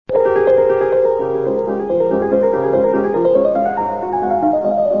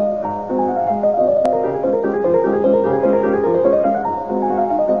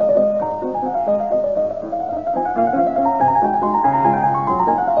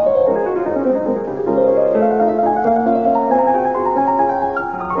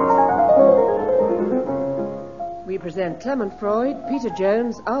Clement Freud, Peter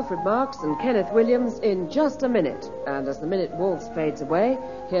Jones, Alfred Marks, and Kenneth Williams in just a minute. And as the minute waltz fades away,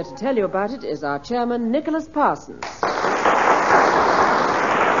 here to tell you about it is our chairman, Nicholas Parsons.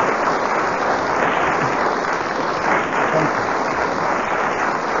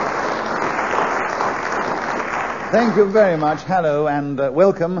 Thank you very much. Hello and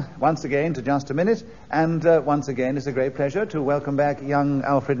welcome once again to Just a Minute. And once again, it's a great pleasure to welcome back young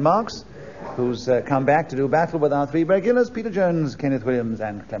Alfred Marks, who's come back to do battle with our three regulars, Peter Jones, Kenneth Williams,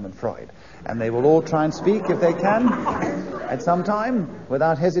 and Clement Freud. And they will all try and speak, if they can, at some time,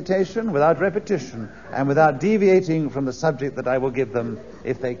 without hesitation, without repetition, and without deviating from the subject that I will give them,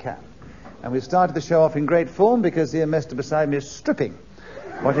 if they can. And we've started the show off in great form because here, Mr. beside me, is stripping.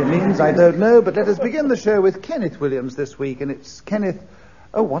 What it means, I don't know, but let us begin the show with Kenneth Williams this week, and it's Kenneth...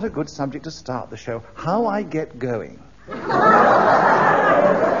 Oh, what a good subject to start the show. How I Get Going.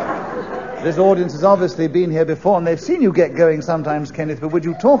 This audience has obviously been here before, and they've seen you get going sometimes, Kenneth, but would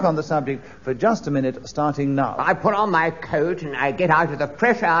you talk on the subject for just a minute, starting now? I put on my coat, and I get out of the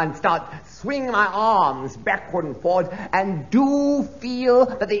fresh air and start swinging my arms backward and forward, and do feel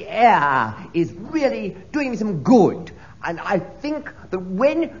that the air is really doing me some good. And I think that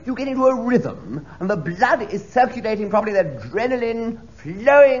when you get into a rhythm and the blood is circulating properly, the adrenaline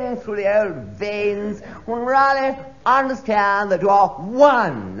flowing through the old veins, you really understand that you are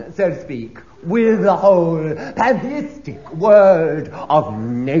one, so to speak, with the whole pantheistic world of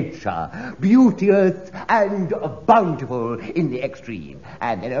nature, beauteous and bountiful in the extreme,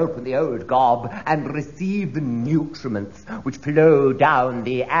 and then open the old gob and receive the nutriments which flow down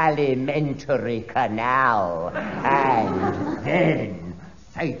the alimentary canal, and then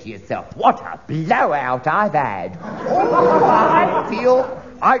say to yourself, what a blowout I've had. Oh, I feel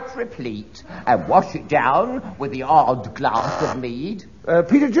quite replete, and wash it down with the odd glass of mead.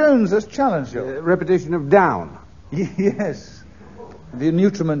 Peter Jones has challenged you. Repetition of down. Yes. The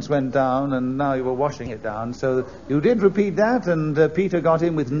nutriments went down, and now you were washing it down. So you did repeat that, and Peter got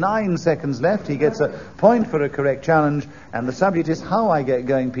in with 9 seconds left. He gets a point for a correct challenge, and the subject is How I Get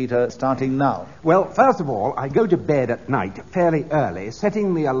Going, Peter, starting now. Well, first of all, I go to bed at night fairly early,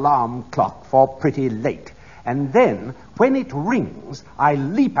 setting the alarm clock for pretty late. And then, when it rings, I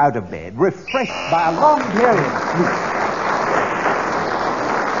leap out of bed, refreshed by a long period of sleep.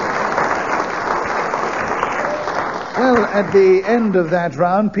 Well, at the end of that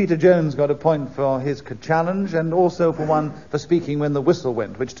round, Peter Jones got a point for his challenge and also for one for speaking when the whistle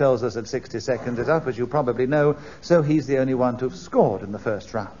went, which tells us that 60 seconds is up, as you probably know, so he's the only one to have scored in the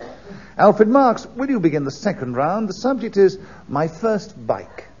first round. Alfred Marks, will you begin the second round? The subject is My First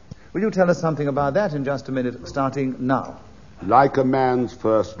Bike. Will you tell us something about that in just a minute, starting now? Like a man's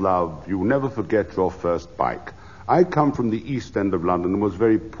first love, you never forget your first bike. I come from the East End of London and was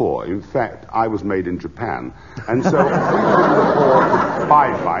very poor. In fact, I was made in Japan. And so we couldn't afford to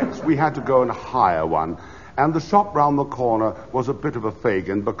buy bikes. We had to go and hire one. And the shop round the corner was a bit of a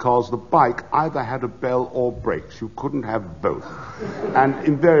Fagin because the bike either had a bell or brakes. You couldn't have both. And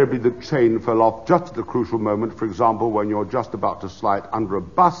invariably the chain fell off just at the crucial moment. For example, when you're just about to slide under a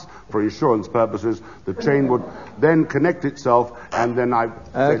bus for insurance purposes, the chain would then connect itself, and then I...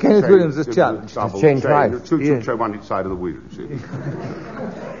 Kenneth Williams has challenged. Change twice. Two on each side of the wheel, you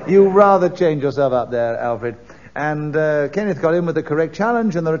see. You rather change yourself up there, Alfred. And Kenneth got in with the correct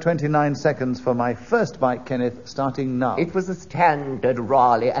challenge, and there are 29 seconds for My First Bike, Kenneth, starting now. It was a standard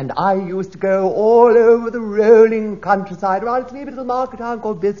Raleigh, and I used to go all over the rolling countryside around a sleepy little market town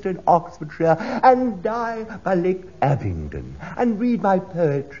called Bicester in Oxfordshire, and die by Lake Abingdon, and read my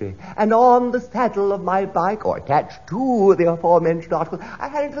poetry. And on the saddle of my bike, or attached to the aforementioned article, I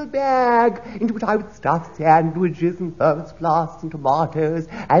had a little bag into which I would stuff sandwiches and thermos flasks and tomatoes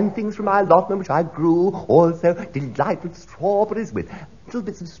and things from my allotment which I grew, also delightful strawberries with little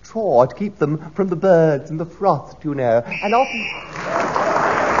bits of straw to keep them from the birds and the frost, you know. And often...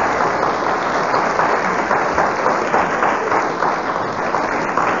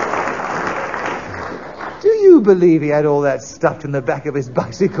 Do you believe he had all that stuffed in the back of his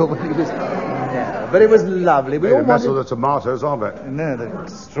bicycle when he was... No, but it was lovely. We all wanted... the tomatoes of it. No, the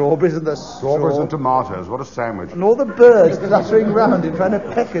strawberries and the strawberries and tomatoes. What a sandwich. And all the birds fluttering round him trying to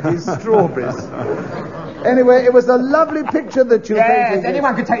peck at his strawberries. Anyway, it was a lovely picture that you painted. Yes,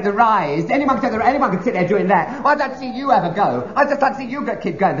 anyone could take the rise. Anyone could sit there doing that. I'd like to see you have a go. I'd just like to see you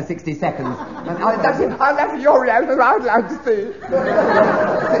keep going for 60 seconds. I'd like to see your reaction. I'd like to see. Sit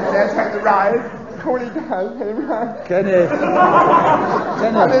there, take the rise. Call it down, Kenneth.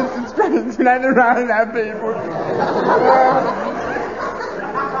 Kenneth. It's strange to let around that people.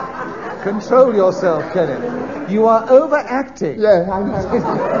 Control yourself, Kenneth. You are overacting. Yeah, I know. He's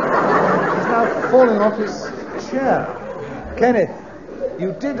now falling off his chair. Kenneth,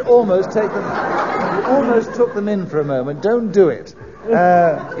 you did almost take them. You almost took them in for a moment. Don't do it.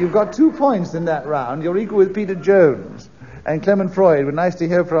 You've got 2 points in that round. You're equal with Peter Jones. And Clement Freud, we're nice to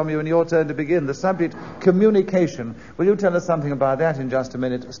hear from you, and your turn to begin. The subject, communication. Will you tell us something about that in just a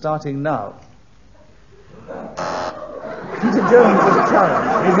minute, starting now? Peter Jones is a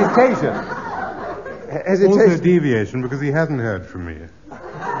challenge. Hesitation. Also deviation, because he hasn't heard from me.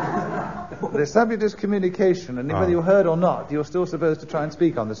 The subject is communication, and whether you heard or not, you're still supposed to try and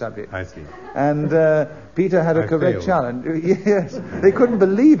speak on the subject. I see. And Peter had a correct failed. challenge. Yes, they couldn't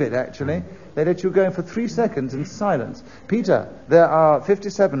believe it, actually. They let you go in for 3 seconds in silence. Peter, there are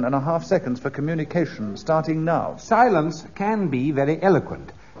 57.5 seconds for communication, starting now. Silence can be very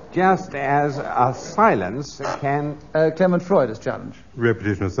eloquent, just as a silence can... Clement Freud has challenged.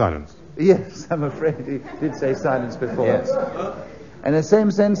 Repetition of silence. Yes, I'm afraid he did say silence before. Yes. In the same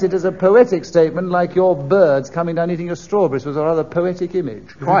sense, it is a poetic statement, like your birds coming down eating your strawberries was a rather poetic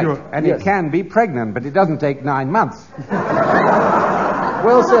image. Quite. And Yes. it can be pregnant, but it doesn't take 9 months.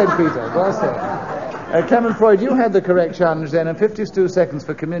 Well said, Peter, well said. Clement Freud, you had the correct challenge then, and 52 seconds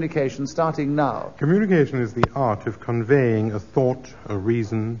for communication, starting now. Communication is the art of conveying a thought, a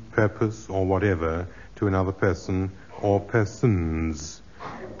reason, purpose, or whatever to another person or persons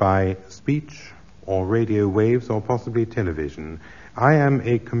by speech or radio waves or possibly television. I am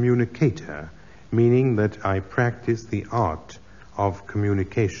a communicator, meaning that I practice the art of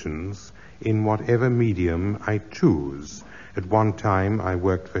communications in whatever medium I choose. At one time, I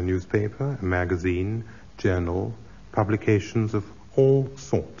worked for a newspaper, a magazine, journal, publications of all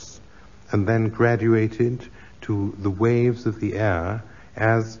sorts, and then graduated to the waves of the air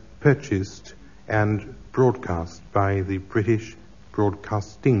as purchased and broadcast by the British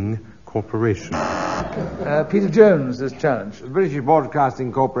Broadcasting Corporation. Peter Jones is challenged. The British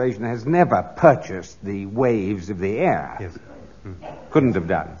Broadcasting Corporation has never purchased the waves of the air. Yes. Couldn't have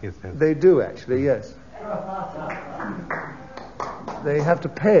done. Yes, yes. They do, actually, yes. They have to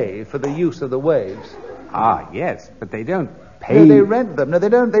pay for the use of the waves. Ah, yes, but they don't pay. No, they rent them. No, they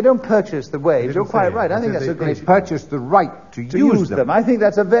don't purchase the waves. You're didn't quite say. right. I They think said that's a they great... They purchase the right to to use them. I think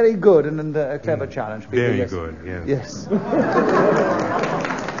that's a very good and a clever challenge, Peter. Very Yes. good, yes. Yes.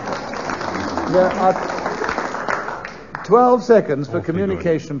 There are 12 seconds for Awfully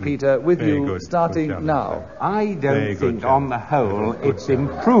communication, good. Peter, with Very you good. starting Good challenge, now. I Very don't good think, challenge. on the whole, Good it's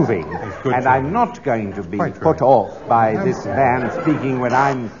challenge. improving. It's good And I'm challenge. not going to be Quite put right. off by this man speaking when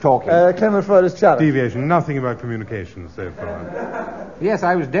I'm talking. Clement Freud is challenged. Deviation, nothing about communication so far. Yes,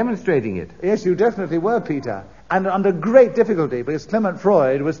 I was demonstrating it. Yes, you definitely were, Peter. And under great difficulty, because Clement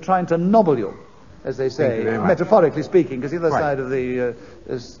Freud was trying to nobble you, as they Thank say, you very much. metaphorically speaking, because the other Right. side of the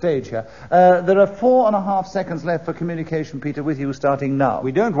stage here. There are 4.5 seconds left for communication, Peter, with you starting now.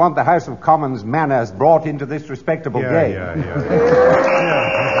 We don't want the House of Commons manners brought into this respectable game. Yeah.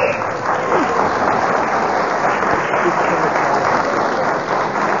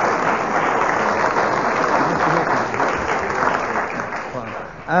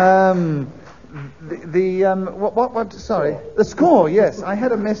 Sorry. The score, yes. I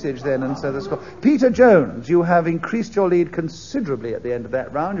had a message then, and so the score. Peter Jones, you have increased your lead considerably at the end of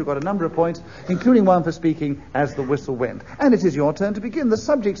that round. You've got a number of points, including one for speaking as the whistle went. And it is your turn to begin. The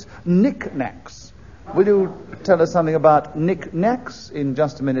subject's Knick-Knacks. Will you tell us something about Knick-Knacks in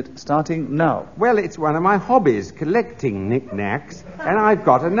just a minute, starting now? Well, it's one of my hobbies, collecting knick-knacks, and I've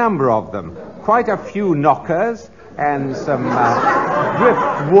got a number of them. Quite a few knockers and some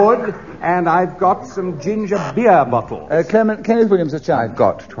driftwood, and I've got some ginger beer bottles. Kenneth Williams has challenged. I've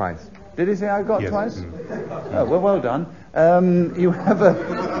got twice. Did he say I got Yes. twice? Oh, well done. You have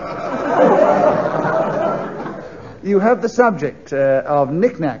You have the subject of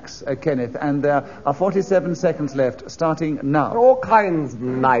Knick-Knacks, Kenneth, and there are 47 seconds left, starting now. All kinds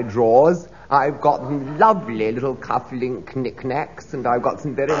in my drawers. I've got some lovely little cuff-link knick-knacks, and I've got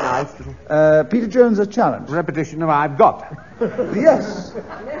some very nice little... Peter Jones has challenged. Repetition of I've got. Yes.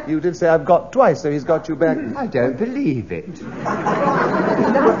 You did say I've got twice, so he's got you back. I don't believe it. Did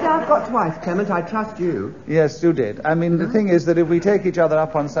I say I've got twice, Clement? I trust you. Yes, you did. I mean, the thing is that if we take each other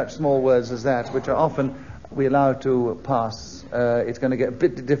up on such small words as that, which are often we allow to pass, it's going to get a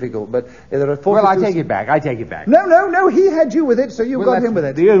bit difficult, but there are 42... Well, I take it back. No, he had you with it, so you Well, got that's him with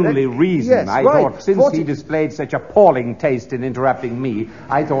it. the only reason. Yes, I right. thought, since he displayed such appalling taste in interrupting me,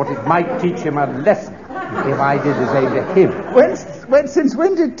 I thought it might teach him a lesson if I did the same to him. Since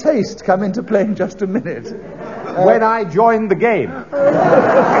when did taste come into play in just a minute? When I joined the game.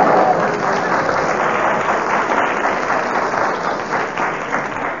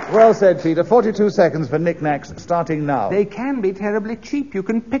 Well said, Peter. 42 seconds for Knick-Knacks, starting now. They can be terribly cheap. You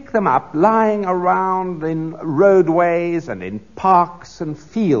can pick them up lying around in roadways and in parks and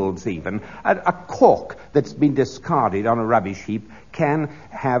fields even. A cork that's been discarded on a rubbish heap can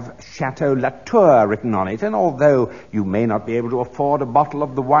have Chateau Latour written on it, and although you may not be able to afford a bottle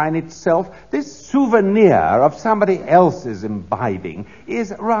of the wine itself, this souvenir of somebody else's imbibing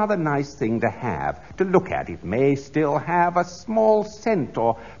is a rather nice thing to have, to look at. It may still have a small scent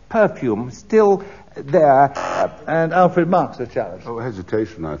or perfume still there. And Alfred Marx has challenged. Oh,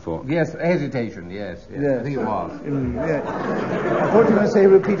 hesitation, I thought. Yes, hesitation, yes. I think it was. Yeah. I thought you were going to say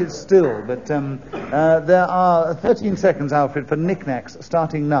repeated still, but there are 13 seconds, Alfred, for Knick-Knacks,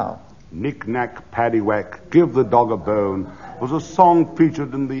 starting now. Knick-Knack, Paddywhack, Give the Dog a Bone was a song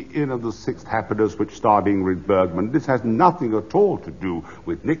featured in the Inn of the Sixth Happiness, which starred Ingrid Bergman. This has nothing at all to do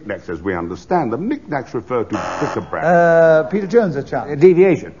with knickknacks as we understand them. Knickknacks refer to bric-a-brac. Peter Jones has challenged.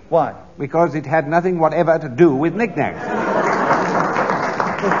 Deviation. Why? Because it had nothing whatever to do with knickknacks.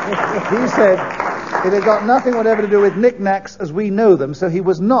 He said it had got nothing whatever to do with knickknacks as we know them, so he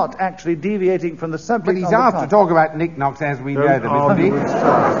was not actually deviating from the subject. But he's asked to talk about knickknacks as we know them, isn't he? You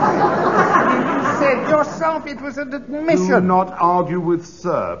said yourself it was an admission. Do not argue with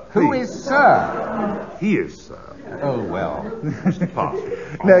Sir, please. Who is Sir? He is Sir. Oh, well.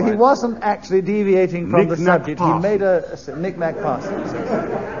 No, he wasn't actually deviating from the Knick-Knack subject. Parsons. He made a knick-knack Parsons.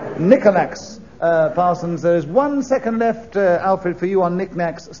 Knick-Knacks Parsons. There is 1 second left, Alfred, for you on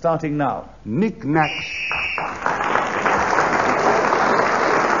knick-knacks, starting now. Knick-Knack.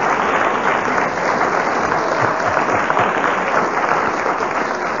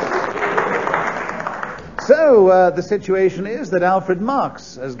 So, the situation is that Alfred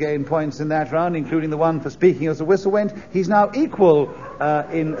Marx has gained points in that round, including the one for speaking as the whistle went. He's now equal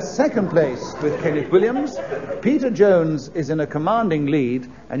in second place with Kenneth Williams. Peter Jones is in a commanding lead,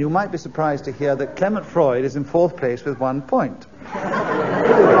 and you might be surprised to hear that Clement Freud is in fourth place with 1 point. I'm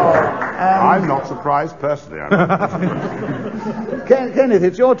not surprised personally. Kenneth,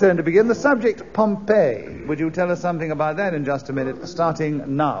 it's your turn to begin. The subject, Pompeii. Would you tell us something about that in just a minute,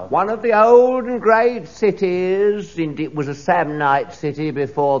 starting now? One of the old and great cities. It was a Samnite city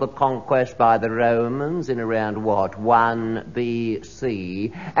before the conquest by the Romans in around, 1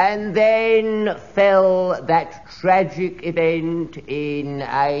 B.C. And then fell that tragic event in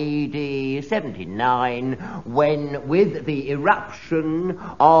A.D. 79 when, with the eruption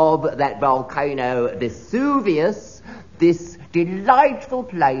of that volcano Vesuvius, this delightful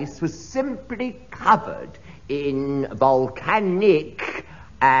place was simply covered in volcanic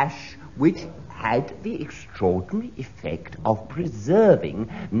ash, which had the extraordinary effect of preserving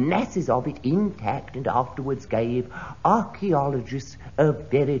masses of it intact, and afterwards gave archaeologists a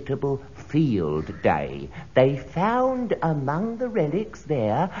veritable field day. They found among the relics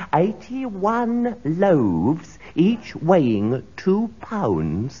there 81 loaves, each weighing 2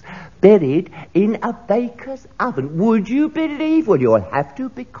 pounds, buried in a baker's oven. Would you believe? Well, you'll have to,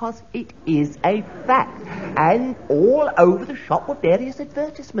 because it is a fact. And all over the shop were various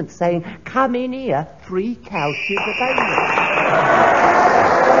advertisements saying, "Come in here, 3 couches available."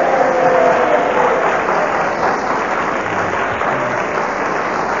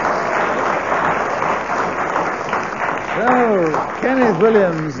 So, Kenneth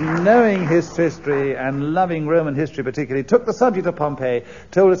Williams, knowing his history and loving Roman history particularly, took the subject of Pompeii,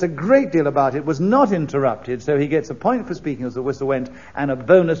 told us a great deal about it, was not interrupted, so he gets a point for speaking as the whistle went, and a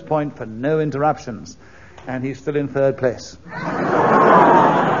bonus point for no interruptions. And he's still in third place.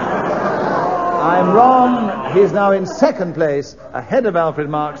 I'm wrong. He's now in second place, ahead of Alfred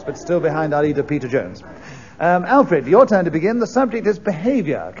Marx, but still behind our leader, Peter Jones. Alfred, your turn to begin. The subject is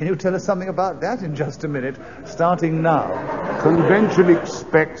behaviour. Can you tell us something about that in just a minute, starting now? Convention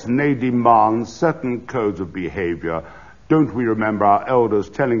expects, nay demands, certain codes of behavior. Don't we remember our elders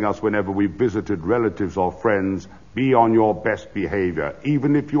telling us whenever we visited relatives or friends, be on your best behavior.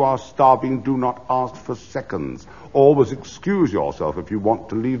 Even if you are starving, do not ask for seconds. Always excuse yourself if you want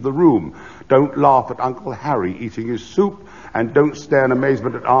to leave the room. Don't laugh at Uncle Harry eating his soup, and don't stare in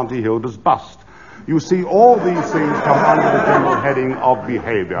amazement at Auntie Hilda's bust. You see, all these things come under the general heading of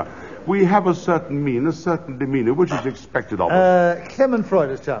behavior. We have a certain mean, a certain demeanour, which is expected of us. Clement Freud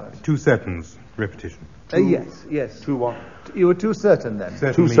has challenged. 2 seconds. Repetition. Yes. Too what? You were too certain then.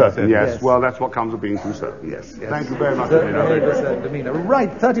 Too certain, yes. Well, that's what comes of being too certain. Yes. Thank you very much. Certain demeanour.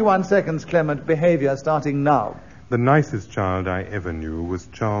 Right, 31 seconds, Clement. Behaviour, starting now. The nicest child I ever knew was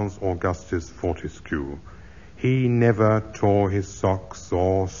Charles Augustus Fortescue. He never tore his socks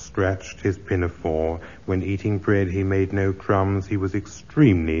or scratched his pinafore. When eating bread he made no crumbs. He was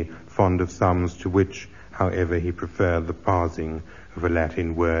extremely fond of sums, to which, however, he preferred the parsing of a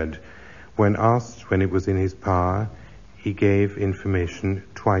Latin word. When asked when it was in his power, he gave information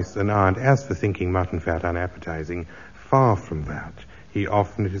twice an hour. And as for thinking mutton fat unappetizing, far from that. He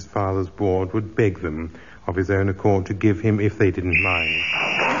often at his father's board would beg them of his own accord to give him if they didn't mind.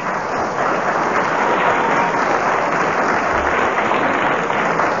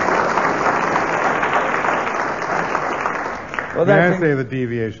 Well, May I say the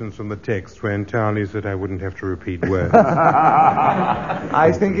deviations from the text were entirely so that I wouldn't have to repeat words.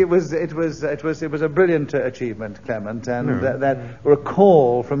 I think it was a brilliant achievement, Clement, and that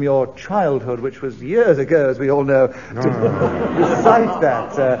recall from your childhood, which was years ago, as we all know, to recite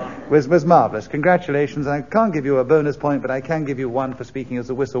that was marvellous. Congratulations. I can't give you a bonus point, but I can give you one for speaking as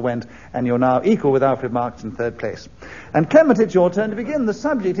the whistle went, and you're now equal with Alfred Marks in third place. And Clement, it's your turn to begin. The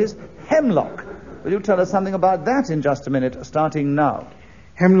subject is Hemlock. Will you tell us something about that in just a minute, starting now?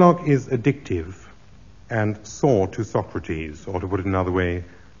 Hemlock is addictive and sore to Socrates, or to put it another way,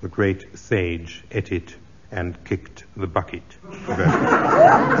 the great sage ate it and kicked the bucket.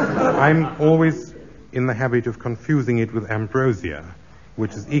 I'm always in the habit of confusing it with ambrosia,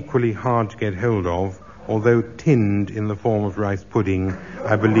 which is equally hard to get hold of, although tinned in the form of rice pudding,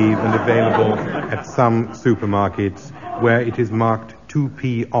 I believe, and available at some supermarkets where it is marked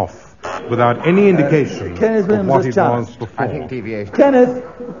 2p off, without any indication of what it was before. I think deviation. Kenneth,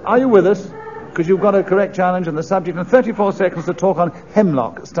 are you with us? Because you've got a correct challenge and the subject, and 34 seconds to talk on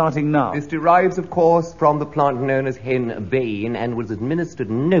Hemlock, starting now. This derives, of course, from the plant known as henbane and was administered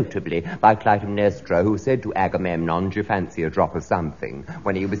notably by Clytemnestra, who said to Agamemnon, "Do you fancy a drop of something?"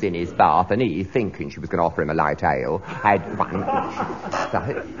 when he was in his bath, and he, thinking she was going to offer him a light ale, had one.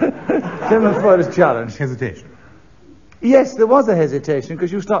 Clement Freud's challenge. Hesitation. Yes, there was a hesitation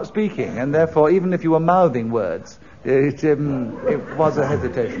because you stopped speaking, and therefore, even if you were mouthing words, it was a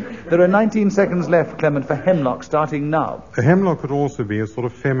hesitation. There are 19 seconds left, Clement, for Hemlock, starting now. A hemlock could also be a sort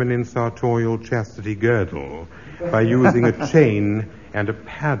of feminine sartorial chastity girdle by using a chain and a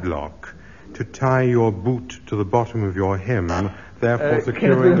padlock to tie your boot to the bottom of your hem, therefore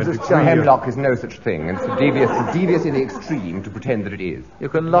securing a degree of... Hemlock is no such thing, and it's devious in the extreme to pretend that it is. You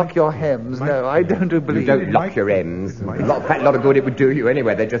can lock your hems. No, I don't believe you. Don't lock your hems. A lot of good it would do you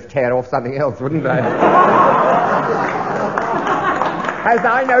anyway. They'd just tear off something else, wouldn't they? As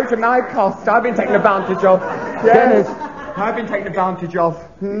I know to my cost, I've been taken advantage of. Yes, I've been taken advantage of.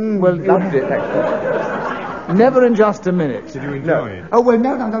 Well, loved it, actually. Never in just a minute. Did you enjoy it? Oh, well,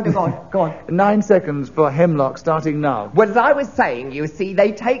 no, go on. 9 seconds for Hemlock, starting now. Well, as I was saying, you see,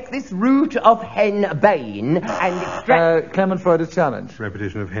 they take this root of henbane and extract... Clement Freud's challenge.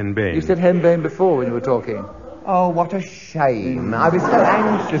 Repetition of henbane. You said henbane before when you were talking. Oh, what a shame. I was so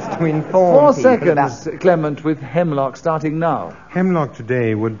anxious to inform 4 seconds, Clement, with Hemlock, starting now. Hemlock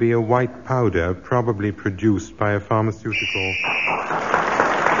today would be a white powder probably produced by a pharmaceutical...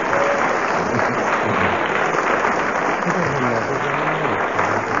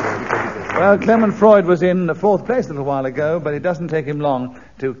 Well, Clement Freud was in 4th place a little while ago, but it doesn't take him long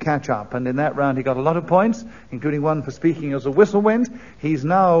to catch up. And in that round, he got a lot of points, including one for speaking as a whistle went. He's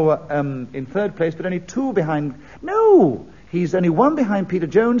now in 3rd place, but only 2 behind... No! He's only 1 behind Peter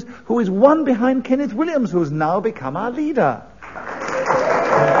Jones, who is 1 behind Kenneth Williams, who's now become our leader.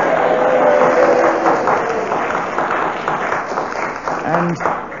 And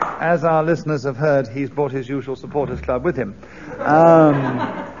as our listeners have heard, he's brought his usual supporters club with him.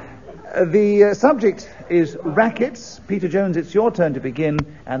 The subject is Rackets. Peter Jones, it's your turn to begin,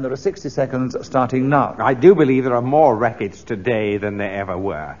 and there are 60 seconds starting now. I do believe there are more rackets today than there ever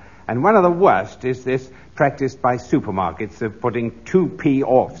were. And one of the worst is this practiced by supermarkets of putting 2p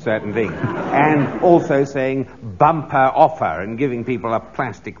off certain things. And also saying bumper offer and giving people a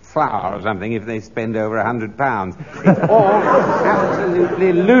plastic flower or something if they spend over £100. It's all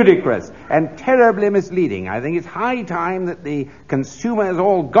absolutely ludicrous and terribly misleading. I think it's high time that the consumers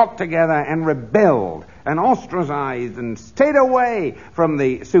all got together and rebelled and ostracized and stayed away from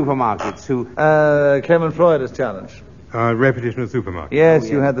the supermarkets who... Clement Freud has challenged. Repetition of supermarket. Yes,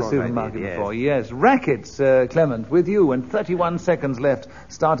 you had the supermarket before. Yes. Rackets, Clement, with you, and 31 seconds left,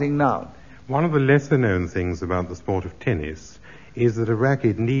 starting now. One of the lesser-known things about the sport of tennis is that a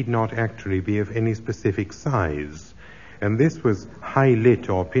racket need not actually be of any specific size. And this was high-lit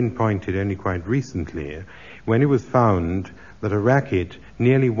or pinpointed only quite recently, when it was found that a racket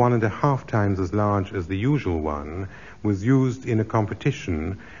nearly 1.5 times as large as the usual one was used in a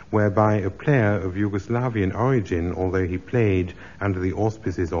competition whereby a player of Yugoslavian origin, although he played under the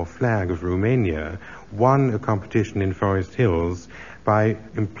auspices or flag of Romania, won a competition in Forest Hills by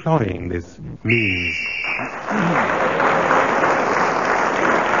employing this means.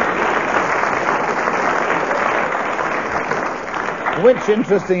 Which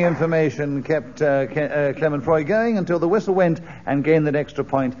interesting information kept Clement Freud going until the whistle went and gained that extra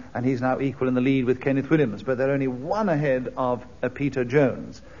point, and he's now equal in the lead with Kenneth Williams, but they're only one ahead of Peter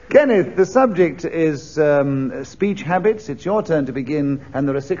Jones. Kenneth, the subject is speech habits. It's your turn to begin, and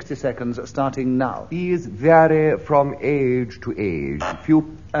there are 60 seconds starting now. These vary from age to age.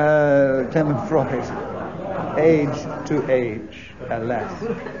 Clement Freud. Age to age, alas.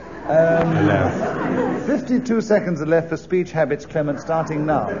 52 seconds are left for speech habits, Clement, starting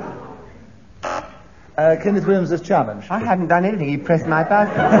now. Kenneth Williams is challenged. I haven't done anything. He pressed my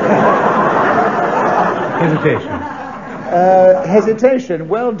button. Hesitation. Hesitation.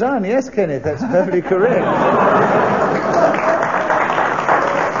 Well done. Yes, Kenneth, that's perfectly correct.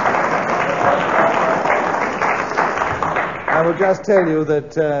 I will just tell you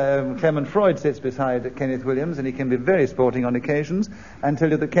that Clement Freud sits beside Kenneth Williams, and he can be very sporting on occasions, and tell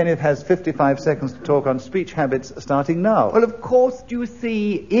you that Kenneth has 55 seconds to talk on speech habits starting now. Well, of course, you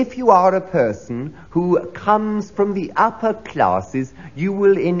see, if you are a person who comes from the upper classes, you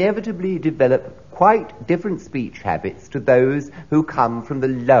will inevitably develop quite different speech habits to those who come from the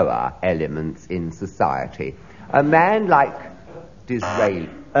lower elements in society. A man like Disraeli.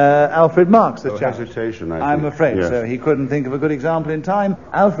 Alfred Marx, the challenge. Hesitation, I'm afraid yes. so. He couldn't think of a good example in time.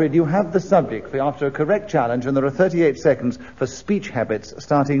 Alfred, you have the subject after a correct challenge, and there are 38 seconds for speech habits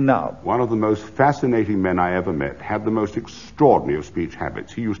starting now. One of the most fascinating men I ever met had the most extraordinary of speech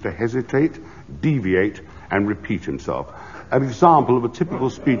habits. He used to hesitate, deviate, and repeat himself. An example of a typical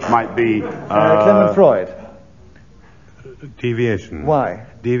speech might be... Clement Freud. Deviation. Why?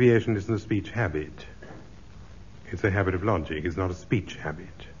 Deviation isn't a speech habit. It's a habit of logic. It's not a speech habit.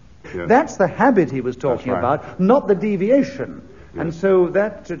 Yes. That's the habit he was talking That's right. about, not the deviation. Yes. And so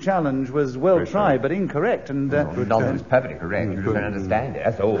that challenge was well Very tried, right. but incorrect. And Good nonsense, perfectly correct. You just don't understand it,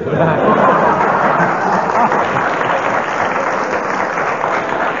 that's all.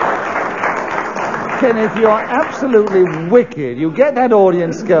 Kenneth, you're absolutely wicked. You get that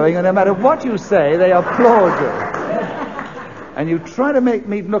audience going, and no matter what you say, they applaud you. And you try to make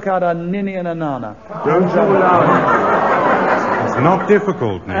me look out on Ninny and Anana. Don't you allow him. It's not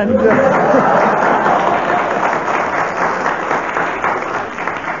difficult, Nick. And,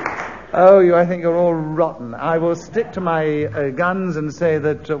 I think you're all rotten. I will stick to my guns and say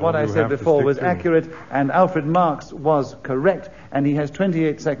that what I said before was accurate, and Alfred Marx was correct, and he has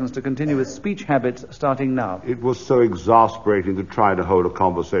 28 seconds to continue with speech habits starting now. It was so exasperating to try to hold a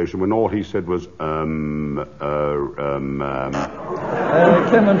conversation when all he said was, Clement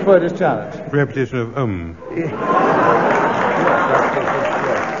Freud is challenged. Repetition of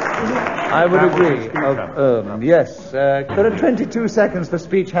I would agree. Yes. There are 22 seconds for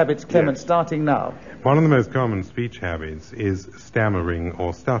speech habits, Clement, starting now. One of the most common speech habits is stammering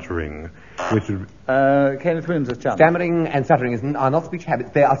or stuttering, which would... Kenneth Williams is challenged. Stammering and stuttering are not speech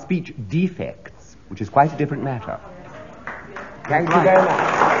habits, they are speech defects, which is quite a different matter. Thank you very much.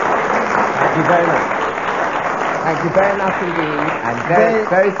 Thank you very much. Thank you very much indeed, and very,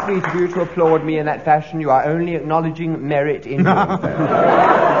 very sweet of you to applaud me in that fashion. You are only acknowledging merit in doing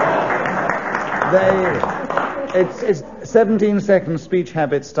so. It's 17 seconds speech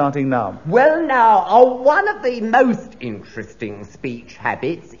habits starting now. Well, now, one of the most interesting speech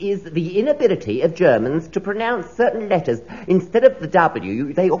habits is the inability of Germans to pronounce certain letters. Instead of the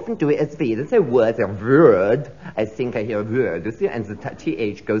W, they often do it as V. They say words like word. I think I hear word, you see, and the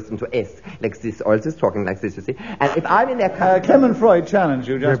TH goes into S, like this, or just talking like this, you see. And if I'm in their country... Clement Freud challenged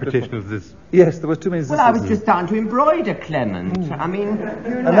you just repetition before. of this. Yes, there was 2 minutes. Well, I was just starting to embroider, Clement. I mean...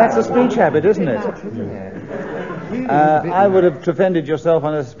 And that's a speech habit, isn't it? I would have defended yourself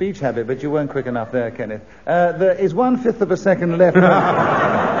on a speech habit, but you weren't quick enough there, Kenneth. There is 1/5 of a second left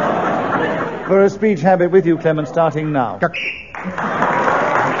for a speech habit with you, Clement, starting now.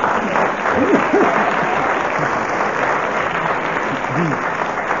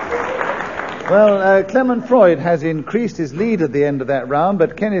 Well, Clement Freud has increased his lead at the end of that round,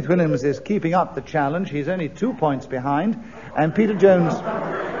 but Kenneth Williams is keeping up the challenge. He's only 2 points behind, and Peter Jones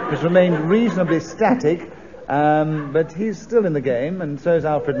has remained reasonably static. But he's still in the game, and so is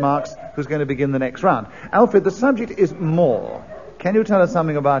Alfred Marx, who's going to begin the next round. Alfred, the subject is more. Can you tell us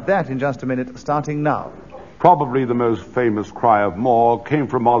something about that in just a minute, starting now? Probably the most famous cry of more came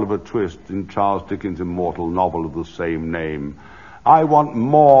from Oliver Twist in Charles Dickens' immortal novel of the same name. I want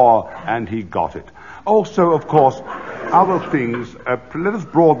more, and he got it. Also, of course, other things. Let us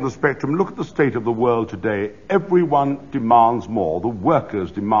broaden the spectrum. Look at the state of the world today. Everyone demands more. The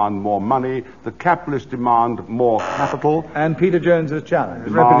workers demand more money. The capitalists demand more capital. And Peter Jones's challenge.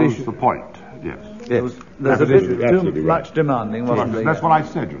 Demands the point. Yes. There's a bit too much demanding, wasn't there? That's what I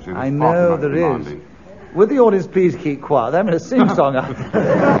said, you see. I know there is. Would the audience please keep quiet? I'm going to sing-song up.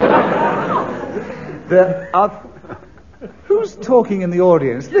 Who's talking in the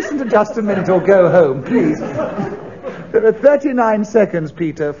audience? Listen to Just a Minute or go home, please. There are 39 seconds,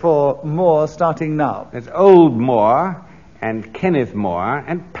 Peter, for Moore starting now. It's Old Moore and Kenneth Moore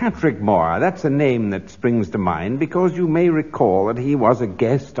and Patrick Moore. That's a name that springs to mind because you may recall that he was a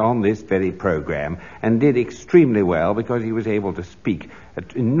guest on this very program and did extremely well because he was able to speak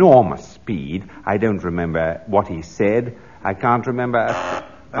at enormous speed. I don't remember what he said. I can't remember.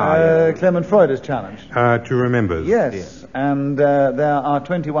 Clement Freud is challenged. To remembers. Yes, and there are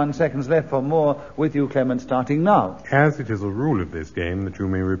 21 seconds left for Moore with you, Clement, starting now. As it is a rule of this game that you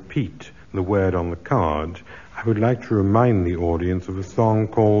may repeat the word on the card, I would like to remind the audience of a song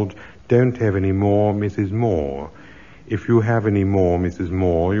called Don't Have Any More, Mrs. Moore. If you have any more, Mrs.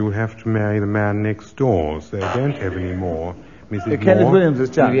 Moore, you will have to marry the man next door. So don't have any more, Mrs. Moore. Kenneth Williams is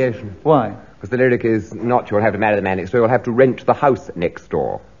challenged. Deviation. Why? Because the lyric is not you'll have to marry the man next door, you'll have to rent the house next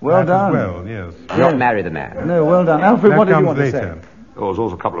door. Well That as done. well, yes. Not marry the man. No, well done. Alfred, That what did you comes want to later. say? There was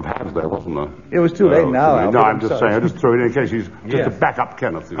also a couple of hands there, wasn't there? It was too late now, Alfred. No, I'm just sorry. saying, I just threw it in case he's just Yeah. to back up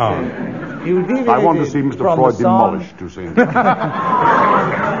Kenneth. You see. You deviated I want to see Mr. from Freud the song. demolished, you see.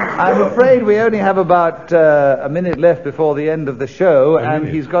 I'm afraid we only have about a minute left before the end of the show, and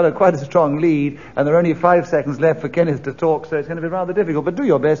minute. he's got quite a strong lead, and there are only 5 seconds left for Kenneth to talk, so it's going to be rather difficult. But do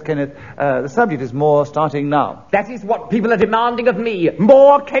your best, Kenneth. The subject is Moore, starting now. That is what people are demanding of me.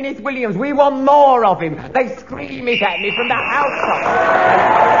 More Kenneth Williams. We want more of him. They scream it at me from the house.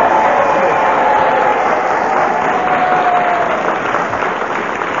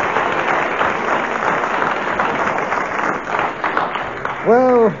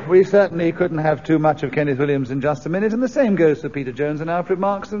 Well, we certainly couldn't have too much of Kenneth Williams in just a minute, and the same goes for Peter Jones and Alfred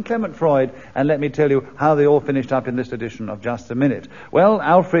Marks and Clement Freud. And let me tell you how they all finished up in this edition of Just a Minute. Well,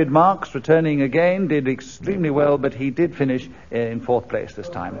 Alfred Marks, returning again, did extremely well, but he did finish in 4th place this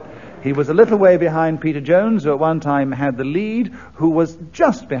time. He was a little way behind Peter Jones, who at one time had the lead, who was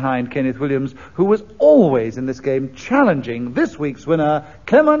just behind Kenneth Williams, who was always in this game challenging this week's winner,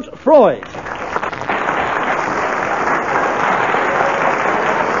 Clement Freud.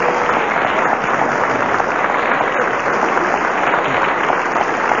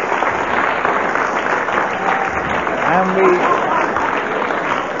 And we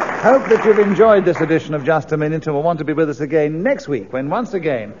hope that you've enjoyed this edition of Just a Minute and will want to be with us again next week when once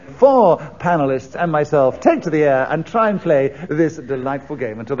again 4 panelists and myself take to the air and try and play this delightful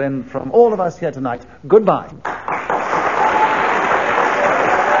game. Until then, from all of us here tonight, goodbye.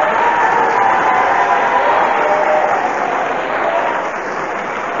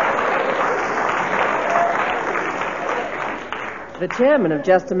 The chairman of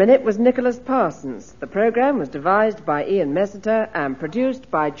Just a Minute was Nicholas Parsons. The programme was devised by Ian Messiter and produced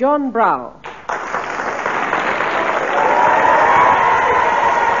by John Brow.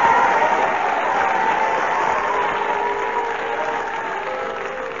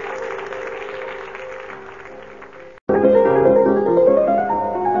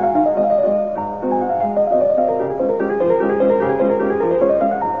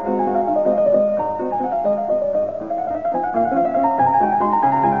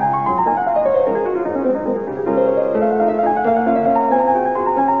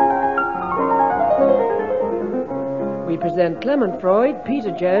 Clement Freud,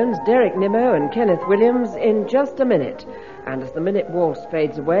 Peter Jones, Derek Nimmo and Kenneth Williams in Just a Minute. And as the minute waltz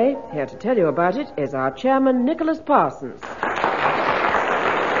fades away, here to tell you about it is our chairman, Nicholas Parsons.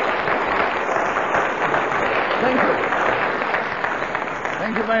 Thank you.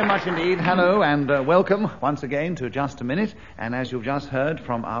 Thank you very much indeed. Hello and welcome once again to Just a Minute. And as you've just heard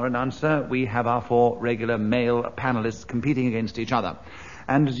from our announcer, we have our 4 regular male panelists competing against each other.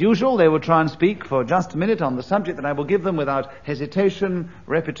 And as usual, they will try and speak for just a minute on the subject that I will give them without hesitation,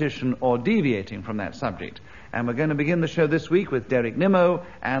 repetition, or deviating from that subject. And we're going to begin the show this week with Derek Nimmo,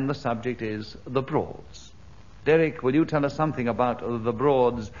 and the subject is the Broads. Derek, will you tell us something about the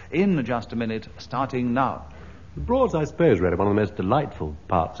Broads in just a minute, starting now? The Broads, I suppose, really one of the most delightful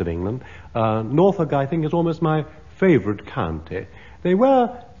parts of England. Norfolk, I think, is almost my favourite county. They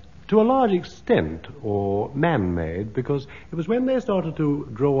were, to a large extent, or man-made, because it was when they started to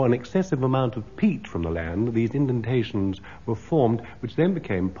draw an excessive amount of peat from the land, these indentations were formed, which then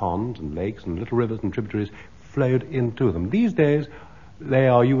became ponds and lakes and little rivers and tributaries flowed into them. These days, they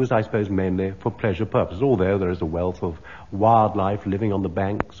are used, I suppose, mainly for pleasure purposes, although there is a wealth of wildlife living on the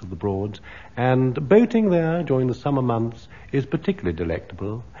banks of the Broads, and boating there during the summer months is particularly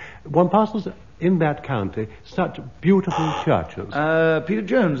delectable. One passes in that county such beautiful churches. Peter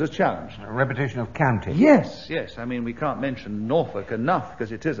Jones has challenged. A repetition of county. Yes. I mean, we can't mention Norfolk enough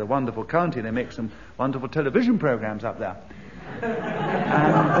because it is a wonderful county. They make some wonderful television programs up there.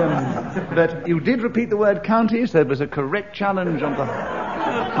 But you did repeat the word county, so it was a correct challenge on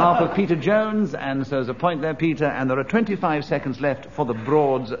behalf of Peter Jones, and so there's a point there, Peter, and there are 25 seconds left for the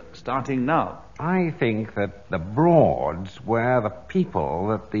Broads starting now. I think that the Broads were the people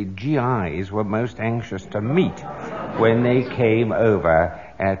that the GIs were most anxious to meet when they came over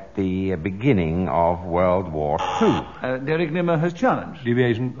at the beginning of World War II. Derek Nimmo has challenged.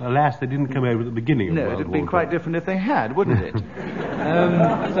 Deviation, alas, they didn't come over at the beginning of No, World it'd have War been II. quite different if they had, wouldn't it?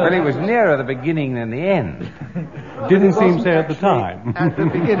 Well, it was nearer the beginning than the end. Didn't seem so at the time. At the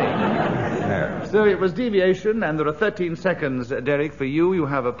beginning. No. So it was deviation, and there are 13 seconds, Derek, for you. You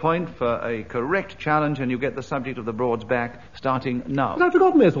have a point for a correct challenge, and you get the subject of the Broads back starting now. But I've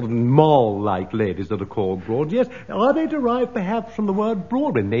forgotten those sort of mole-like ladies that are called Broads. Yes, are they derived perhaps from the word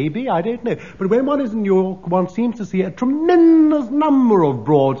Broadway? Maybe, I don't know. But when one is in York, one seems to see a tremendous number of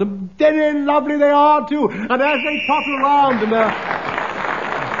Broads, and very lovely they are too. And as they totter around in their...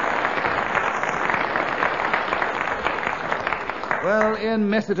 Well, Ian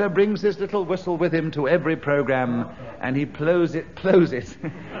Messiter brings his little whistle with him to every programme, and he blows it.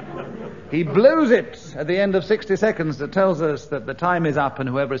 He blows it at the end of 60 seconds. That tells us that the time is up, and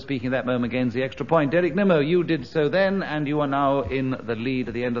whoever is speaking at that moment gains the extra point. Derek Nimmo, you did so then, and you are now in the lead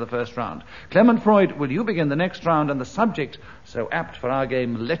at the end of the first round. Clement Freud, will you begin the next round, and the subject, so apt for our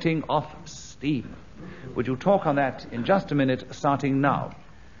game, letting off steam. Would you talk on that in just a minute, starting now?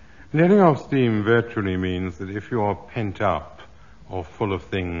 Letting off steam virtually means that if you are pent up, or full of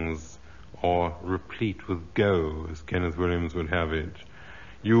things, or replete with go, as Kenneth Williams would have it,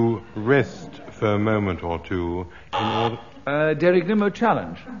 you rest for a moment or two in order... Derek Nimmo,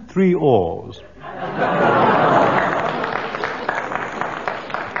 challenge. 3 oars.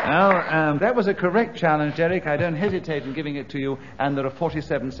 Well, that was a correct challenge, Derek. I don't hesitate in giving it to you, and there are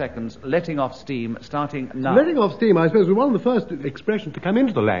 47 seconds, letting off steam, starting now. Letting off steam, I suppose, was one of the first expressions to come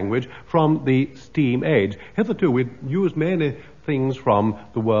into the language from the steam age. Hitherto, we'd used mainly things from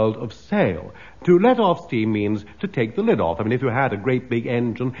the world of sail. To let off steam means to take the lid off. I mean, if you had a great big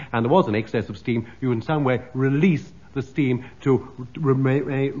engine and there was an excess of steam, you in some way release the steam to remove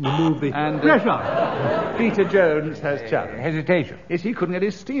the pressure. Peter Jones has challenged. Hesitation. Yes, he couldn't get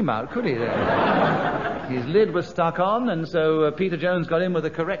his steam out, could he? His lid was stuck on, and so Peter Jones got in with a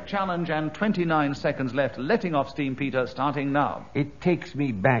correct challenge, and 29 seconds left. Letting off steam, Peter, starting now. It takes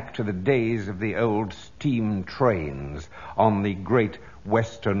me back to the days of the old steam trains on the Great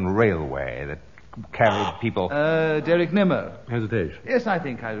Western Railway that carried people... Derek Nimmo. Hesitation. Yes, I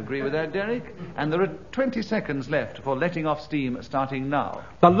think I agree with that, Derek. And there are 20 seconds left for letting off steam, starting now.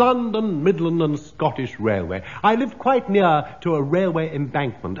 The London, Midland and Scottish Railway. I lived quite near to a railway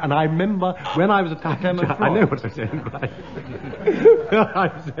embankment, and I remember when I was a tiny child... I know what I'm saying, but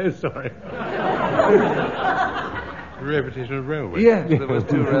I'm so sorry. Repetition of railway. Yes, there was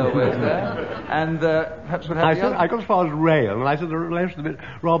 2 railways there. And perhaps we'll have I got as far as rail, and I said the rest of it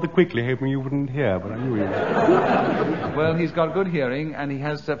rather quickly, hoping you wouldn't hear, but I knew you would. Well, he's got good hearing, and he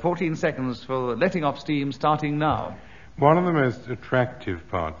has 14 seconds for letting off steam, starting now. One of the most attractive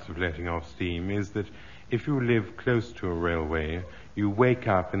parts of letting off steam is that if you live close to a railway, you wake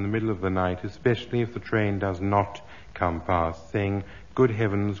up in the middle of the night, especially if the train does not come past, saying, "Good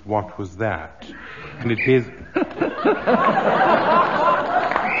heavens, what was that?" And it is...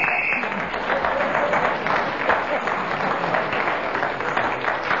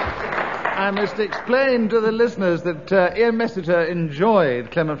 I must explain to the listeners that Ian Messiter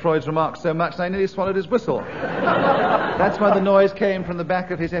enjoyed Clement Freud's remarks so much that I nearly swallowed his whistle. That's why the noise came from the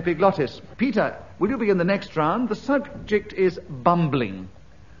back of his epiglottis. Peter, will you begin the next round? The subject is bumbling.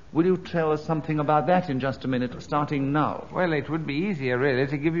 Will you tell us something about that in just a minute, starting now? Well, it would be easier, really,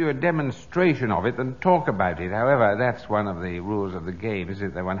 to give you a demonstration of it than talk about it. However, that's one of the rules of the game, is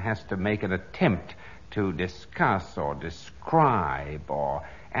it, that one has to make an attempt to discuss or describe or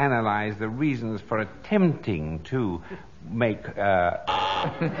analyze the reasons for attempting to make...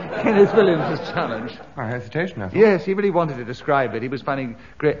 Kenneth Williams' challenge. Hesitation, I thought. Yes, he really wanted to describe it. He was finding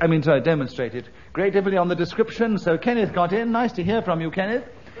demonstrate it. Great difficulty on the description, so Kenneth got in. Nice to hear from you, Kenneth.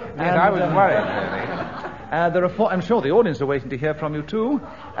 Yes, I was worried, really. I'm sure the audience are waiting to hear from you, too.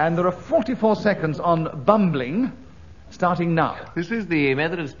 And there are 44 seconds on bumbling. starting now. This is the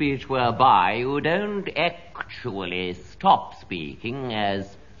method of speech whereby you don't actually stop speaking,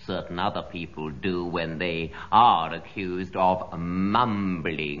 as certain other people do when they are accused of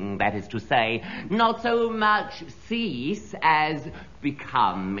mumbling. That is to say, not so much cease as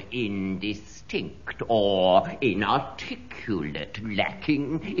become indistinct or inarticulate,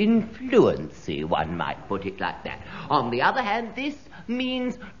 lacking in fluency, one might put it like that. On the other hand, this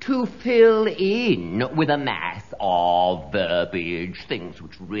means to fill in with a mass of verbiage, things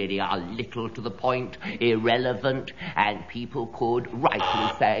which really are little to the point, irrelevant, and people could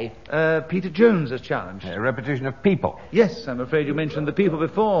rightly say... Peter Jones has challenged. A repetition of people. Yes, I'm afraid you mentioned the people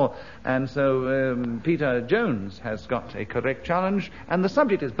before, and so Peter Jones has got a correct challenge, and the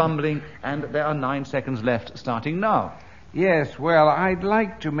subject is bumbling, and there are 9 seconds left, starting now. Yes, well, I'd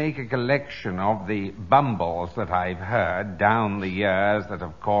like to make a collection of the bumbles that I've heard down the years that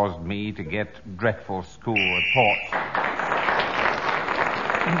have caused me to get dreadful school reports.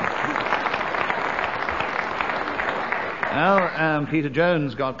 Well, Peter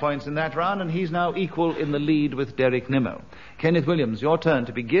Jones got points in that round, and he's now equal in the lead with Derek Nimmo. Kenneth Williams, your turn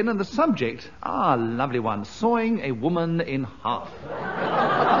to begin, and the subject, lovely one, sawing a woman in half.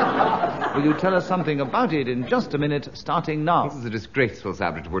 Will you tell us something about it in just a minute, starting now? This is a disgraceful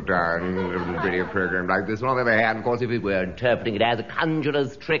subject to put down in a radio program like this. On the other hand, of course, if we were interpreting it as a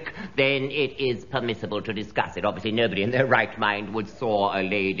conjurer's trick, then it is permissible to discuss it. Obviously, nobody in their right mind would saw a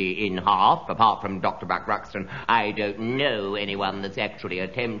lady in half, apart from Dr. Buck Ruxton. I don't know anyone that's actually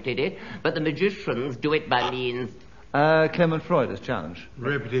attempted it, but the magicians do it by means... Clement Freud has challenged.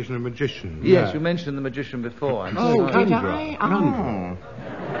 Repetition of magician. Yes, you mentioned the magician before. Conjurer.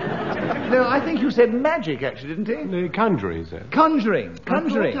 No, I think you said magic, actually, didn't he? The conjurer, he said. Conjuring.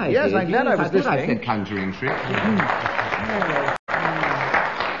 Yes, I'm glad I was listening. I said conjuring trick.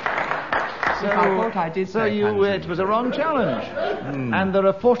 So, I thought I did say it was a wrong challenge. And there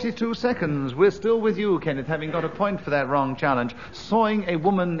are 42 seconds. We're still with you, Kenneth, having got a point for that wrong challenge. Sawing a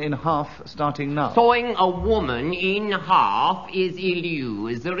woman in half, starting now. Sawing a woman in half is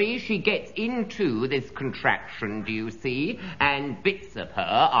illusory. She gets into this contraction, do you see? And bits of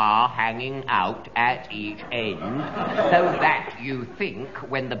her are hanging out at each end, so that you think,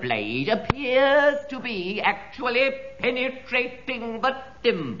 when the blade appears to be actually penetrating the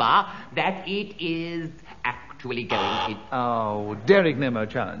timber, that it is actually going in. Oh, Derek Nimmo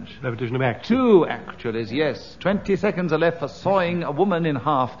challenge. Repetition of action. 2 actualies, yes. 20 seconds are left for sawing a woman in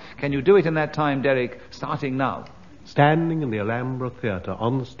half. Can you do it in that time, Derek? Starting now. Standing in the Alhambra Theatre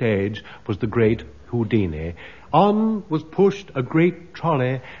on the stage was the great Houdini. On was pushed a great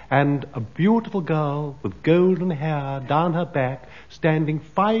trolley, and a beautiful girl with golden hair down her back, standing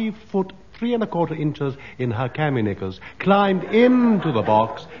 5 foot 3 1/4 inches in her cami knickers, climbed into the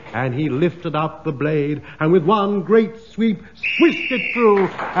box, and he lifted up the blade, and with one great sweep, swished it through,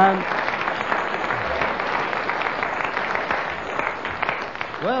 and...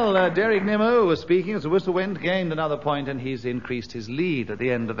 Well, Derek Nimmo was speaking as the whistle went, gained another point, and he's increased his lead at the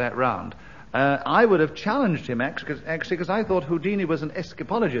end of that round. I would have challenged him, actually, because I thought Houdini was an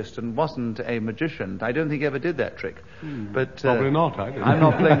escapologist and wasn't a magician. I don't think he ever did that trick. But probably not, I don't. I'm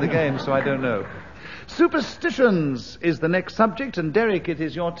not playing the game, so I don't know. Superstitions is the next subject, and Derek, it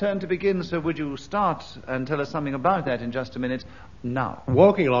is your turn to begin, so would you start and tell us something about that in just a minute now?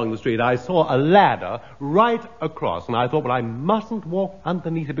 Walking along the street, I saw a ladder right across, and I thought, well, I mustn't walk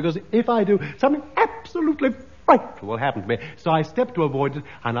underneath it, because if I do, something absolutely frightful will happen to me. So I stepped to avoid it,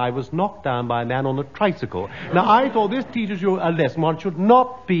 and I was knocked down by a man on a tricycle. Now, I thought this teaches you a lesson. One should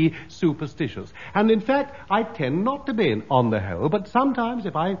not be superstitious. And in fact, I tend not to be on the whole, but sometimes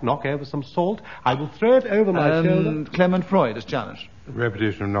if I knock over some salt, I will throw it over my shoulder. Clement Freud has challenged.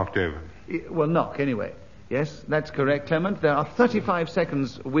 Repetition of knocked over. Well, knock, anyway. Yes, that's correct, Clement. There are 35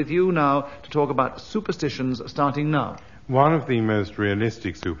 seconds with you now to talk about superstitions, starting now. One of the most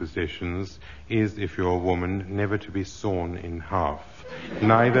realistic superstitions is, if you're a woman, never to be sawn in half,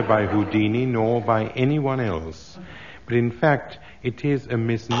 neither by Houdini nor by anyone else. But in fact, it is a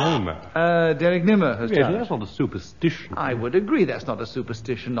misnomer. Derek Nimmo has challenged. That's not a superstition. I would agree that's not a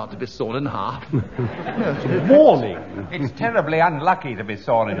superstition not to be sawn in half. It's a warning. It's terribly unlucky to be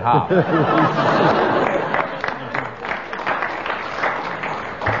sawn in half.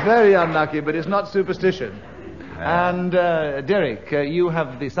 Very unlucky, but it's not superstition. And, Derek, you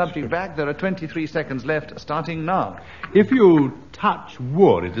have the subject back. There are 23 seconds left, starting now. If you touch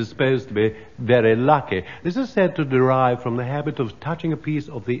wood, it is supposed to be very lucky. This is said to derive from the habit of touching a piece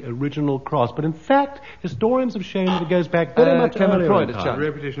of the original cross. But in fact, historians have shown that it goes back very much earlier in time.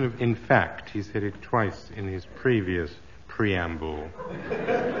 Repetition of in fact. He said it twice in his previous preamble.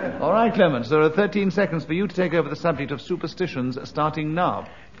 All right, Clement, there are 13 seconds for you to take over the subject of superstitions, starting now.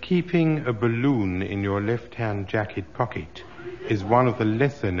 Keeping a balloon in your left-hand jacket pocket is one of the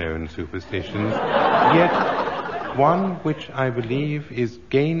lesser-known superstitions, yet one which I believe is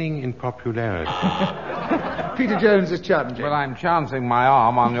gaining in popularity. Peter Jones is challenging. Well, I'm chancing my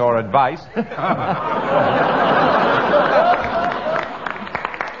arm on your advice.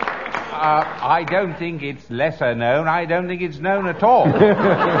 I don't think it's lesser known. I don't think it's known at all.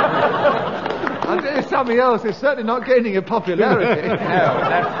 I'll tell you something else. It's certainly not gaining in popularity. No,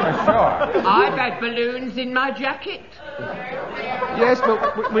 that's for sure. I've had balloons in my jacket. Yes,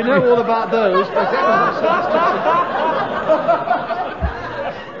 but we know all about those.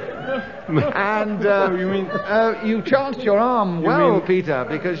 And you chanced your arm Peter,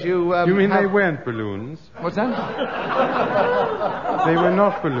 because you... you mean they weren't balloons? What's that? They were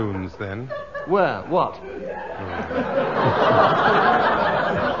not balloons, then? Where? What?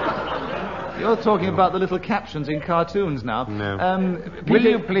 You're talking about the little captions in cartoons now. No. Will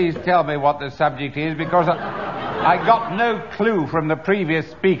you please tell me what the subject is? Because I got no clue from the previous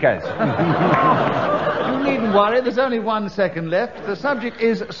speakers. You needn't worry, there's only 1 second left. The subject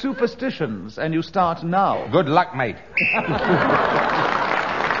is superstitions, and you start now. Good luck, mate.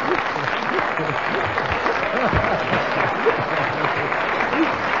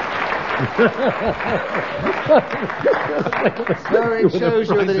 So it shows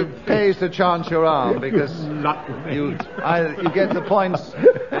you that it pays to chance your arm, because you get the points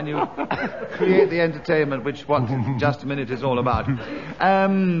and you create the entertainment, which what Just a Minute is all about.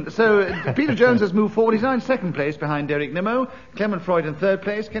 So Peter Jones has moved forward. He's now in second place behind Derek Nimmo, Clement Freud in third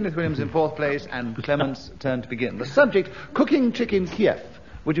place, Kenneth Williams in fourth place, and Clement's turn to begin. The subject, cooking chicken Kiev.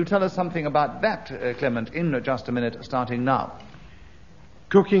 Would you tell us something about that, Clement, in Just a Minute, starting now?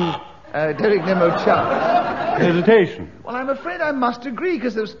 Cooking... Derek Nimmo challenged. Hesitation. Well, I'm afraid I must agree,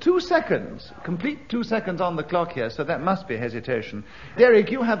 because there's 2 seconds, complete 2 seconds on the clock here, so that must be hesitation.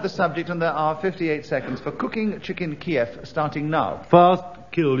 Derek, you have the subject, and there are 58 seconds for cooking chicken Kiev, starting now. First,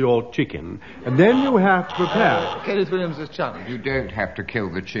 kill your chicken, and then you have to prepare. Kenneth Williams is challenged. You don't have to kill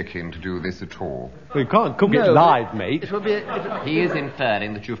the chicken to do this at all. You can't cook it live, mate. It will be... He is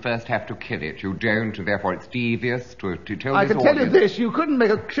inferring that you first have to kill it. You don't, and therefore it's devious to tell I this can tell you audience. this, you couldn't make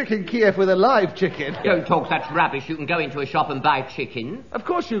a chicken Kiev with a live chicken. Don't talk such rubbish. You can go into a shop and buy chickens. Of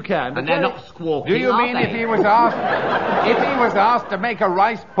course you can. But And they're not squawking, Do you are mean they? if he was asked to make a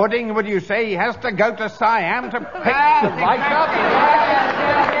rice pudding, would you say he has to go to Siam to pick the rice up?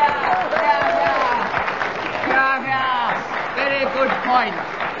 Very good point.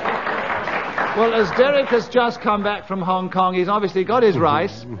 Well, as Derek has just come back from Hong Kong, he's obviously got his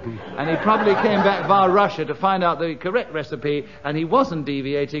rice, and he probably came back via Russia to find out the correct recipe, and he wasn't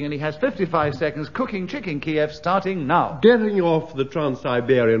deviating, and he has 55 seconds cooking chicken Kiev, starting now. Getting off the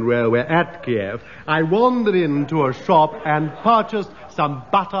Trans-Siberian Railway at Kiev, I wandered into a shop and purchased some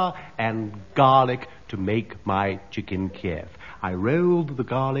butter and garlic to make my chicken Kiev. I rolled the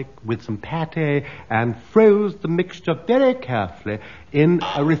garlic with some pate and froze the mixture very carefully in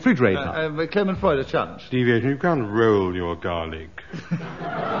a refrigerator. Clement Freud is challenged. Deviation, you can't roll your garlic.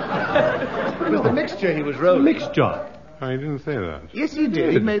 It was the mixture he was rolling. Mixture. I didn't say that. Yes, he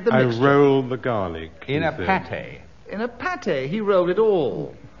did. He made the I mixture. rolled the garlic. In he a said. pate. In a pate, he rolled it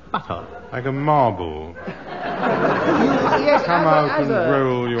all. Butter. Like a marble. Yes, Come out and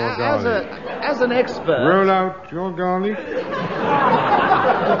roll your garlic. As an expert... Roll out your garlic. Well,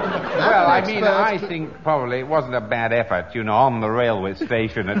 I mean, I think probably it wasn't a bad effort, on the railway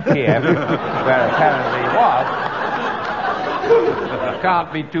station at Kiev, where apparently it was.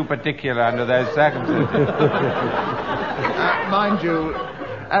 Can't be too particular under those circumstances. Mind you,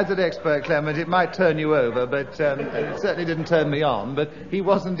 as an expert, Clement, it might turn you over, but it certainly didn't turn me on. But he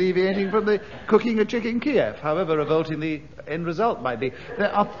wasn't deviating from the cooking a chicken Kiev, however revolting the end result might be.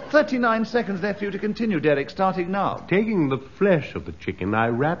 There are 39 seconds left for you to continue, Derek, starting now. Taking the flesh of the chicken, I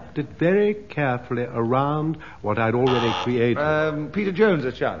wrapped it very carefully around what I'd already created. Peter Jones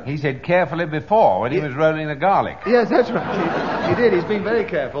is challenged. He said carefully before when he was rolling the garlic. Yes, that's right. He did. He's been very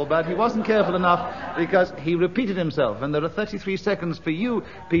careful, but he wasn't careful enough because he repeated himself. And there are 33 seconds for you,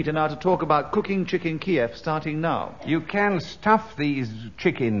 Peter, now to talk about cooking chicken Kiev, starting now. You can stuff these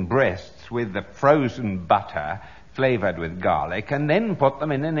chicken breasts with the frozen butter flavoured with garlic, and then put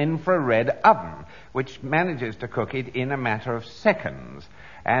them in an infrared oven, which manages to cook it in a matter of seconds.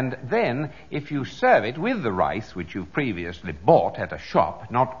 And then, if you serve it with the rice, which you've previously bought at a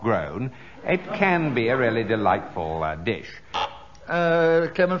shop, not grown, it can be a really delightful dish.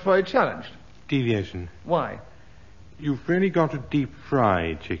 Clement Freud challenged. Deviation. Why? You've really got to deep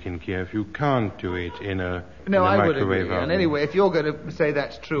fry chicken Kiev. You can't do it in a No, I would microwave agree. oven. And anyway, if you're going to say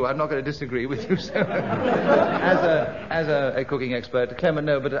that's true, I'm not going to disagree with you. So, as a cooking expert, Clement,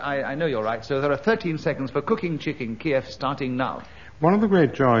 no, but I know you're right. So there are 13 seconds for cooking chicken Kiev starting now. One of the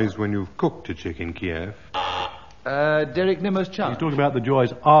great joys when you've cooked a chicken Kiev... Derek Nimmo's chance. He's talking about the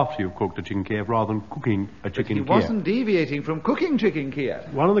joys after you've cooked a chicken Kiev rather than cooking a chicken He Kiev. wasn't deviating from cooking chicken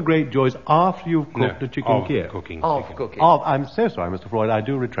Kiev. One of the great joys after you've cooked a chicken Kiev. Cooking Of chicken. cooking. I'm so sorry, Mr. Freud, I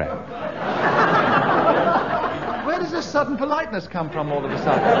do retract. Where does this sudden politeness come from all of a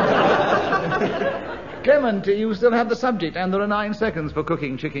sudden? Clement, you still have the subject, and there are 9 seconds for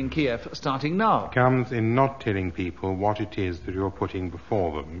cooking chicken Kiev starting now. Comes in not telling people what it is that you're putting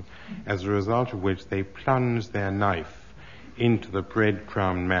before them, as a result of which they plunge their knife into the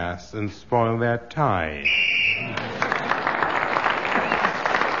breadcrumb mass and spoil their tie.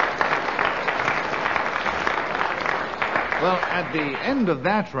 Well, at the end of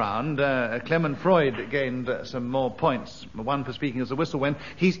that round, Clement Freud gained some more points, one for speaking as the whistle went.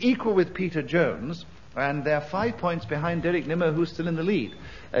 He's equal with Peter Jones, and they're 5 points behind Derek Nimmo, who's still in the lead.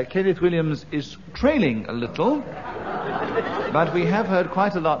 Kenneth Williams is trailing a little, but we have heard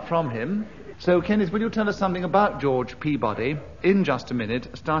quite a lot from him. So, Kenneth, will you tell us something about George Peabody in just a minute,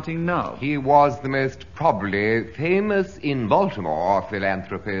 starting now? He was the most probably famous in Baltimore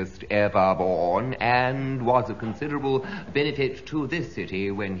philanthropist ever born, and was of considerable benefit to this city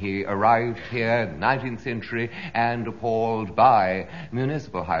when he arrived here in the 19th century, and, appalled by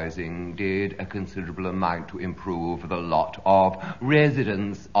municipal housing, did a considerable amount to improve the lot of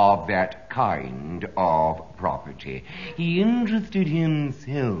residents of that kind of property. He interested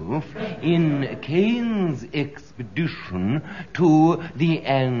himself in Kane's expedition to the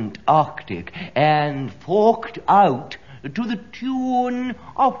Antarctic and forked out to the tune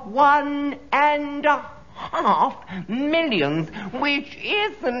of $1.5 million, which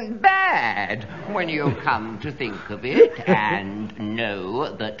isn't bad when you come to think of it, and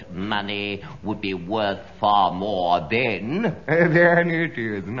know that money would be worth far more then than it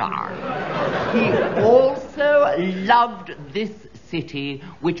is now. He also loved this city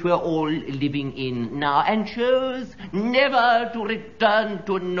which we're all living in now, and chose never to return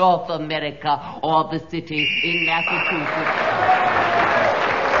to North America or the city in Massachusetts.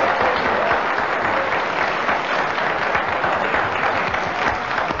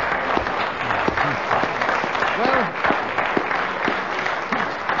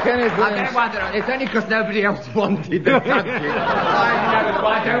 Kenneth Williams. I don't wonder, it's only because nobody else wanted the subject.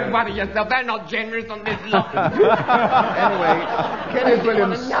 Don't worry yourself, they're not generous on this lot. Anyway, Kenneth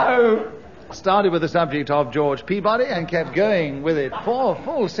Williams started with the subject of George Peabody and kept going with it for a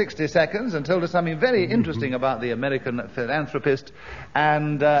full 60 seconds and told us something very interesting about the American philanthropist,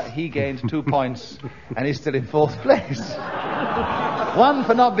 and he gained 2 points, and he's still in 4th place. One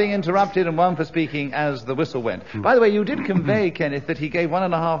for not being interrupted and one for speaking as the whistle went. By the way, you did convey, Kenneth, that he gave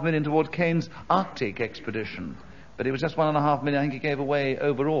 $1.5 million towards Kane's Arctic expedition. But it was just $1.5 million I think he gave away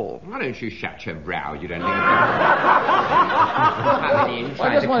overall. Why don't you shut your brow? You don't think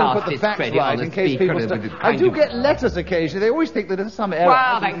I just want to put the facts right in case people I do get letters occasionally. They always think that there's some error.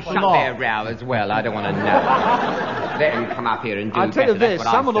 Well, they can shut their brow as well. I don't want to know. Let them come up here and do I'll tell you better. this,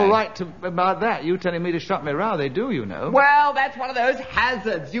 someone will write about that. You telling me to shut my row, they do, you know. Well, that's one of those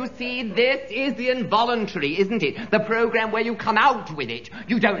hazards. You see, this is the involuntary, isn't it? The program where you come out with it.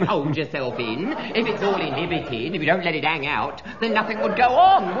 You don't hold yourself in. If it's all inhibited, if you don't let it hang out, then nothing would go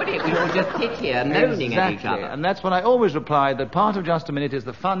on, would it? We'd all just sit here moaning at each other. And that's when I always reply that part of Just a Minute is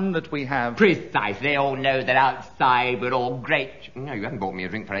the fun that we have. Precisely. They all know that outside we're all great... No, you haven't bought me a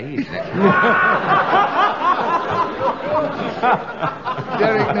drink for ages.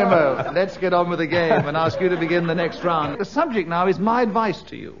 Derek Nimmo, let's get on with the game and ask you to begin the next round. The subject now is my advice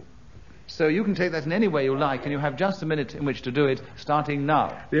to you. So you can take that in any way you like, and you have just a minute in which to do it, starting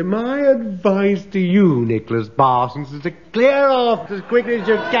now. My advice to you, Nicholas Parsons, is to clear off as quickly as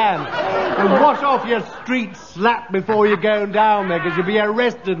you can and wash off your street slap before you go down there, because you'll be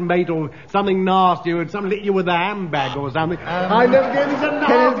arrested, mate, or something nasty, or something hit you with a handbag or something. I never gave you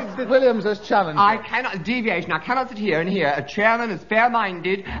Kenneth Williams has challenged. I cannot... Deviation. I cannot sit here and hear a chairman as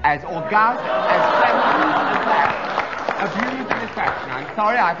fair-minded, as august, as clever as that. Abuse and distraction. I'm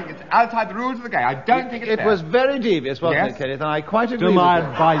sorry, I think it's outside the rules of the game. I don't think it's fair. It was very devious, wasn't it, Kenneth? And I quite agree with my you.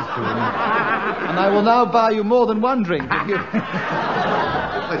 advice to him. And I will now buy you more than one drink. If you...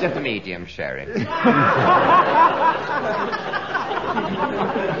 Well, just a medium sherry.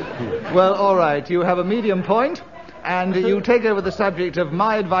 Well, all right. You have a medium point. And you take over the subject of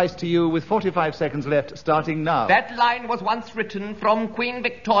my advice to you with 45 seconds left, starting now. That line was once written from Queen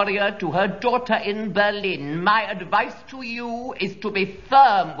Victoria to her daughter in Berlin. My advice to you is to be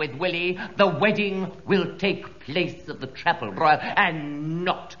firm with Willie. The wedding will take place at the Chapel Royal and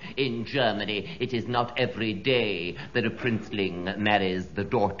not in Germany. It is not every day that a princeling marries the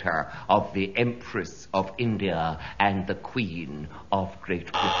daughter of the Empress of India and the Queen of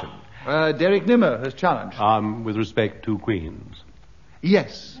Great Britain. Derek Nimmo has challenged. With respect to queens.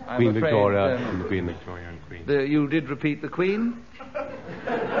 Yes, Queen I'm afraid, Victoria and the Queen Victoria and Queen. You did repeat the Queen?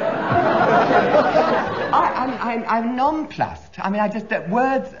 I'm nonplussed. I mean,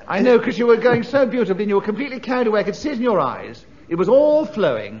 words... I know, because you were going so beautifully and you were completely carried away. I could see it in your eyes. It was all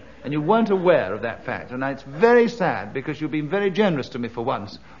flowing, and you weren't aware of that fact. And it's very sad, because you've been very generous to me for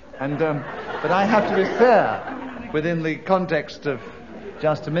once. And but I have to be fair within the context of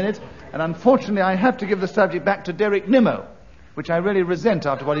just a minute. And unfortunately, I have to give the subject back to Derek Nimmo, which I really resent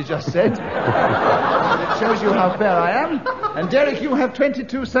after what he just said. It shows you how fair I am. And Derek, you have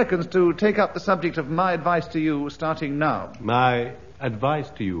 22 seconds to take up the subject of my advice to you, starting now. My advice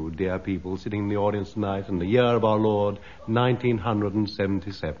to you, dear people sitting in the audience tonight in the year of our Lord,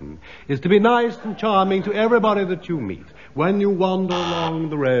 1977, is to be nice and charming to everybody that you meet when you wander along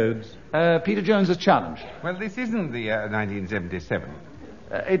the roads. Peter Jones has challenged. Well, this isn't the year 1977.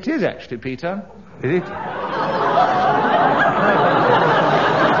 It is actually, Peter. Is it? You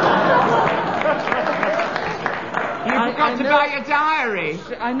forgot to buy your diary.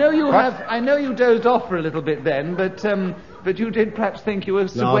 I know you have. I know you dozed off for a little bit then, but you did perhaps think you were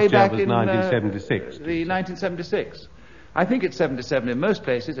way back in 1976. The 1976. I think it's 77 in most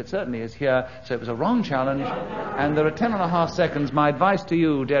places. It certainly is here. So it was a wrong challenge. And there are 10.5 seconds. My advice to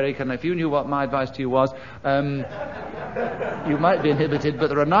you, Derek, and if you knew what my advice to you was, you might be inhibited, but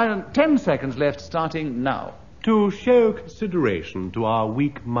there are 10 seconds left, starting now. To show consideration to our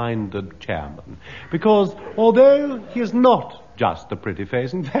weak-minded chairman, because although he is not just a pretty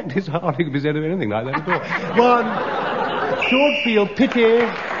face, in fact, his hardly could be said of anything like that at all, one should feel pity.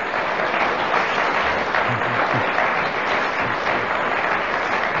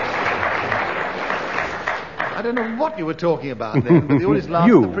 I don't know what you were talking about then, but the audience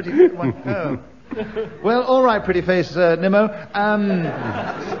laughed at the pretty one. Oh. Well, all right, pretty face, Nimmo.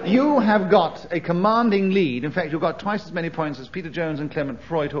 You have got a commanding lead. In fact, you've got twice as many points as Peter Jones and Clement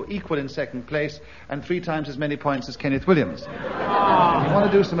Freud, who are equal in second place, and 3 times as many points as Kenneth Williams. If you want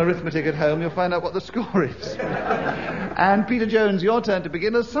to do some arithmetic at home, you'll find out what the score is. And Peter Jones, your turn to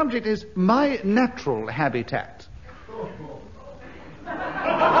begin. The subject is my natural habitat.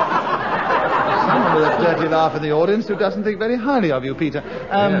 Someone with a dirty laugh in the audience who doesn't think very highly of you, Peter.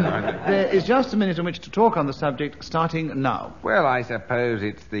 There is just a minute in which to talk on the subject, starting now. Well, I suppose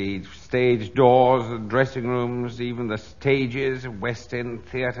it's the stage doors, the dressing rooms, even the stages, West End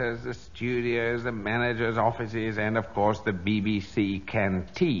theatres, the studios, the managers' offices, and, of course, the BBC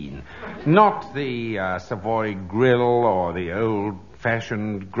canteen. Not the Savoy Grill or the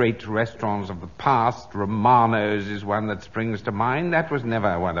old-fashioned great restaurants of the past. Romano's is one that springs to mind. That was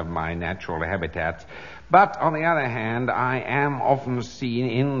never one of my natural habitats. But, on the other hand, I am often seen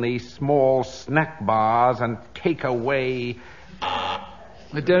in the small snack bars and take-away...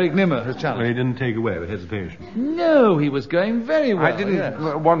 Derek Nimmo has challenged. Well, he didn't take away with hesitation. No, he was going very well. I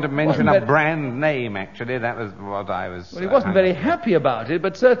didn't want to mention a brand name, actually. That was what I was... Well, he wasn't very happy about it,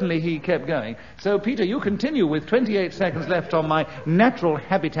 but certainly he kept going. So, Peter, you continue with 28 seconds left on my natural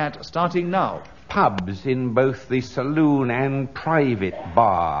habitat, starting now. Pubs in both the saloon and private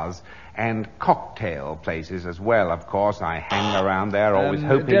bars, and cocktail places as well, of course. I hang around there, always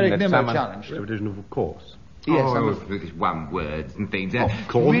hoping Derek that Nimmo someone... challenged. Repetition of course. Yes, with these one words and things. Of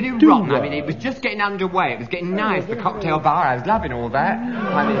course. Really rotten. I mean, it was just getting underway. It was getting nice. The cocktail bar, I was loving all that.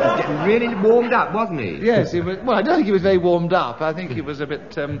 I mean, it was getting really warmed up, wasn't he? Yes, he was. Well, I don't think he was very warmed up. I think he was a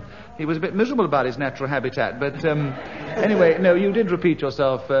bit miserable about his natural habitat. But anyway, no, you did repeat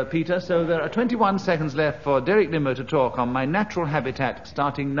yourself, Peter. So there are 21 seconds left for Derek Nimmo to talk on my natural habitat,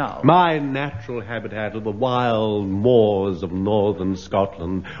 starting now. My natural habitat are the wild moors of northern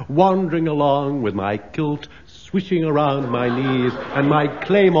Scotland, wandering along with my kilt swishing around my knees and my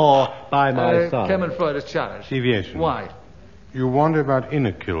claymore by my side. Clement Freud has challenged. Deviation. Why? You wander about in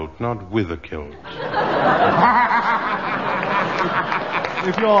a kilt, not with a kilt.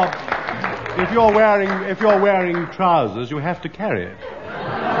 If you're wearing trousers, you have to carry it.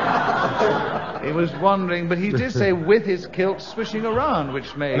 He was wondering, but he did say with his kilt swishing around,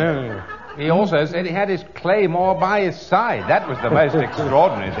 which made... No. He also said he had his claymore by his side. That was the most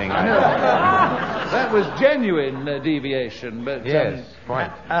extraordinary thing I know. That was genuine deviation, but... Yes, quite.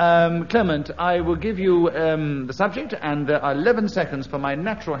 Clement, I will give you the subject, and there are 11 seconds for my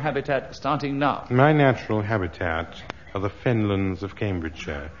natural habitat starting now. My natural habitat are the fenlands of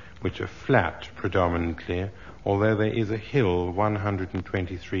Cambridgeshire, which are flat predominantly, although there is a hill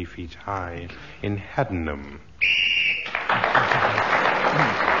 123 feet high in Haddenham.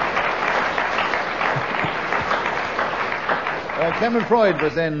 Clement Freud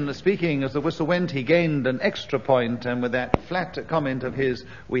was then speaking as the whistle went. He gained an extra point, and with that flat comment of his,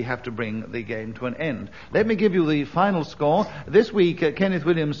 we have to bring the game to an end. Let me give you the final score. This week, Kenneth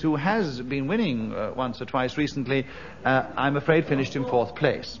Williams, who has been winning once or twice recently, I'm afraid finished in 4th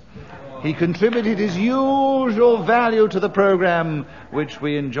place. He contributed his usual value to the program, which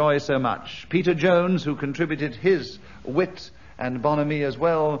we enjoy so much. Peter Jones, who contributed his wit and bonhomie as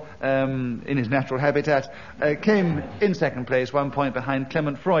well in his natural habitat, came in 2nd place, 1 point behind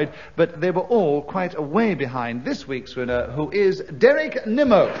Clement Freud, but they were all quite a way behind this week's winner, who is Derek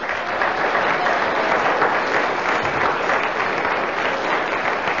Nimmo.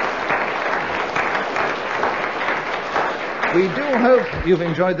 We do hope you've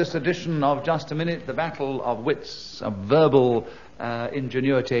enjoyed this edition of Just a Minute, the battle of wits, of verbal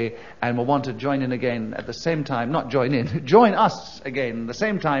ingenuity, and will want to join in again at the same time, not join in, join us again at the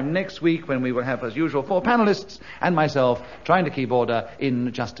same time next week, when we will have, as usual, 4 panelists and myself trying to keep order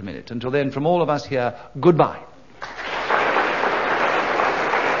in just a minute. Until then, from all of us here, goodbye.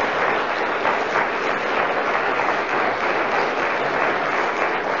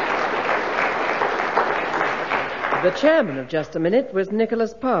 The chairman of Just a Minute was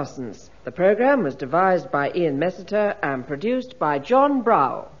Nicholas Parsons. The programme was devised by Ian Messiter and produced by John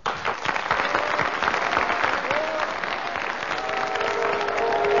Brow.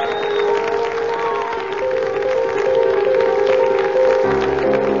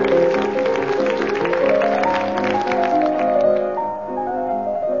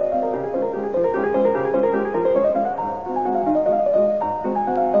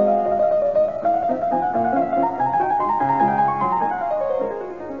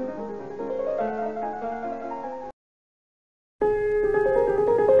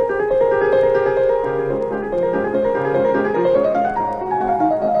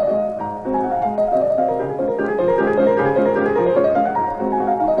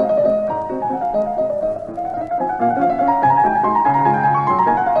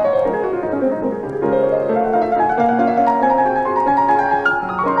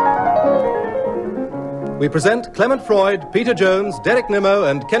 We present Clement Freud, Peter Jones, Derek Nimmo,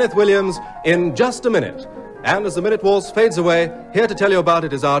 and Kenneth Williams in Just a Minute. And as the minute waltz fades away, here to tell you about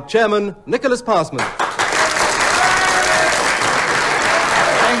it is our chairman, Nicholas Parsons. Thank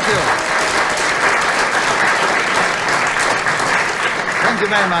you. Thank you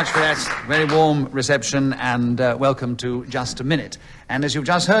very much for that very warm reception, and welcome to Just a Minute. And as you've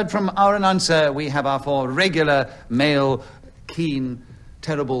just heard from our announcer, we have our 4 regular, male, keen,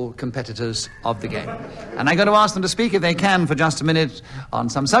 terrible competitors of the game. And I'm going to ask them to speak, if they can, for just a minute on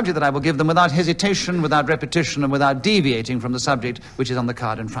some subject that I will give them without hesitation, without repetition, and without deviating from the subject which is on the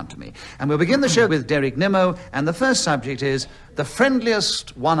card in front of me. And we'll begin the show with Derek Nimmo, and the first subject is the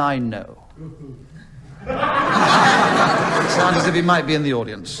friendliest one I know. Sounds as if he might be in the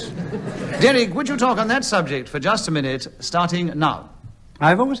audience. Derek, would you talk on that subject for just a minute, starting now?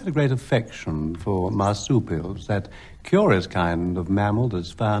 I've always had a great affection for marsupials, that curious kind of mammal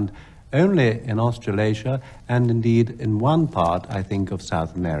that's found only in Australasia and indeed in one part, I think, of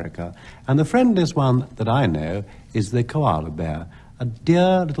South America. And the friendliest one that I know is the koala bear, a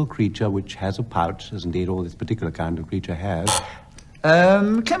dear little creature which has a pouch, as indeed all this particular kind of creature has.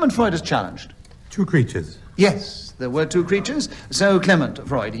 Clement Freud is challenged. 2 creatures. Yes, there were 2 creatures. So, Clement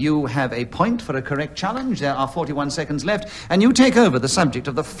Freud, you have a point for a correct challenge. There are 41 seconds left, and you take over the subject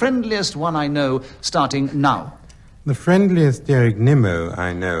of the friendliest one I know, starting now. The friendliest Derek Nimmo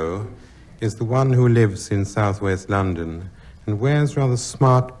I know is the one who lives in southwest London and wears rather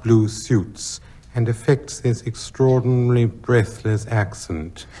smart blue suits and affects this extraordinarily breathless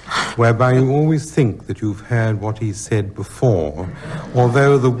accent, whereby you always think that you've heard what he said before,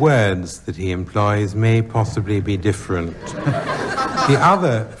 although the words that he employs may possibly be different. The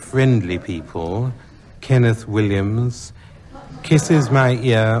other friendly people, Kenneth Williams, kisses my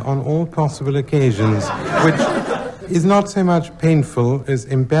ear on all possible occasions, which is not so much painful as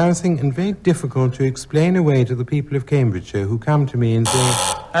embarrassing and very difficult to explain away to the people of Cambridgeshire, who come to me and say,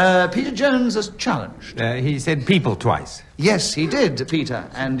 Peter Jones has challenged. He said people twice. Yes, he did, Peter.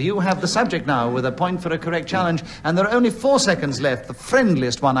 And you have the subject now with a point for a correct challenge. And there are only 4 seconds left. The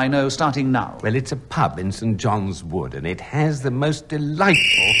friendliest one I know, starting now. Well, it's a pub in St. John's Wood, and it has the most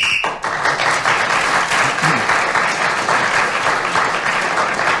delightful...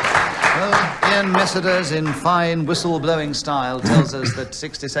 Ian Messrs in fine whistle-blowing style tells us that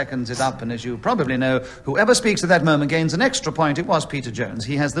 60 seconds is up, and as you probably know, whoever speaks at that moment gains an extra point. It was Peter Jones.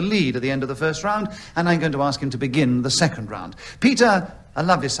 He has the lead at the end of the first round, and I'm going to ask him to begin the second round. Peter, a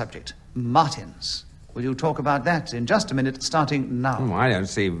lovely subject, martins. Will you talk about that in just a minute, starting now? Oh, I don't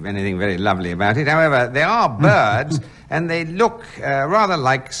see anything very lovely about it. However, they are birds, and they look rather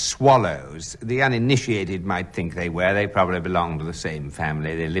like swallows. The uninitiated might think they were. They probably belong to the same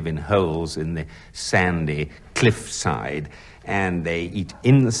family. They live in holes in the sandy cliffside, and they eat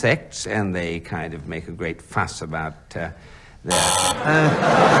insects, and they kind of make a great fuss about...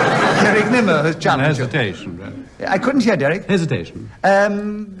 Derek Nimmo has challenged you. Hesitation, right? I couldn't hear, Derek. Hesitation.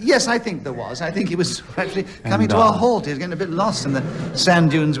 Yes, I think there was. I think he was actually coming to a halt. He was getting a bit lost in the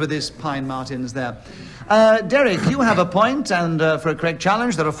sand dunes with his pine martins there. Derek, you have a point, and for a correct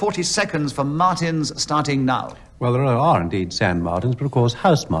challenge, there are 40 seconds for martins starting now. Well, there are indeed sand martins, but of course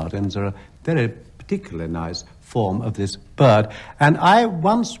house martins are a very particularly nice form of this bird. And I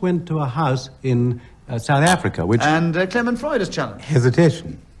once went to a house in... South Africa, which... And Clement Freud has challenged.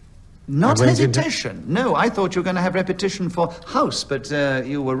 Hesitation. Not hesitation. No, I thought you were going to have repetition for house, but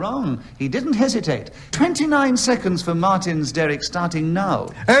you were wrong. He didn't hesitate. 29 seconds for Martin's, Derek, starting now.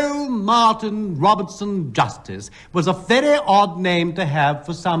 Oh, Martin Robertson Justice was a very odd name to have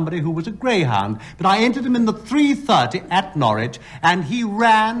for somebody who was a greyhound, but I entered him in the 3:30 at Norwich, and he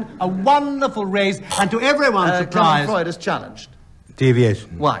ran a wonderful race, and to everyone's surprise... Clement Freud has challenged.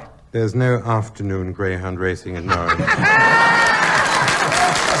 Deviation. Why? There's no afternoon greyhound racing at Norwich.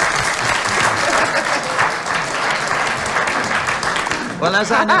 Well,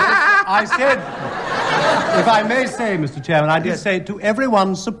 as I know... I said, if I may say, Mr. Chairman, I did say to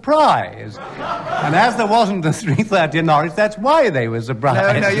everyone's surprise. And as there wasn't a 3:30 in Norwich, that's why they were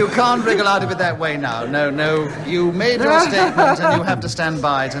surprised. No, you can't wriggle out of it that way now. No, you made your statement and you have to stand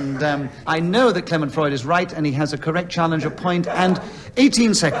by it. And I know that Clement Freud is right, and he has a correct challenge, a point, and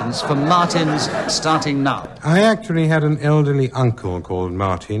 18 seconds for Martin's starting now. I actually had an elderly uncle called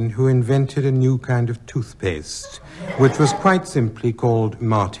Martin who invented a new kind of toothpaste, which was quite simply called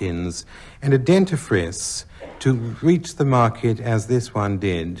Martins, and a dentifrice to reach the market as this one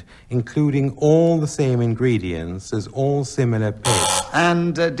did, including all the same ingredients as all similar pastes.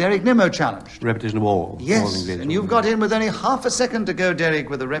 And Derek Nimmo challenged. Repetition of all. Yes, all ingredients. and you've got in with only half a second to go,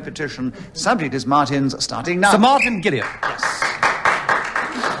 Derek, with a repetition. Subject is Martin's, starting now. Sir Martin Gideon. Yes.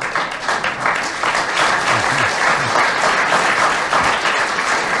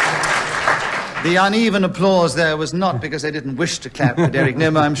 The uneven applause there was not because they didn't wish to clap for Derek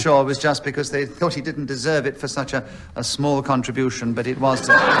Nimmo, I'm sure. It was just because they thought he didn't deserve it for such a small contribution, but it was...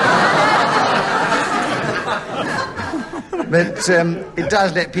 But it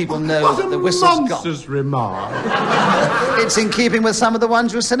does let people know that the whistle's gone. Monstrous remark. It's in keeping with some of the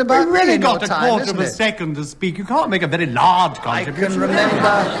ones you said about You really me in got your a time, quarter isn't of a it? second to speak. You can't make a very large contribution.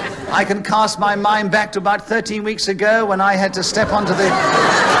 I can cast my mind back to about 13 weeks ago when I had to step onto the...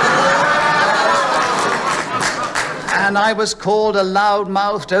 And I was called a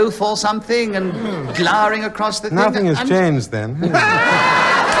loud-mouthed oaf or something, and glowering across the thing. Nothing has changed then.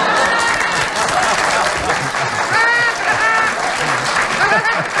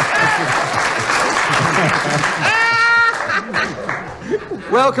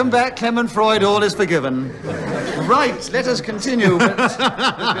 Welcome back, Clement Freud. All is forgiven. Right, let us continue. But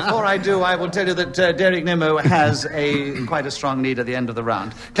before I do, I will tell you that Derek Nimmo has quite a strong lead at the end of the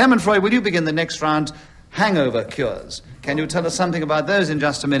round. Clement Freud, will you begin the next round? Hangover cures. Can you tell us something about those in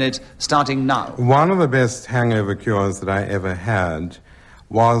just a minute, starting now? One of the best hangover cures that I ever had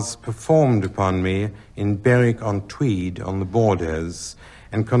was performed upon me in Berwick-on-Tweed on the Borders,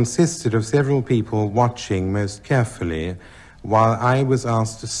 and consisted of several people watching most carefully while I was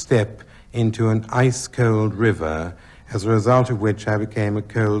asked to step into an ice-cold river, as a result of which I became a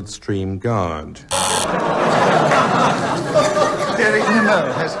cold stream guard. Derek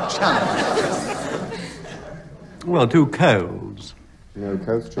Nimmo has a challenge. Well, two colds. No,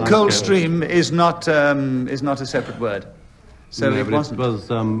 Coldstream. Coldstream is not a separate word. So no, it but wasn't. It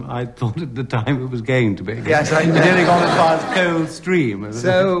was, I thought at the time it was going to be. Yes, I know. Nearly gone as far as cold stream.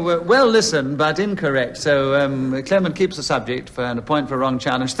 So, well listened, but incorrect. So, Clement keeps the subject for a point for a wrong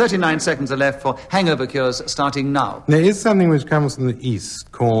challenge. 39 seconds are left for hangover cures, starting now. There is something which comes from the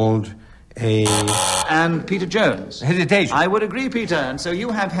East called And Peter Jones. Hesitation. I would agree, Peter. And so you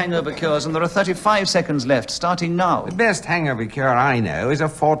have hangover cures, and there are 35 seconds left, starting now. The best hangover cure I know is a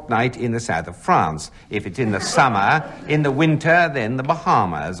fortnight in the south of France. If it's in the summer, in the winter, then the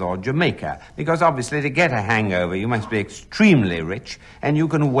Bahamas or Jamaica. Because obviously to get a hangover you must be extremely rich, and you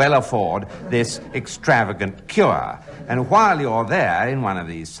can well afford this extravagant cure. And while you're there in one of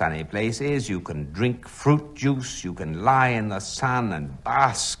these sunny places, you can drink fruit juice, you can lie in the sun and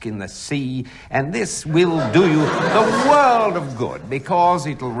bask in the sea, and this will do you the world of good, because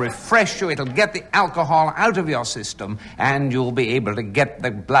it'll refresh you, it'll get the alcohol out of your system, and you'll be able to get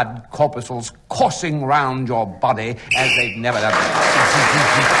the blood corpuscles coursing round your body as they've never done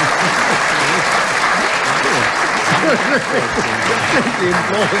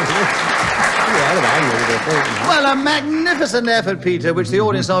Well, a magnificent effort, Peter, which the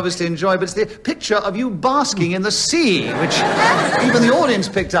audience obviously enjoyed, but it's the picture of you basking in the sea, which even the audience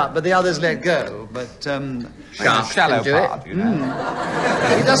picked up, but the others let go. But, shallow part, you know.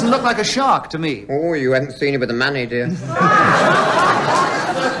 He doesn't look like a shark to me. Oh, you haven't seen it with the money, dear.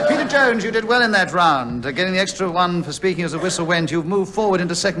 Peter Jones, you did well in that round. Getting the extra one for speaking as the whistle went. You've moved forward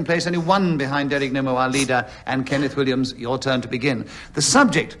into second place, only one behind Derek Nimmo, our leader, and Kenneth Williams. Your turn to begin. The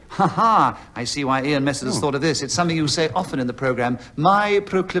subject, I see why Ian Messer has thought of this. It's something you say often in the programme, my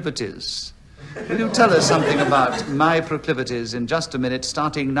proclivities. Will you tell us something about my proclivities in just a minute,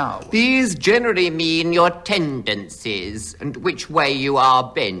 starting now? These generally mean your tendencies and which way you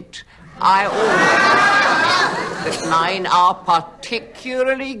are bent. I always that mine are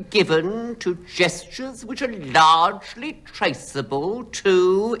particularly given to gestures which are largely traceable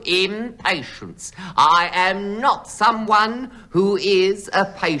to impatience. I am not someone who is a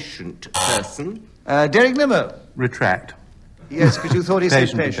patient person. Derek Nimmo. Retract. Yes, because you thought he said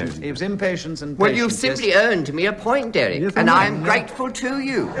Patient, patience. patient. It was impatience and Well, patience. you've simply earned me a point, Derek, Yes, and I I am grateful to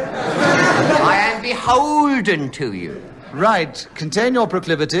you. I am beholden to you. Right. Contain your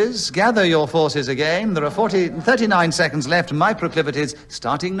proclivities. Gather your forces again. There are 39 seconds left. My proclivities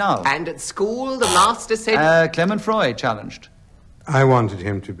starting now. And at school, the master said... Clement Freud challenged. I wanted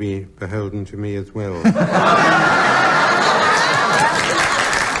him to be beholden to me as well.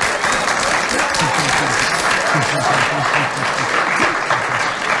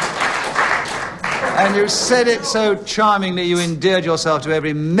 And you said it so charmingly, you endeared yourself to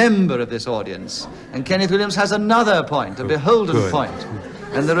every member of this audience. And Kenneth Williams has another point, a beholden point.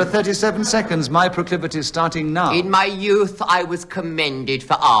 And there are 37 seconds, my proclivities starting now. In my youth, I was commended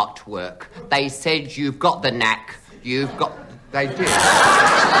for artwork. They said, you've got the knack. You've got... They did.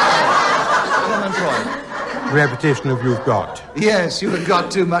 Clement Freud. Repetition of you've got. Yes, you have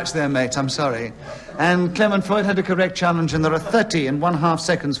got too much there, mate. I'm sorry. And Clement Freud had a correct challenge, and there are 30.5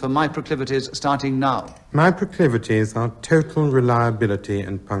 seconds for my proclivities starting now. My proclivities are total reliability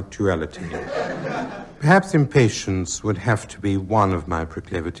and punctuality. Perhaps impatience would have to be one of my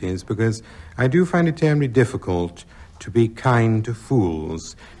proclivities, because I do find it terribly difficult to be kind to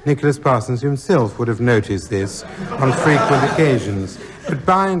fools. Nicholas Parsons himself would have noticed this on frequent occasions. But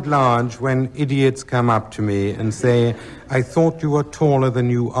by and large, when idiots come up to me and say, I thought you were taller than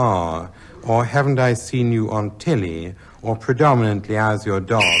you are, or haven't I seen you on telly, or predominantly as your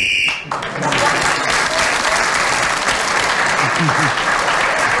dog...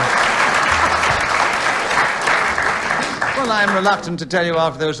 Well, I'm reluctant to tell you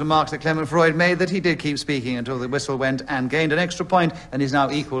after those remarks that Clement Freud made that he did keep speaking until the whistle went and gained an extra point and is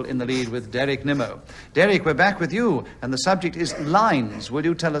now equal in the lead with Derek Nimmo. Derek, we're back with you, and the subject is lines. Will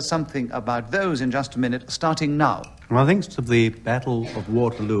you tell us something about those in just a minute, starting now? Well, thanks to the Battle of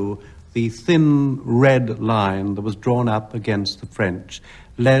Waterloo, the thin red line that was drawn up against the French,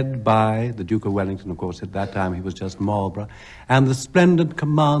 led by the Duke of Wellington, of course, at that time he was just Marlborough, and the splendid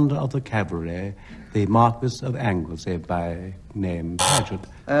commander of the cavalry, the Marquis of Anglesey, by name Paget.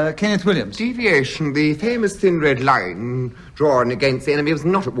 Kenneth Williams. Deviation, the famous thin red line drawn against the enemy was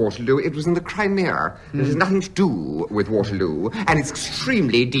not at Waterloo, it was in the Crimea. It has nothing to do with Waterloo, and it's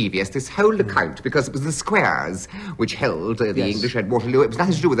extremely devious, this whole account, because it was the squares which held the English at Waterloo. It was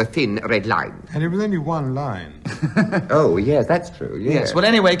nothing to do with a thin red line. And it was only one line. Oh, yes, that's true, Yes, well,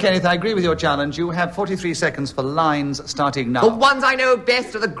 anyway, Kenneth, I agree with your challenge. You have 43 seconds for lines starting now. The ones I know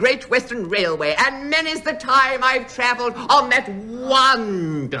best are the Great Western Railway, and many's the time I've travelled on that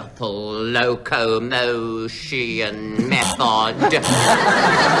wonderful locomotion method. What's the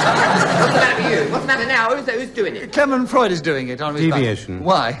matter with you? What's the matter now? Who's doing it? Clement Freud is doing it on his Deviation. back.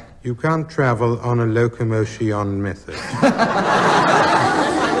 Why? You can't travel on a locomotion method.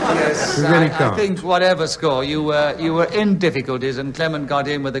 Yes, You really I can't. think whatever score, you were in difficulties, and Clement got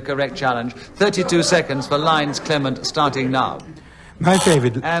in with the correct challenge. 32 seconds for lines, Clement, starting now. My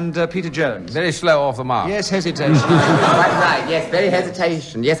favourite... And Peter Jones. Very slow off the mark. Yes, hesitation. Quite right, yes, very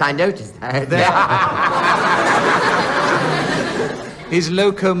hesitation. Yes, I noticed that. His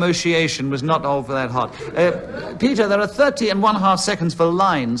locomotion was not all for that hot. Peter, there are 30.5 seconds for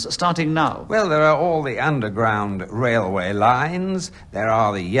lines starting now. Well, there are all the underground railway lines. There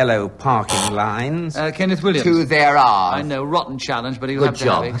are the yellow parking lines. Kenneth Williams. 2 there are. I know, rotten challenge, but you'll Good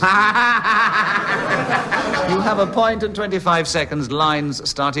job. have to have it. You have a point and 25 seconds, lines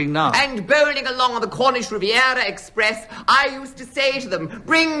starting now. And bowling along on the Cornish Riviera Express, I used to say to them,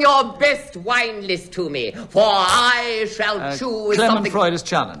 bring your best wine list to me, for I shall choose Clement something... Freud is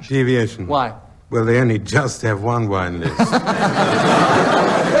challenged. Deviation. Why? Well, they only just have one wine list. The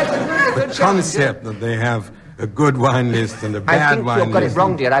concept that they have a good wine list and a bad wine list... I think you've got it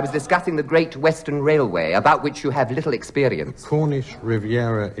wrong, dear. I was discussing the Great Western Railway, about which you have little experience. Cornish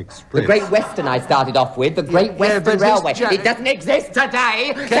Riviera Express. The Great Western I started off with, the Great Western Railway. It doesn't exist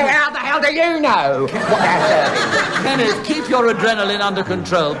today, so how the hell do you know what they're serving? Kenneth, keep your adrenaline under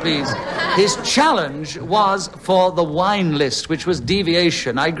control, please. His challenge was for the wine list, which was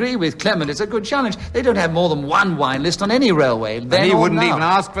deviation. I agree with Clement, it's a good challenge. They don't have more than one wine list on any railway. And he wouldn't even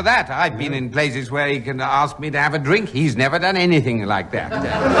ask for that. I've been in places where he can ask me to have a drink. He's never done anything like that.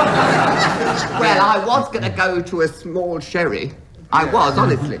 Well, I was going to go to a small sherry. I was,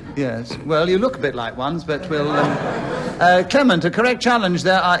 honestly. Yes. Well, you look a bit like ones, but we'll... Clement, a correct challenge.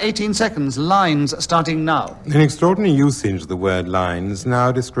 There are 18 seconds. Lines starting now. An extraordinary usage of the word lines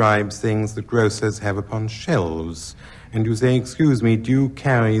now describes things that grocers have upon shelves. And you say, excuse me, do you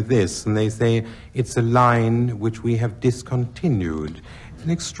carry this? And they say, it's a line which we have discontinued. It's an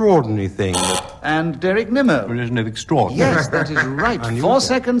extraordinary thing. And Derek Nimmo. Well, isn't it extraordinary? Yes, that is right. 4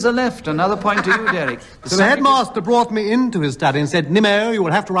 seconds are left. Another point to you, Derek. So the headmaster brought me into his study and said, Nimmo, you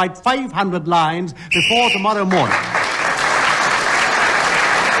will have to write 500 lines before tomorrow morning.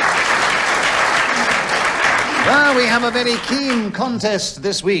 Well, we have a very keen contest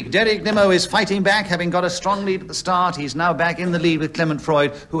this week. Derek Nimmo is fighting back, having got a strong lead at the start. He's now back in the lead with Clement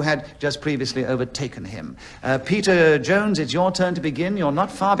Freud, who had just previously overtaken him. Peter Jones, it's your turn to begin. You're not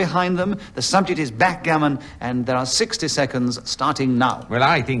far behind them. The subject is backgammon, and there are 60 seconds starting now. Well,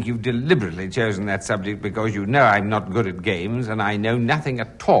 I think you've deliberately chosen that subject because you know I'm not good at games, and I know nothing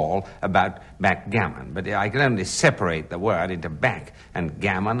at all about backgammon. But I can only separate the word into back and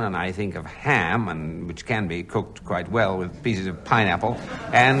gammon, and I think of ham, and which can be cooked quite well with pieces of pineapple,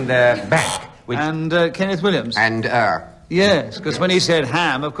 and back. Which... And Kenneth Williams. And Yes, because when he said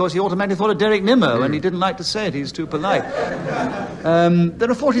ham, of course, he automatically thought of Derek Nimmo, and he didn't like to say it. He's too polite.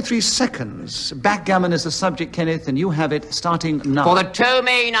 There are 43 seconds. Backgammon is the subject, Kenneth, and you have it starting now. For the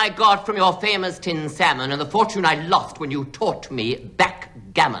ptomaine I got from your famous tin salmon, and the fortune I lost when you taught me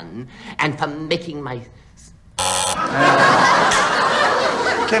backgammon, and for making my...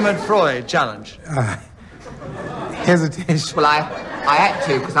 Clement Freud, challenge. Hesitation. Well, I had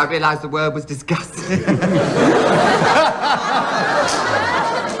to, because I realised the word was disgusting.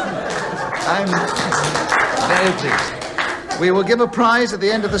 I'm very pleased. We will give a prize at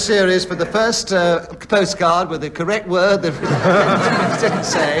the end of the series for the first postcard with the correct word that didn't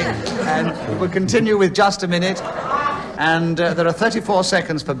say, and we'll continue with just a minute. And there are 34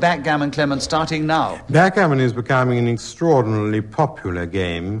 seconds for backgammon, Clement, starting now. Backgammon is becoming an extraordinarily popular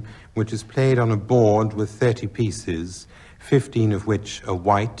game, which is played on a board with 30 pieces, 15 of which are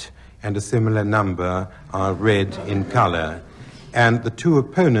white, and a similar number are red in colour. And the two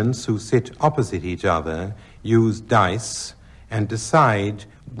opponents who sit opposite each other use dice and decide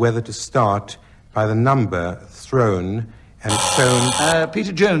whether to start by the number thrown and shown...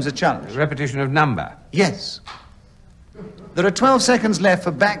 Peter Jones, a challenge. Repetition of number. Yes. There are 12 seconds left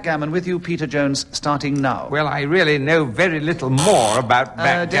for backgammon with you, Peter Jones, starting now. Well, I really know very little more about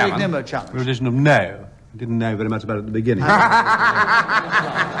backgammon. Derek Nimmo, challenge. Religion of no. I didn't know very much about it at the beginning.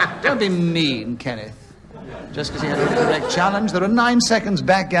 Don't be mean, Kenneth. Just because he had a correct challenge. There are 9 seconds.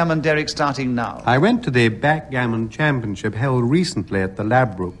 Backgammon, Derek, starting now. I went to the Backgammon Championship held recently at the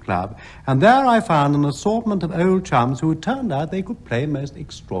Ladbroke Club, and there I found an assortment of old chums who had turned out they could play most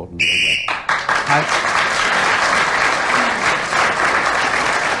extraordinarily well.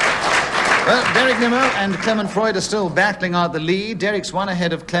 Well, Derek Nimmo and Clement Freud are still battling out the lead. Derek's 1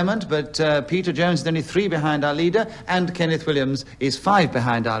 ahead of Clement, but Peter Jones is only 3 behind our leader, and Kenneth Williams is 5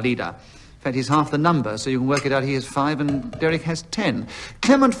 behind our leader. In fact, he's half the number, so you can work it out. He has 5 and Derek has 10.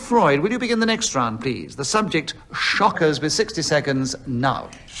 Clement Freud, will you begin the next round, please? The subject, shockers, with 60 seconds now.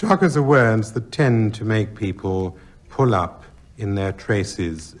 Shockers are words that tend to make people pull up in their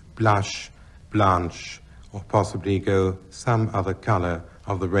traces, blush, blanch, or possibly go some other colour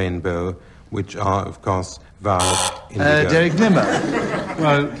of the rainbow, which are, of course, violet, indigo. Derek Nimmo.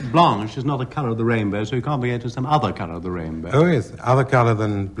 Well, blanche is not a colour of the rainbow, so you can't be into some other colour of the rainbow. Oh, yes, other colour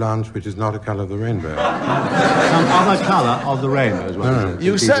than blanche, which is not a colour of the rainbow. Some other colour of the rainbow is what it is.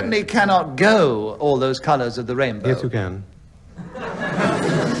 You certainly cannot go all those colours of the rainbow. Yes, you can.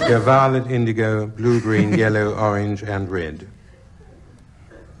 They're violet, indigo, blue, green, yellow, orange, and red.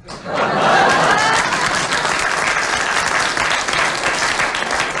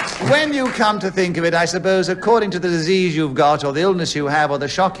 When you come to think of it, I suppose, according to the disease you've got, or the illness you have, or the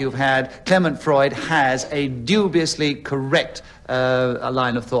shock you've had, Clement Freud has a dubiously correct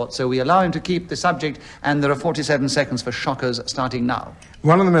line of thought. So we allow him to keep the subject, and there are 47 seconds for shockers starting now.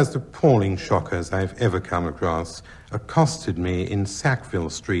 One of the most appalling shockers I've ever come across accosted me in Sackville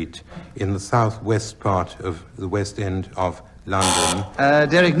Street in the southwest part of the West End of London.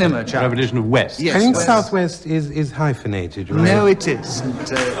 Derek Nimmo, chap. Revolution of West. Yes, I think West. southwest is hyphenated, right? No, it isn't.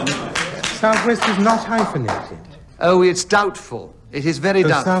 Southwest is not hyphenated. Oh, it's doubtful. It is very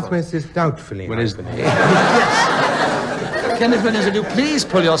doubtful. Southwest is doubtfully hyphenated. Yes. Kenneth Williams, will you please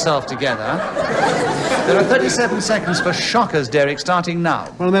pull yourself together? There are 37 seconds for shockers, Derek, starting now.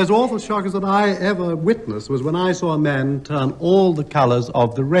 One of the most awful shockers that I ever witnessed was when I saw a man turn all the colours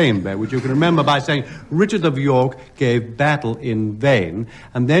of the rainbow, which you can remember by saying Richard of York gave battle in vain,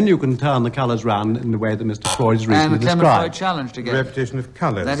 and then you can turn the colours round in the way that Mr. Freud has recently And Clement described. Freud challenged again. Repetition of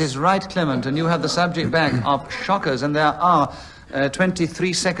colours. That is right, Clement, and you have the subject back of shockers, and there are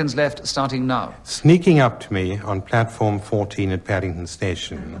 23 seconds left, starting now. Sneaking up to me on platform 14 at Paddington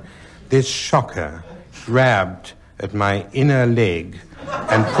Station, this shocker grabbed at my inner leg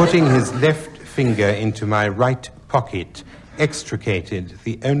and, putting his left finger into my right pocket, extricated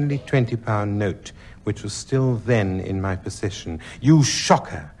the only £20 note which was still then in my possession. "You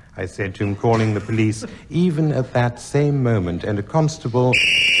shocker," I said to him, calling the police even at that same moment, and a constable...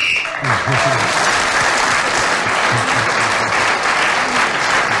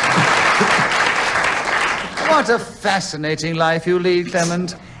 What a fascinating life you lead,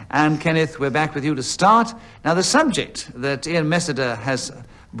 Clement. And Kenneth, we're back with you to start. Now, the subject that Ian Messiter has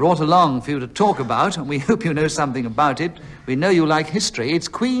brought along for you to talk about, and we hope you know something about it. We know you like history. It's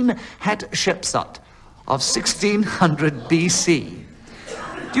Queen Hatshepsut of 1600 BC.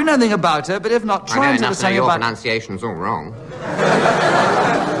 Do you know anything about her? But if not, try and tell us something your about... pronunciation's all wrong.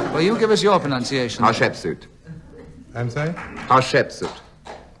 Well, you give us your pronunciation. Hatshepsut. I'm sorry? Hatshepsut.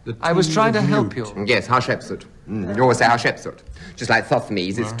 I was trying to help you. Yes, Hatshepsut. You always say Hatshepsut. Just like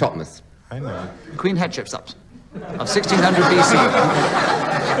Thothmes, it's Thothmes. I know. Queen Hatshepsut of 1600 BC.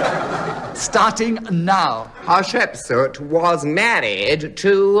 Starting now. Hatshepsut was married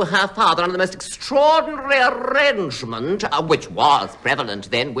to her father under the most extraordinary arrangement, which was prevalent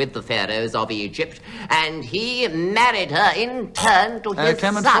then with the pharaohs of Egypt, and he married her in turn to his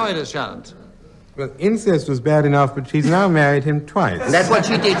Clement son. Freud has challenged. Well, incest was bad enough, but she's now married him twice. And that's what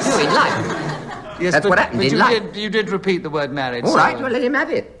she did too in life. Yes, That's what happened in life. You did repeat the word married. All right, well, let him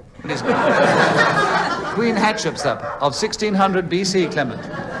have it. Queen Hatshepsut of 1600 BC, Clement.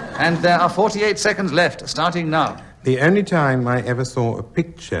 And there are 48 seconds left, starting now. The only time I ever saw a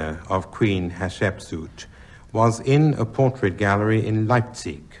picture of Queen Hatshepsut was in a portrait gallery in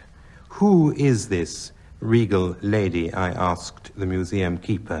Leipzig. "Who is this regal lady?" I asked the museum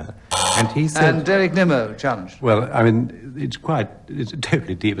keeper. And he said... And Derek Nimmo challenged. Well, I mean, it's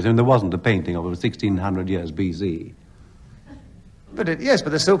totally deep. I mean, there wasn't a painting of it 1600 years BC. But yes, but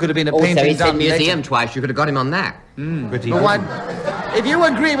there still could have been a Also, painting he said done museum later. twice. You could have got him on that. But he But why... If you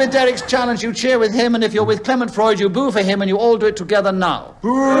agree with Derek's challenge, you cheer with him, and if you're with Clement Freud, you boo for him, and you all do it together now.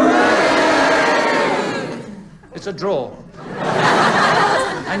 It's a draw.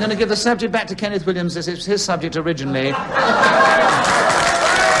 I'm going to give the subject back to Kenneth Williams, as it's his subject originally.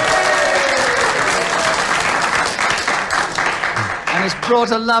 And it's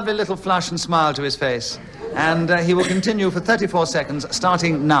brought a lovely little flush and smile to his face. And he will continue for 34 seconds,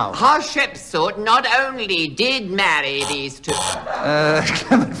 starting now. Hatshepsut not only did marry these two...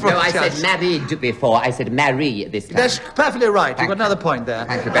 Clement Freud No, I challenge. said married before. I said marry this time. That's perfectly right. You've got another point there.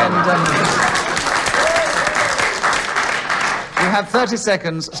 Thank you very much. You have 30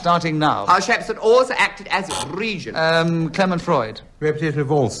 seconds, starting now. Hatshepsut also acted as regent. Clement Freud. Repetition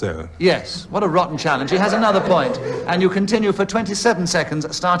of also. Yes. What a rotten challenge. He has another point. And you continue for 27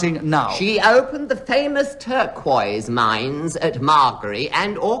 seconds, starting now. She opened the famous turquoise mines at Margary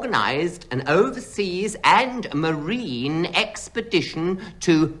and organised an overseas and marine expedition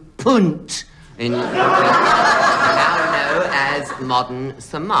to Punt in now know as modern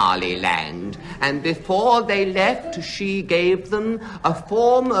Somaliland. And before they left, she gave them a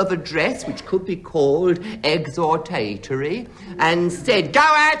form of address which could be called exhortatory, and said, "Go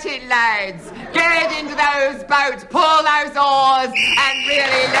at it, lads! Get into those boats, pull those oars, and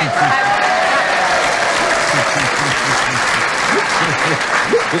really let's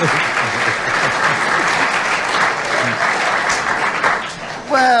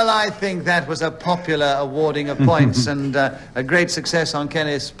Well, I think that was a popular awarding of points and a great success on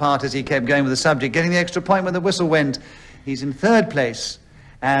Kenneth's part as he kept going with the subject, getting the extra point when the whistle went. He's in third place,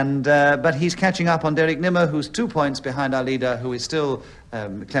 and but he's catching up on Derek Nimmo, who's 2 points behind our leader, who is still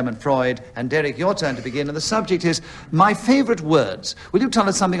Clement Freud. And Derek, your turn to begin, and the subject is my favourite words. Will you tell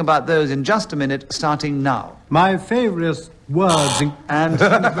us something about those in just a minute, starting now? My favourite words... And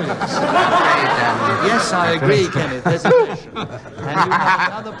Kenneth Williams. Yes, I agree, Kenneth. There's a question. And you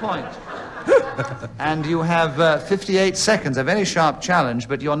have another point. And you have 58 seconds, a very sharp challenge,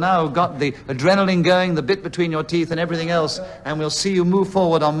 but you're now got the adrenaline going, the bit between your teeth and everything else, and we'll see you move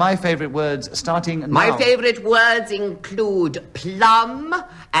forward on my favourite words, starting now. My favourite words include plum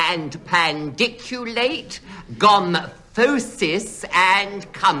and pandiculate, gomphosis and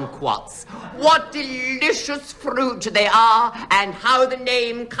kumquats. What delicious fruit they are, and how the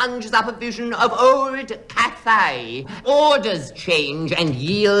name conjures up a vision of old Cathay. Orders change and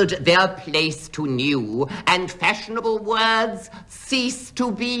yield their place to new, and fashionable words cease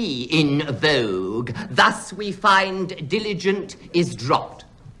to be in vogue. Thus we find diligent is dropped.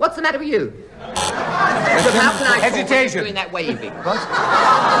 What's the matter with you? How can I hesitation doing that waving? What?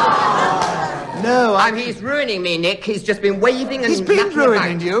 No, he's ruining me, Nick. He's just been waving and... He's been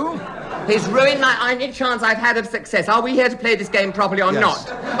ruining you. He's ruined my only chance I've had of success. Are we here to play this game properly or not?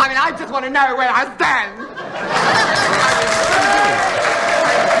 I mean, I just want to know where I stand.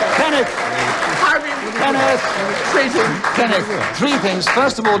 Kenneth, three things.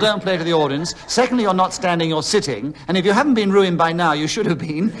 First of all, don't play to the audience. Secondly, you're not standing, you're sitting. And if you haven't been ruined by now, you should have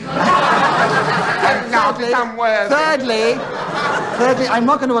been. Thirdly, I'm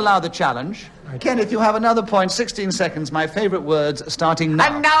not going to allow the challenge. Kenneth, you have another point, 16 seconds, my favourite words, starting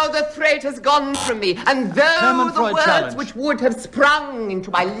now. And now the thread has gone from me, and though the words challenge, which would have sprung into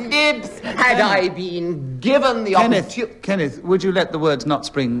my lips had I been given the opportunity... Kenneth, would you let the words not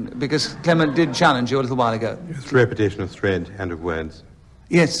spring, because Clement did challenge you a little while ago. It's repetition of thread and of words.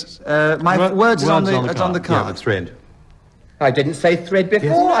 Yes, my words is on the card. Yeah, it's thread. I didn't say thread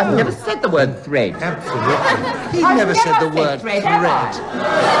before. Yes, I've never said the word thread. Absolutely. He never said the word thread.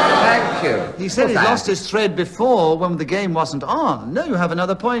 Thank you. He said he lost his thread before when the game wasn't on. No, you have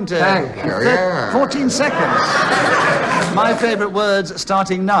another point. Thank you. 14 seconds. My favourite words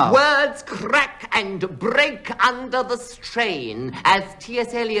starting now. Words crack and break under the strain, as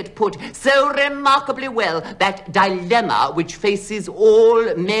T.S. Eliot put so remarkably well, that dilemma which faces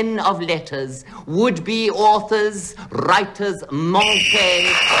all men of letters, would-be authors, writers,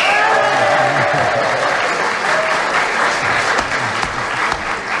 monkeys.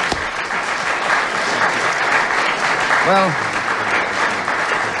 Well,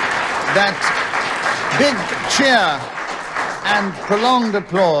 that big cheer and prolonged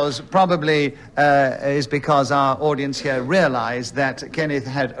applause probably is because our audience here realised that Kenneth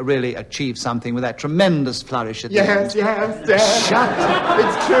had really achieved something with that tremendous flourish at the end. Yes. Shut up.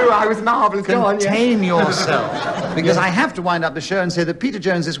 It's true, I was marvellous. Contain yourself. Because I have to wind up the show and say that Peter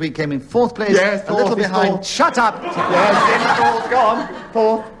Jones this week came in fourth place. Yes, a little behind. Fourth. Shut up. Yes, fourth, gone.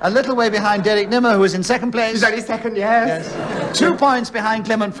 Fourth. A little way behind Derek Nimmo, who was in second place. He's only second, yes. 2 points behind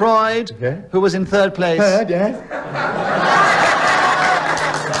Clement Freud, who was in third place. Third, yes.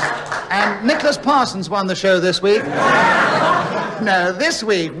 And Nicholas Parsons won the show this week. No, this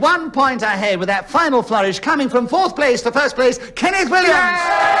week, 1 point ahead with that final flourish coming from fourth place to first place, Kenneth Williams.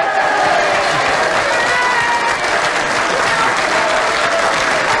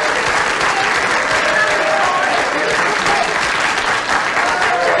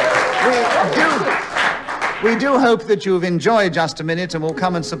 We do hope that you've enjoyed Just a Minute and will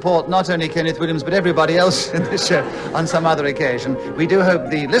come and support not only Kenneth Williams but everybody else in this show on some other occasion. We do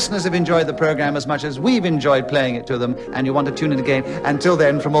hope the listeners have enjoyed the programme as much as we've enjoyed playing it to them, and you want to tune in again. Until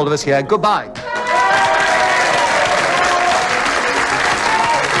then, from all of us here, goodbye.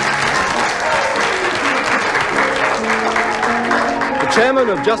 The chairman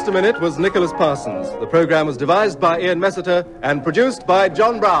of Just a Minute was Nicholas Parsons. The programme was devised by Ian Messiter and produced by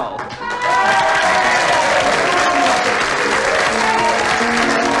John Browl.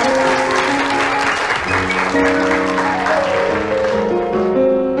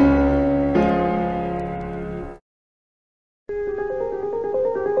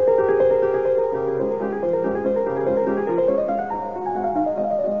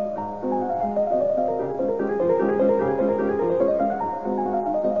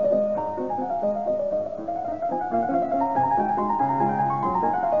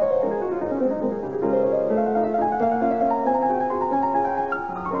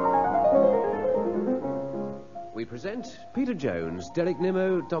 Minute, Peter Jones, Derek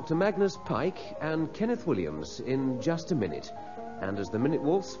Nimmo, Dr. Magnus Pike, and Kenneth Williams in Just a Minute. And as the minute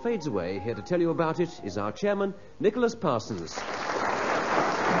waltz fades away, here to tell you about it is our chairman, Nicholas Parsons.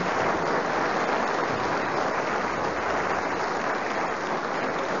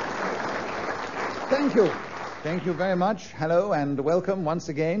 Thank you. Thank you very much. Hello and welcome once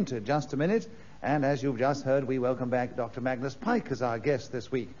again to Just a Minute. And as you've just heard, we welcome back Dr. Magnus Pike as our guest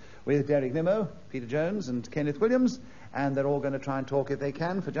this week with Derek Nimmo, Peter Jones, and Kenneth Williams. And they're all going to try and talk, if they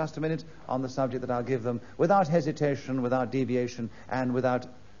can, for just a minute on the subject that I'll give them without hesitation, without deviation, and without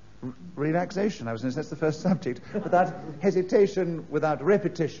relaxation. I was going to say that's the first subject. Without hesitation, without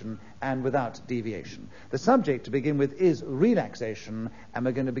repetition, and without deviation. The subject to begin with is relaxation, and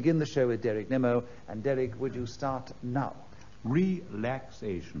we're going to begin the show with Derek Nimmo. And Derek, would you start now?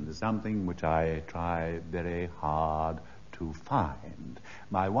 Relaxation is something which I try very hard to find.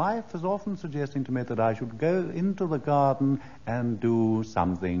 My wife is often suggesting to me that I should go into the garden and do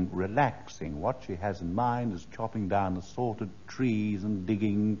something relaxing. What she has in mind is chopping down assorted trees and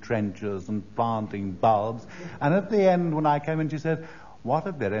digging trenches and planting bulbs. And at the end, when I came in, she said, "What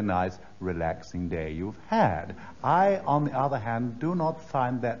a very nice, relaxing day you've had." I, on the other hand, do not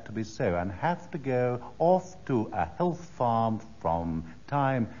find that to be so and have to go off to a health farm from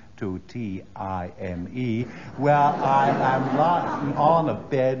time to time, where I am lying on a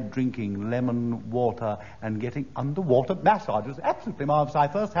bed drinking lemon water and getting underwater massages. Absolutely marvelous. I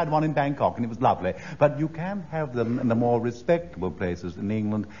first had one in Bangkok and it was lovely. But you can have them in the more respectable places in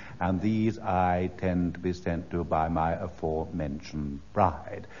England, and these I tend to be sent to by my aforementioned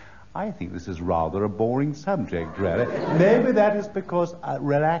bride. I think this is rather a boring subject, really. Maybe that is because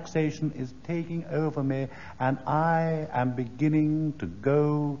relaxation is taking over me and I am beginning to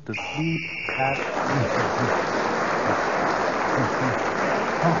go to sleep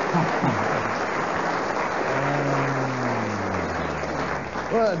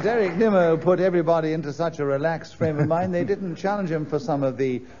Well, Derek Nimmo put everybody into such a relaxed frame of mind. They didn't challenge him for some of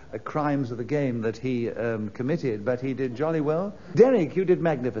the crimes of the game that he committed, but he did jolly well. Derek, you did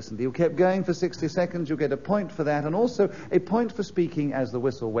magnificently. You kept going for 60 seconds. You get a point for that, and also a point for speaking as the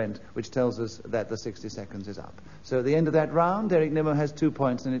whistle went, which tells us that the 60 seconds is up. So at the end of that round, Derek Nimmo has 2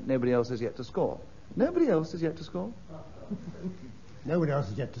 points, and nobody else has yet to score. Nobody else has yet to score? Nobody else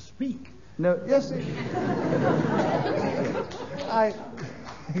has yet to speak. No, yes.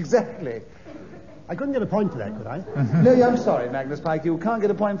 Exactly. I couldn't get a point for that, could I? No, I'm sorry, Magnus Pike. You can't get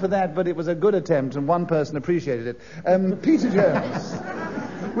a point for that, but it was a good attempt, and one person appreciated it. Peter Jones,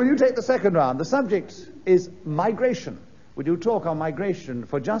 will you take the second round? The subject is migration. Would you talk on migration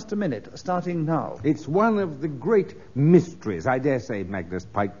for just a minute, starting now? It's one of the great mysteries. I dare say Magnus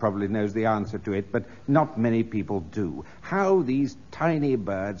Pike probably knows the answer to it, but not many people do. How these tiny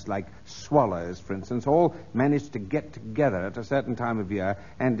birds, like swallows, for instance, all manage to get together at a certain time of year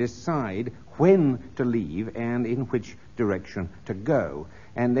and decide when to leave and in which direction to go.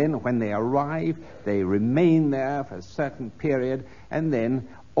 And then when they arrive, they remain there for a certain period, and then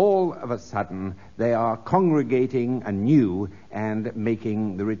all of a sudden, they are congregating anew and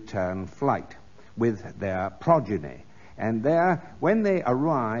making the return flight with their progeny. And there, when they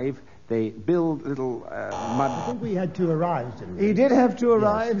arrive, they build little mud... I think we had 2 arrives, didn't we? He did have 2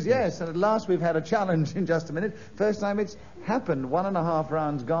 arrives, yes. And at last we've had a challenge in just a minute. First time it's happened. 1.5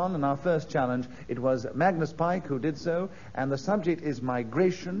 rounds gone, and our first challenge, it was Magnus Pike who did so, and the subject is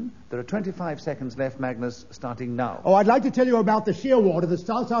migration. There are 25 seconds left, Magnus, starting now. Oh, I'd like to tell you about the shearwater that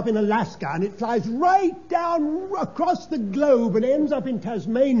starts up in Alaska, and it flies right down across the globe and ends up in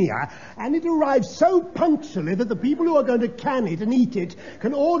Tasmania, and it arrives so punctually that the people who are going to can it and eat it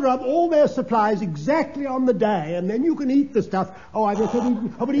can order up all their supplies exactly on the day, and then you can eat the stuff. Oh,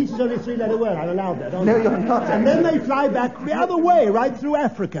 but eat is only a 3-letter word. I'm allowed that, aren't I? No, you're not. And then they fly back the other way, right through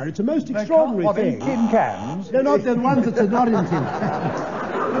Africa. It's a most extraordinary thing. In tin cans? No, not the ones that are not in tin cans.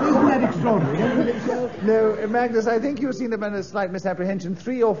 Isn't that extraordinary? Don't you think so? No, Magnus, I think you've seen them in a slight misapprehension.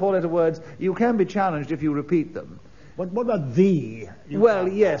 3 or 4 letter words, you can be challenged if you repeat them. What about thee? Well,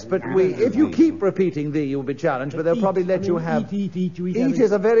 yes, but if you keep repeating thee, you'll be challenged, but they'll probably let you have... Eat. Eat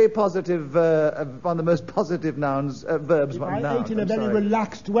is a very positive, one of the most positive nouns, verbs. If I ate in a very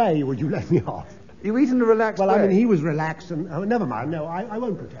relaxed way, would you let me off? You eat in a relaxed way? Well, I mean, he was relaxed and... Oh, never mind. No, I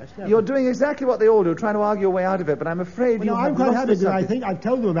won't protest. Never. You're doing exactly what they all do, trying to argue your way out of it, but I'm afraid you have I'm quite happy because I think I've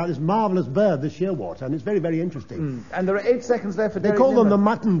told them about this marvellous bird, the shearwater, and it's very, very interesting. And there are 8 seconds left for They call them the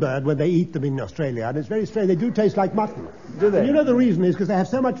mutton bird when they eat them in Australia, and it's very strange. They do taste like mutton. Do they? And you know the reason is because they have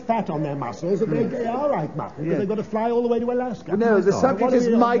so much fat on their muscles that they are like mutton, because they've got to fly all the way to Alaska. No, the subject is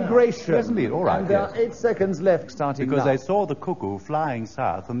migration. Yes, indeed, all right. And there are 8 seconds left, starting because now. they saw the cuckoo flying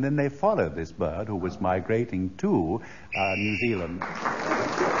south, and then they followed this bird, who was migrating to New Zealand.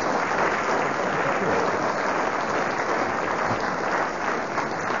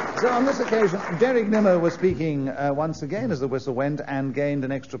 So on this occasion, Derek Nimmo was speaking once again as the whistle went and gained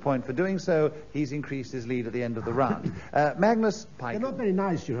an extra point for doing so. He's increased his lead at the end of the round. Magnus Pike. They're not very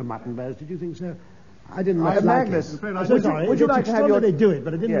nice, your mutton bears. Did you think so? I didn't much like Magnus, it. Would you like to have they do it,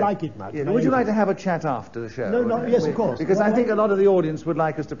 but I didn't like it much. Would you like to have a chat after the show? No, yes, of course. Because I think a lot of the audience would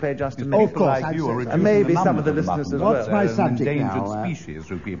like us to play just a minute. Of course, and maybe some of the listeners as well. What's my subject endangered now? species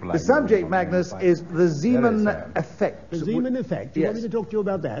through people like the subject, Magnus, is the Zeeman effect. The Zeeman effect? Do you want me to talk to you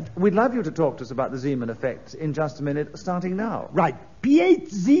about that? We'd love you to talk to us about the Zeeman effect in just a minute, starting now. Right. Piet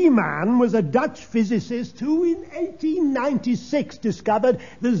Zeeman was a Dutch physicist who in 1896 discovered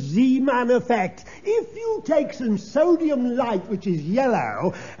the Zeeman effect. If you take some sodium light, which is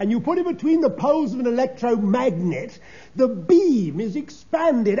yellow, and you put it between the poles of an electromagnet, the beam is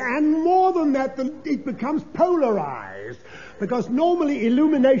expanded, and more than that, it becomes polarized. Because normally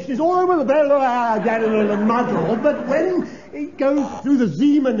illumination is all over the place, get a little muddled, but when it goes through the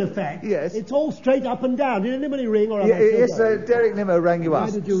Zeeman effect, it's all straight up and down. Did anybody ring? Or Yes, Derek Nimmo rang you up.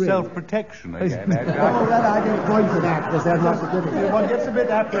 Why did you ring? Self-protection again. That I didn't point for that, because they're not good at it. One gets a bit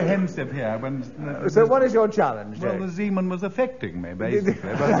apprehensive here when... So what is your challenge, Well, Derek? the Zeeman was affecting me,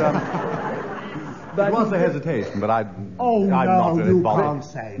 basically, but it was a hesitation, but I'm not really you bothered. can't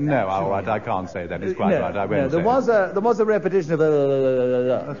say that. No, all right, I can't say that. It's quite right, I won't say there was a repetition of...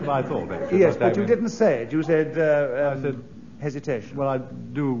 That's what I thought, actually. Yes, but you didn't say it. You said... I said hesitation. Well, I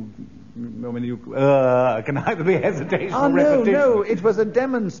do... I mean, you can either be hesitation or repetition. No, it was a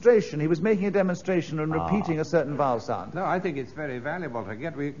demonstration. He was making a demonstration and repeating a certain vowel sound. No, I think it's very valuable to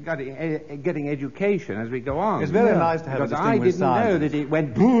getting education as we go on. It's very nice to have a distinguished I didn't know scientist. that it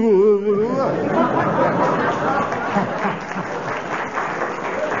went...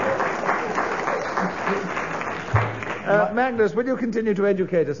 Magnus, will you continue to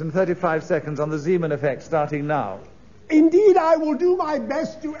educate us in 35 seconds on the Zeeman effect, starting now? Indeed, I will do my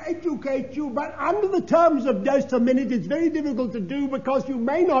best to educate you, but under the terms of just a minute, it's very difficult to do because you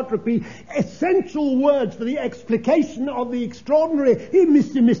may not repeat essential words for the explication of the extraordinary,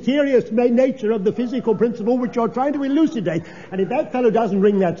 mysterious nature of the physical principle which you're trying to elucidate. And if that fellow doesn't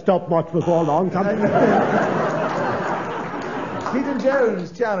ring that stopwatch before long, Peter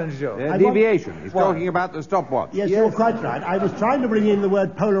Jones challenged you. Deviation. He's talking about the stopwatch. Yes, you're quite right. I was trying to bring in the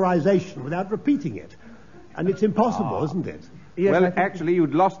word polarization without repeating it. And it's impossible, isn't it? Yes, well, actually,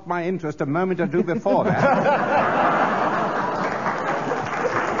 you'd lost my interest a moment or two before that.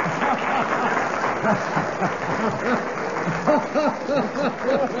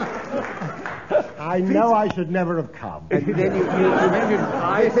 I know I should never have come. Then you mentioned...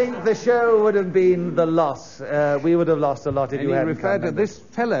 I think the show would have been the loss. We would have lost a lot if you hadn't referred to this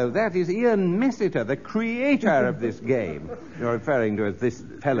fellow. That is Ian Messiter, the creator of this game. You're referring to as this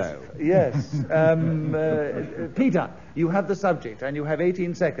fellow. Yes. Peter, you have the subject, and you have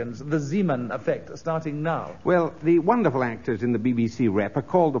 18 seconds. The Zeeman effect, starting now. Well, the wonderful actors in the BBC rep are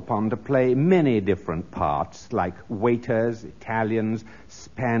called upon to play many different parts, like waiters, Italians,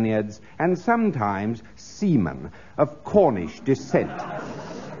 Spaniards, and sometimes seamen of Cornish descent.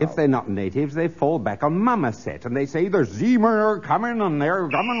 If they're not natives, they fall back on Mummerset, and they say, the Zeemen are coming, and they're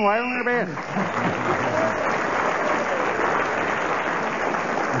coming while in bed.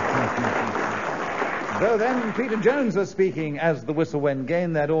 So then, Peter Jones was speaking as the whistle went,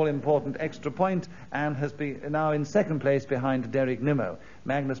 gained that all-important extra point, and has been now in second place behind Derek Nimmo.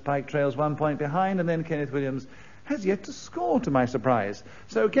 Magnus Pike trails 1 point behind, and then Kenneth Williams has yet to score, to my surprise.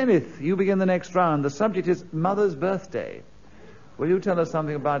 So, Kenneth, you begin the next round. The subject is Mother's Birthday. Will you tell us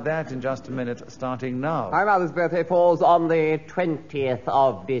something about that in just a minute, starting now? My mother's birthday falls on the 20th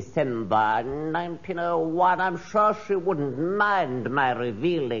of December, 1901. I'm sure she wouldn't mind my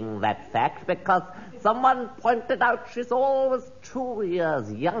revealing that fact, because someone pointed out she's always 2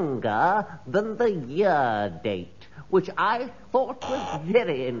 years younger than the year date, which I thought was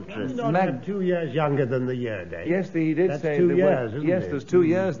very interesting. Not 2 years younger than the year date. Yes, he did That's say 2 the years, word. isn't Yes, it? there's 2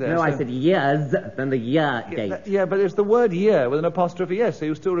 years there. No, I said years than the year date. Yeah, but it's the word year with an apostrophe yes, so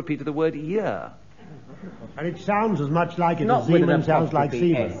you still repeated the word year. And it sounds as much like it Not as with an Zeeman sounds like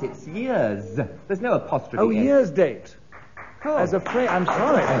apostrophe seaman. S, it's years. There's no apostrophe Oh, S. year's date. Oh. As a phrase, I'm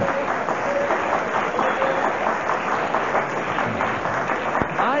sorry.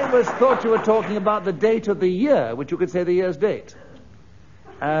 I was thought you were talking about the date of the year, which you could say the year's date.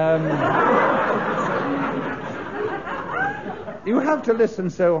 You have to listen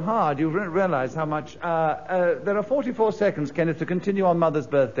so hard. You realise how much... there are 44 seconds, Kenneth, to continue on Mother's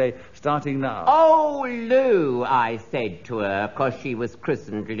birthday, starting now. Oh, Lou, I said to her, 'cause she was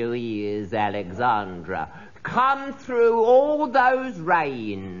christened Louise Alexandra. Come through all those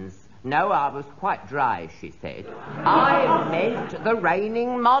rains. No, I was quite dry, she said. I meant the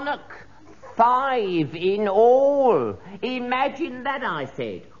reigning monarch. 5 in all. Imagine that, I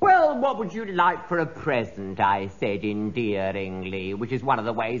said. Well, what would you like for a present, I said endearingly, which is one of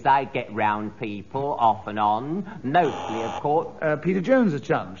the ways I get round people off and on. Mostly, of course. Peter Jones has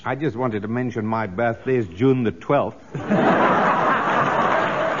challenged. I just wanted to mention my birthday is June the 12th.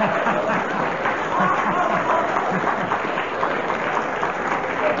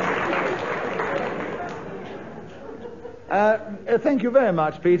 Thank you very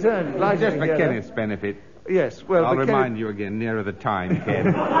much, Peter. Just for Kenneth's benefit. Yes, well... I'll remind you again nearer the time,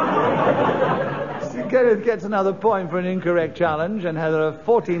 Ken. Kenneth gets another point for an incorrect challenge, and there are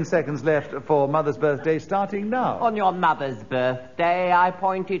 14 seconds left for Mother's birthday, starting now. On your mother's birthday, I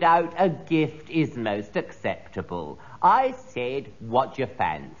pointed out a gift is most acceptable. I said, what do you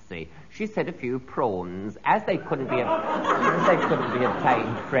fancy? She said a few prawns. As they couldn't be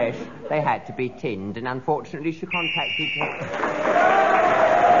obtained fresh, they had to be tinned, and unfortunately she contacted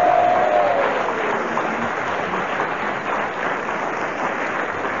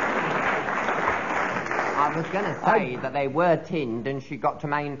I was going to say that they were tinned and she got to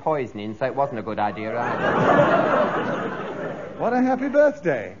main poisoning, so it wasn't a good idea either. What a happy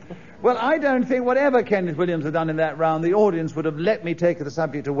birthday. Well, I don't think whatever Kenneth Williams had done in that round, the audience would have let me take the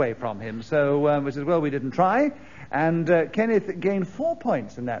subject away from him. So, which is, well, we didn't try. And Kenneth gained 4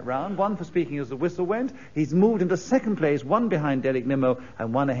 points in that round, 1 for speaking as the whistle went. He's moved into second place, 1 behind Derek Nimmo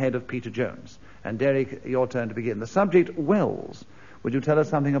and 1 ahead of Peter Jones. And Derek, your turn to begin. The subject, wells. Would you tell us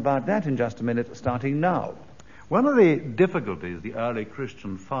something about that in just a minute, starting now? One of the difficulties the early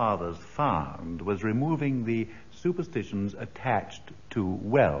Christian fathers found was removing the superstitions attached to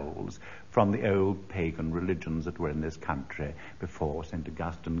wells from the old pagan religions that were in this country before St.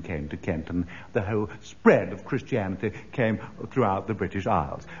 Augustine came to Kent and the whole spread of Christianity came throughout the British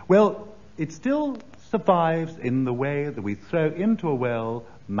Isles. Well, it still survives in the way that we throw into a well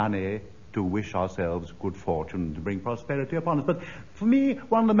money to wish ourselves good fortune, to bring prosperity upon us. But for me,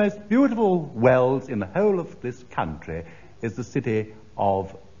 one of the most beautiful wells in the whole of this country is the city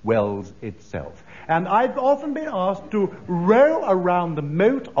of Wells itself. And I've often been asked to row around the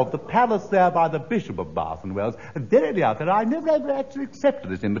moat of the palace there by the Bishop of Bath and Wells. And very out there, I never ever actually accepted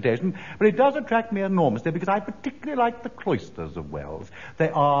this invitation, but it does attract me enormously because I particularly like the cloisters of Wells. They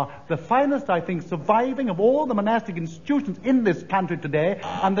are the finest, I think, surviving of all the monastic institutions in this country today,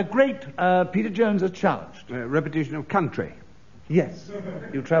 and the great... Peter Jones has challenged. Repetition of country. Yes.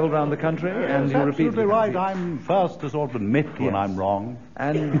 You travelled around the country and you repeated... Absolutely right. I'm first to sort of admit when I'm wrong.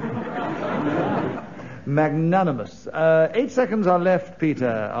 And... magnanimous. 8 seconds are left,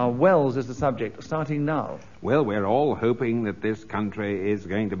 Peter. Wells is the subject, starting now. Well, we're all hoping that this country is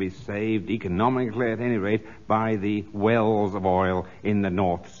going to be saved economically, at any rate, by the wells of oil in the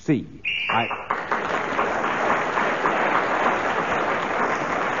North Sea.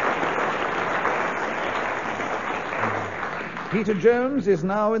 Peter Jones is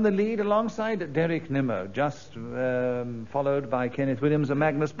now in the lead alongside Derek Nimmo, just followed by Kenneth Williams and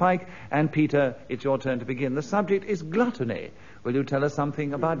Magnus Pike. And Peter, it's your turn to begin. The subject is gluttony. Will you tell us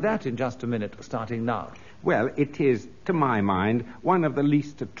something about that in just a minute, starting now? Well, it is, to my mind, one of the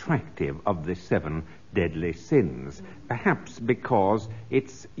least attractive of the 7 deadly sins, perhaps because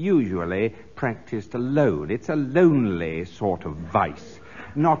it's usually practiced alone. It's a lonely sort of vice.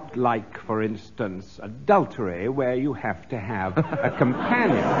 Not like, for instance, adultery, where you have to have a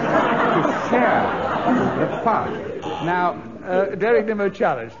companion to share the fun. Now, Derek Nimmo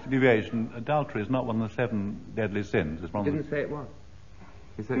challenged. Deviation. Adultery is not one of the 7 deadly sins. It's one You didn't say it was.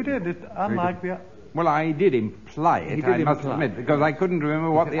 You did. It's unlike the... Well, I did imply it, I must admit, because I couldn't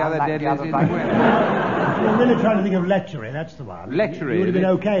remember what the other deadly sins were. You're really trying to think of lechery, that's the one. Lechery. You would have been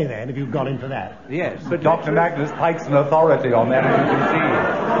okay then if you'd gone into that. Yes. But Dr. Magnus Pike's an authority on that, as you can see.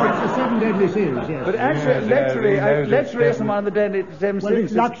 Oh, it's the 7 deadly sins, yes. But actually, lechery isn't one of the deadly sins. Well,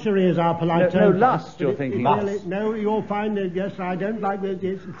 luxury is our polite term. No, lust, you're thinking. Lust. No, you'll find it, yes, I don't like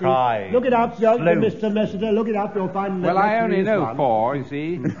this. Pride. Look it up, Mr. Messenger, look it up, you'll find... Well, I only know 4, you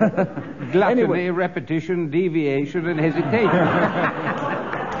see. Gluttony, anyway. Repetition, deviation, and hesitation.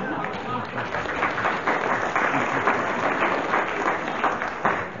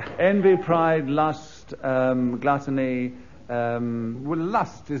 Envy, pride, lust, gluttony, Well,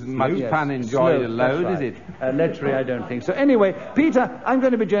 lust isn't much fun enjoyed alone, is it? Lechery, I don't think so. Anyway, Peter, I'm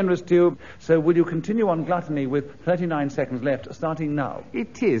going to be generous to you, so will you continue on gluttony with 39 seconds left, starting now?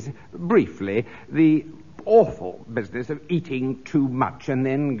 It is, briefly, the awful business of eating too much and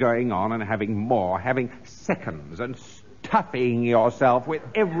then going on and having more, having seconds and stuffing yourself with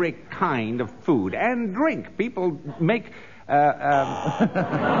every kind of food and drink. People make...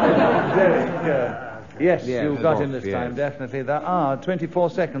 Yes, you got him this time, definitely. There are 24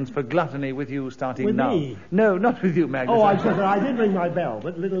 seconds for gluttony with you starting With now. me? No, not with you, Magnus. Oh, I said that I did ring my bell,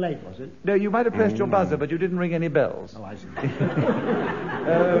 but a little late, was it? No, you might have pressed your buzzer, but you didn't ring any bells. Oh, I see.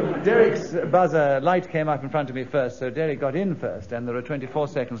 Derek's buzzer light came up in front of me first, so Derek got in first, and there are 24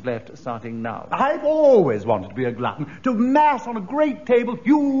 seconds left starting now. I've always wanted to be a glutton, to mass on a great table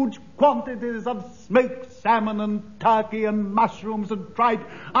huge quantities of smoked salmon and turkey and mushrooms and tripe,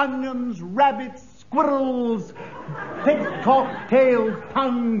 onions, rabbits, squirrels, pig-cock tails,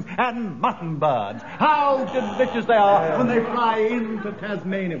 tongues, and mutton birds. How delicious they are when they fly into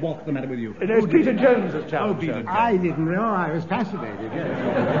Tasmania. What's the matter with you? It's Peter Jones's challenge. Oh, Peter Jones. I didn't know. I was fascinated,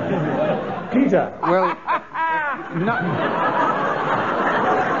 yes. Peter. Well, no...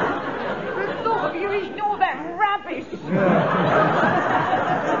 The thought of you eating all that rubbish.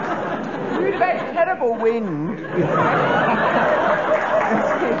 Through that terrible wind.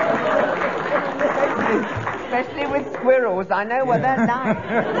 Especially with squirrels. I know what they're like.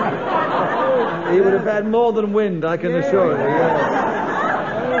 He would have had more than wind, I can assure you.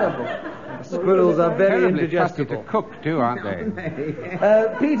 Yes. Squirrels are very indigestible. To cook too, aren't they?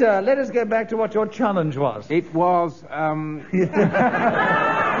 Peter, let us get back to what your challenge was. It was, I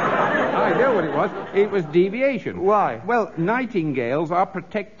know what it was. It was deviation. Why? Well, nightingales are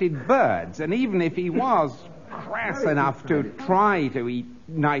protected birds, and even if he was crass enough to try to eat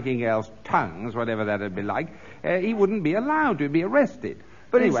nightingales' tongues, whatever that would be like, he wouldn't be allowed to be arrested.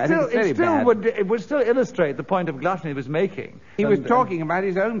 But anyway, it would still illustrate the point of gluttony he was making. He was talking about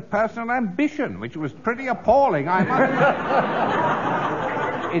his own personal ambition, which was pretty appalling, I must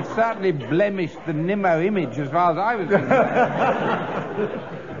say. It certainly blemished the Nimmo image as far as I was concerned.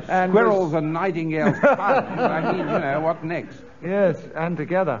 And squirrels and nightingales' tongues. I mean, what next? Yes, and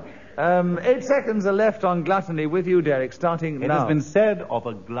together. 8 seconds are left on gluttony with you, Derek, starting now. It has been said of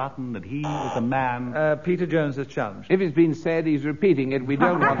a glutton that he is a man... Peter Jones has challenged. If it's been said, he's repeating it. We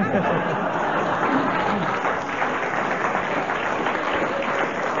don't want to...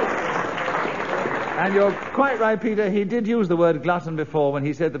 And you're quite right, Peter. He did use the word glutton before when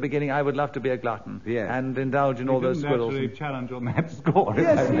he said at the beginning, I would love to be a glutton. Yes. And indulge in all those squirrels. He didn't actually challenge on that score.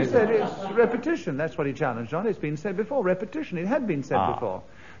 Yes, he said it's repetition. That's what he challenged on. It's been said before. Repetition. It had been said before.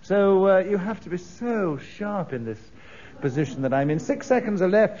 So you have to be so sharp in this position that I'm in. 6 seconds are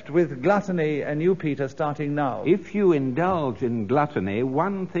left with gluttony and you, Peter, starting now. If you indulge in gluttony,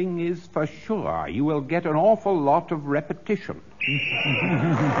 one thing is for sure. You will get an awful lot of repetition.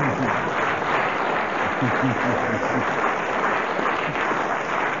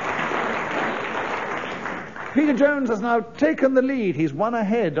 Peter Jones has now taken the lead. He's 1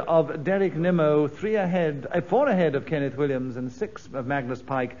 ahead of Derek Nimmo, 4 ahead of Kenneth Williams, and 6 of Magnus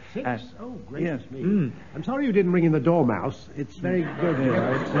Pike. 6? Oh, gracious me. I'm sorry you didn't ring in the dormouse. It's very good.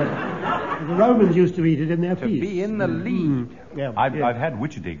 The Romans used to eat it in their feasts. To be in the lead. Yeah, I've had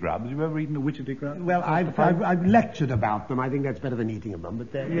witchetty grubs. Have you ever eaten a witchetty grub? Well, I've lectured about them. I think that's better than eating them.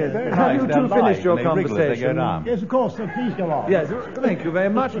 But yes. Very Have nice. you two finished your They wriggle as they conversation? go down. Yes, of course. So please go on. Yes, thank you very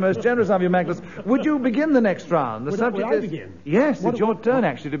much. Most generous of you, Magnus. Would you begin the next round? The subject would I is... begin? Yes, it's your turn,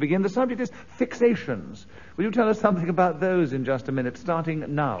 actually, to begin. The subject is fixations. Will you tell us something about those in just a minute,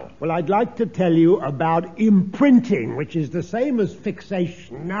 starting now? Well, I'd like to tell you about imprinting, which is the same as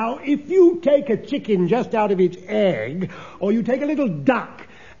fixation. Now, if you take a chicken just out of its egg, or you take a little duck,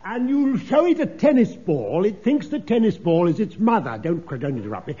 and you show it a tennis ball, it thinks the tennis ball is its mother. Don't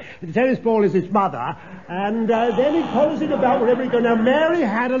interrupt me. The tennis ball is its mother, and then it follows it about wherever it goes. Now, Mary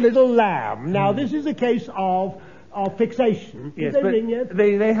had a little lamb. Now, this is a case of fixation. Yes, Did they but ring yet?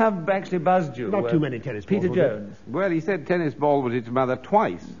 they have actually buzzed you. Not too many tennis balls. Peter Jones. Well, he said tennis ball was its mother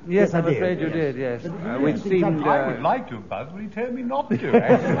twice. Yes, I'm afraid you did, yes. Which seemed... I would like to have buzzed, but he told me not to,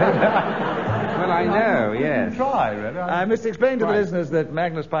 actually. Well, I know, yes. Try, really. I must explain to the listeners that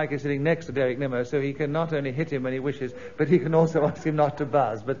Magnus Pike is sitting next to Derek Nimmo, so he can not only hit him when he wishes, but he can also ask him not to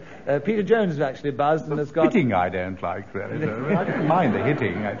buzz. But Peter Jones has actually buzzed and has got... Hitting I don't like, really. I don't mind the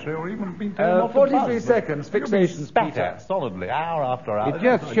hitting, actually, or even being told not to 43 buzz. seconds, fixations, Peter. Solidly, hour after hour. It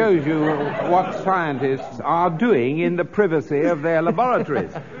just shows you what scientists are doing in the privacy of their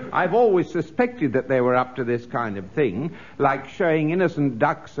laboratories. I've always suspected that they were up to this kind of thing, like showing innocent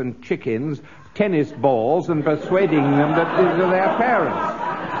ducks and chickens tennis balls and persuading them that these are their parents.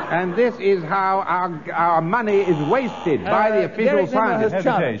 And this is how our money is wasted by the official scientists.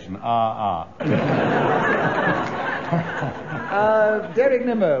 Hesitation. Derek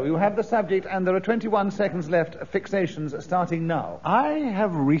Nimmo, you have the subject, and there are 21 seconds left. Fixations starting now. I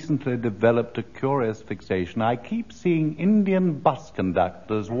have recently developed a curious fixation. I keep seeing Indian bus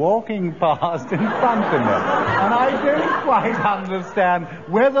conductors walking past in front of me. And I don't quite understand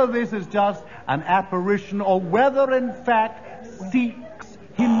whether this is just an apparition or whether, in fact, Sikhs,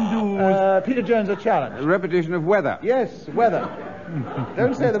 Hindus... Peter Jones, a challenge. A repetition of weather. Yes, weather.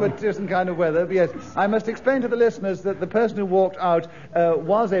 Don't say there were different kind of weather, but yes. I must explain to the listeners that the person who walked out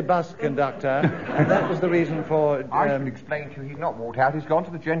was a bus conductor, and that was the reason for... I should explain to you, he's not walked out, he's gone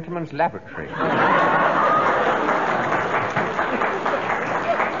to the gentleman's lavatory.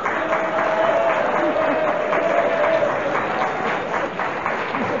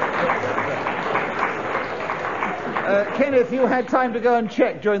 Kenneth, you had time to go and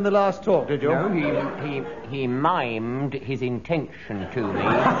check during the last talk, did you? No, he mimed his intention to me.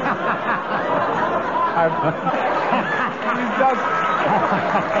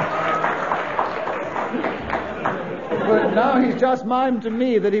 Well, now he's just mimed to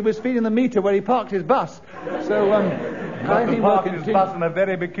me that he was feeding the meter where he parked his bus. So, I think parked his bus in a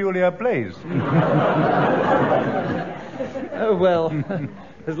very peculiar place. Oh, well,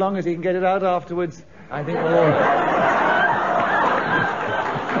 as long as he can get it out afterwards, I think we're all...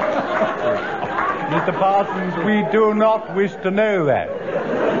 Mr. Parsons, we do not wish to know that.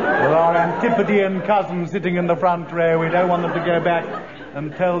 With our Antipodean cousins sitting in the front row, we don't want them to go back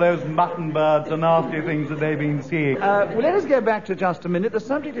and tell those mutton birds the nasty things that they've been seeing. Well, let us go back to just a minute. The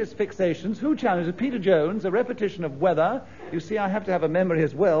subject is fixations. Who challenges? Peter Jones, a repetition of weather. You see, I have to have a memory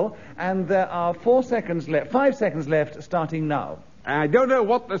as well. And there are 5 seconds left, starting now. I don't know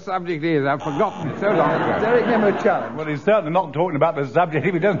what the subject is. I've forgotten it so long ago. Derek Nimmo challenge. Well, he's certainly not talking about the subject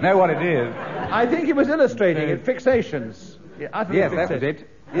if he doesn't know what it is. I think he was illustrating it. Fixations. Yeah, I think yes, that was it.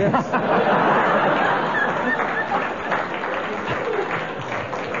 Yes.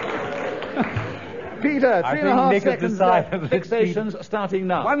 Peter, 3.5 seconds left. Fixations starting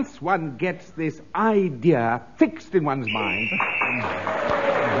now. Once one gets this idea fixed in one's mind...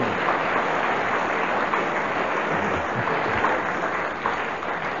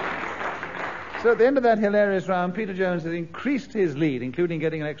 So at the end of that hilarious round, Peter Jones has increased his lead, including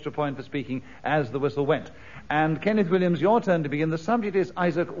getting an extra point for speaking as the whistle went. And Kenneth Williams, your turn to begin. The subject is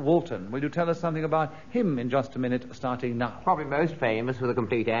Isaac Walton. Will you tell us something about him in just a minute, starting now? Probably most famous for The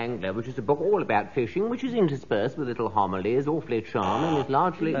Complete Angler, which is a book all about fishing, which is interspersed with little homilies, awfully charming, is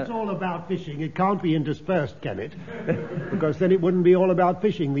largely... It's all about fishing. It can't be interspersed, Kenneth, because then it wouldn't be all about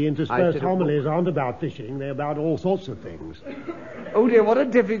fishing. The interspersed homilies aren't about fishing. They're about all sorts of things. Oh, dear, what a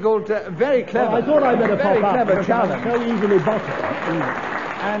difficult, very clever... Well, I thought I'd better very pop up clever because challenge. I'm so easily bottled.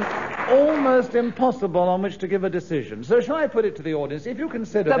 And almost impossible on which to give a decision. So shall I put it to the audience? If you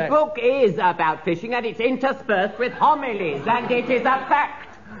consider The that... book is about fishing, and it's interspersed with homilies, and it is a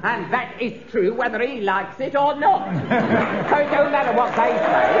fact. And that is true whether he likes it or not. So it don't matter what they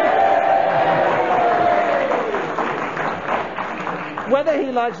say. Whether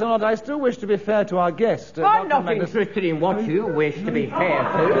he likes it or not, I still wish to be fair to our guest. I'm not interested in what you wish to be fair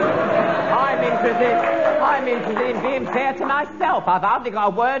to. I'm interested in being fair to myself. I've hardly got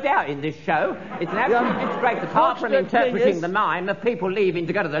a word out in this show. It's an absolute disgrace. Apart from interpreting the mime of people leaving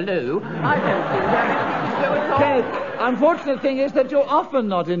to go to the loo, I don't think there's anything to do at all. Okay, unfortunate thing is that you're often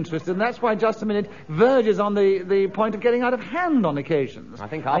not interested, and that's why Just a Minute verges on the point of getting out of hand on occasions. I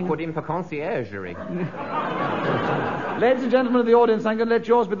think I'll put in for conciergerie. Ladies and gentlemen of the audience, I'm going to let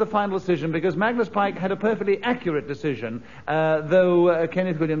yours be the final decision, because Magnus Pike had a perfectly accurate decision, though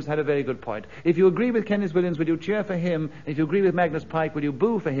Kenneth Williams had a very good point. If you agree with Kenneth Williams, will you cheer for him? If you agree with Magnus Pike, will you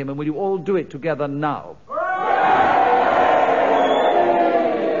boo for him? And will you all do it together now?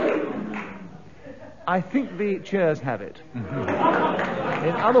 I think the cheers have it.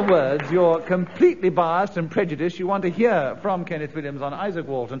 In other words, you're completely biased and prejudiced. You want to hear from Kenneth Williams on Isaac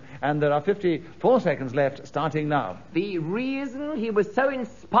Walton, and there are 54 seconds left, starting now. The reason he was so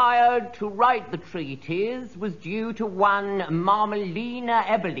inspired to write the treatise was due to one Marmelina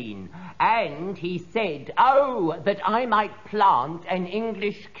Eberlin, and he said, "Oh, that I might plant an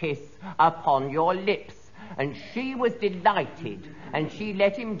English kiss upon your lips." And she was delighted, and she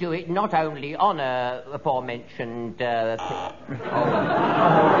let him do it not only on a aforementioned...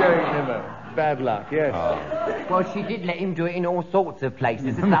 Bad luck, yes. Well, she did let him do it in all sorts of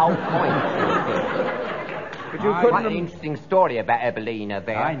places. It's the whole point. But you What couldn't... an interesting story about Evelina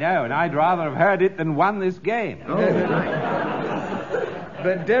there. I know, and I'd rather have heard it than won this game.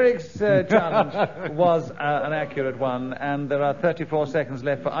 But Derek's challenge was an accurate one, and there are 34 seconds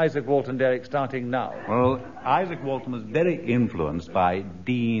left for Isaac Walton. Derek, starting now. Well, Isaac Walton was very influenced by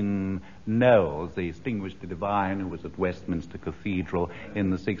Dean Knowles, the distinguished divine who was at Westminster Cathedral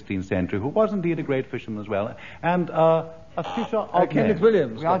in the 16th century, who was indeed a great fisherman as well, and a fisher of Kenneth men.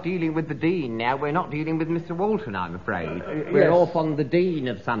 Williams. We are dealing with the Dean now. We're not dealing with Mr. Walton, I'm afraid. Yes. We're off on the Dean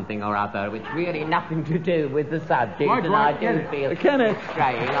of something or other, which really nothing to do with the subject, Right, and right, I do Kenneth. feel Kenneth.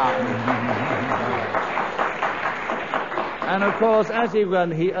 straying on. And, of course, as he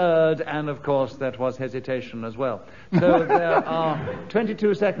ran, he erred, and, of course, that was hesitation as well. So there are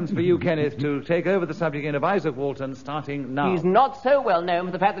 22 seconds for you, Kenneth, to take over the subject again of Isaac Walton, starting now. He's not so well known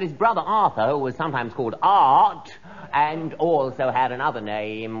for the fact that his brother Arthur, who was sometimes called Art, and also had another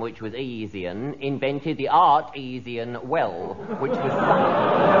name, which was Easian, invented the Artesian well, which was sunk.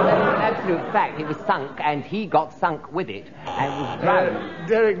 That is an absolute fact. It was sunk, and he got sunk with it, and was drowned.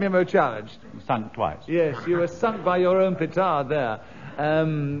 Derek Nimmo challenged. Sunk twice. Yes, you were sunk by your own petard there.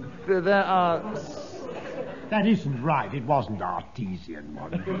 There are... That isn't right. It wasn't artesian,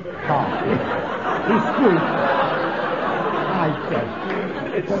 was it? It's true. I said.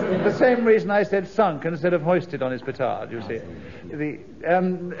 It's the same reason I said sunk instead of hoisted on his petard, you see.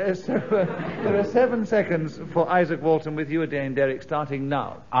 There are 7 seconds for Isaac Walton with you again, Derek, starting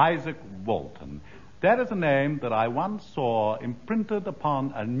now. Isaac Walton. That is a name that I once saw imprinted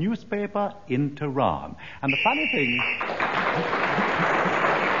upon a newspaper in Tehran. And the funny thing...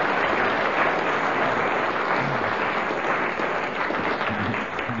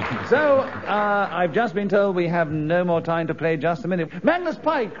 So, I've just been told we have no more time to play just a minute. Magnus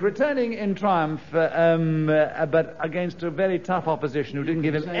Pike returning in triumph, but against a very tough opposition who didn't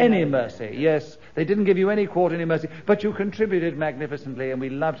give him any mercy. Yes, they didn't give you any quarter, any mercy, but you contributed magnificently, and we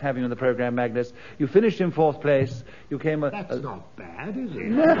loved having you on the programme, Magnus. You finished in 4th place. You came... That's not bad, is it?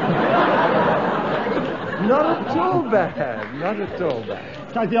 Not at all bad. Not at all bad.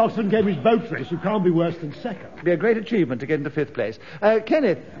 It's like the Oxford Cambridge boat race. You can't be worse than second. It'd be a great achievement to get into 5th place.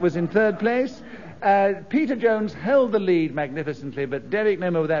 Kenneth was in 3rd place. Peter Jones held the lead magnificently, but Derek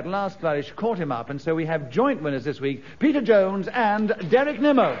Nimmo, with that last flourish, caught him up, and so we have joint winners this week, Peter Jones and Derek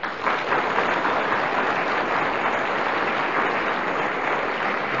Nimmo.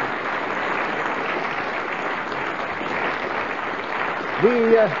 We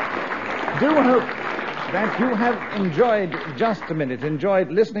do hope that you have enjoyed Just a Minute,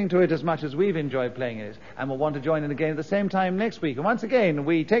 enjoyed listening to it as much as we've enjoyed playing it, and will want to join in again at the same time next week. And once again,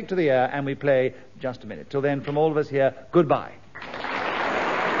 we take to the air and we play Just a Minute. Till then, from all of us here, goodbye.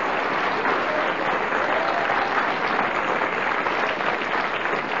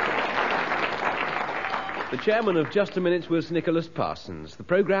 The chairman of Just a Minute was Nicholas Parsons. The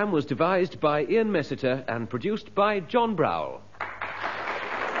programme was devised by Ian Messiter and produced by John Browell.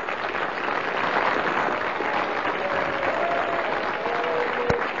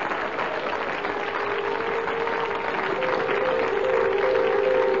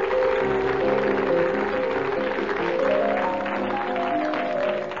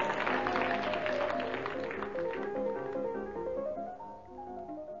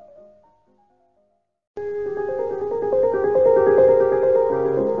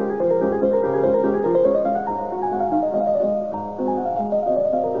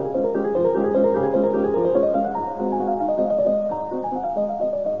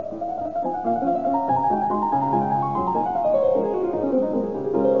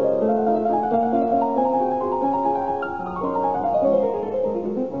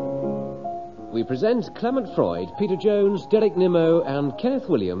 We present Clement Freud, Peter Jones, Derek Nimmo, and Kenneth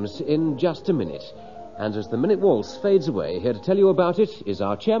Williams in Just a Minute. And as the minute waltz fades away, here to tell you about it is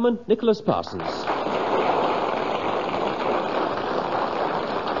our chairman, Nicholas Parsons.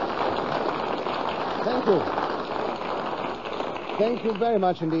 Thank you. Thank you very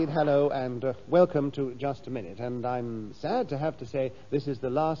much indeed. Hello, and welcome to Just a Minute. And I'm sad to have to say this is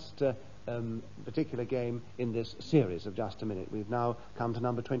the last particular game in this series of Just a Minute. We've now come to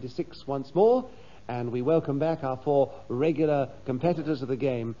number 26 once more, and we welcome back our 4 regular competitors of the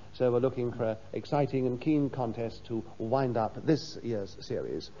game, so we're looking for an exciting and keen contest to wind up this year's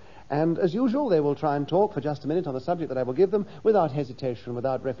series. And as usual, they will try and talk for just a minute on the subject that I will give them, without hesitation,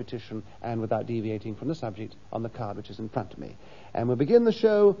 without repetition, and without deviating from the subject on the card which is in front of me. And we'll begin the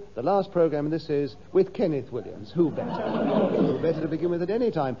show, the last programme in this is, with Kenneth Williams. Who better? Who better to begin with at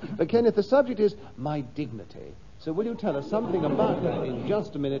any time? But Kenneth, the subject is my dignity. So will you tell us something about her in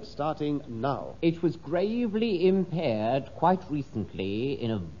just a minute, starting now? It was gravely impaired quite recently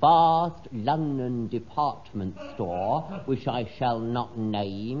in a vast London department store, which I shall not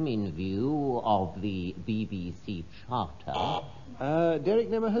name in view of the BBC Charter.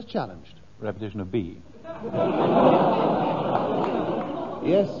 Derek Nimmo has challenged. Repetition of B.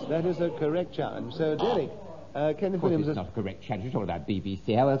 Yes, that is a correct challenge. So, Derek, Kenneth Williams... It's not a correct challenge. It's all about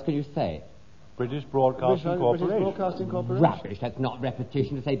BBC. How else can you say it? British Broadcasting Corporation. British Broadcasting Corporation. Rubbish. That's not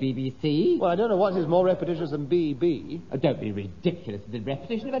repetition to say BBC. Well, I don't know what is more repetitious than BB. Oh, don't be ridiculous. The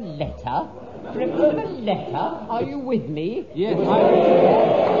repetition of a letter? Repetition of a letter? Are you with me? Yes,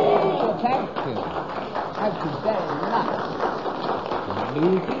 Thank you. Thank you very much.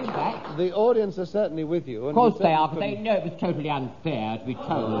 Losing back. The audience are certainly with you. Of course they are, but they know it was totally unfair to be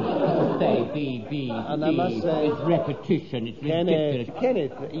told to say BB. And I must say... It's repetition. It's ridiculous.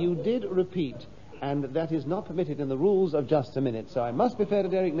 Kenneth, you did repeat, and that is not permitted in the rules of Just a Minute. So I must be fair to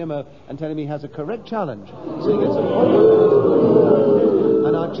Derek Nimmo and tell him he has a correct challenge. So he gets a point.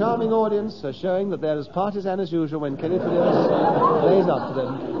 And our charming audience are showing that they're as partisan as usual when Kenneth Williams plays up to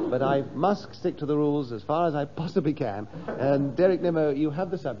them. But I must stick to the rules as far as I possibly can. And Derek Nimmo, you have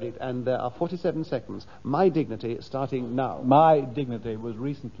the subject, and there are 47 seconds. My dignity starting now. My dignity was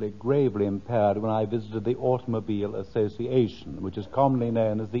recently gravely impaired when I visited the Automobile Association, which is commonly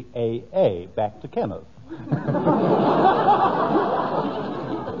known as the AA. Back to Kenneth.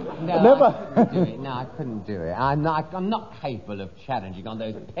 No, I couldn't do it. No, I couldn't do it. I'm not capable of challenging on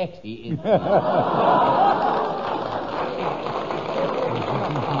those petty issues.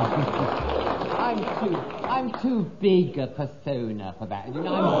 I'm too big a persona for that. You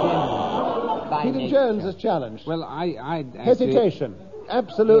know, I'm generous by Peter nature. Jones has challenged. Well, I Hesitation.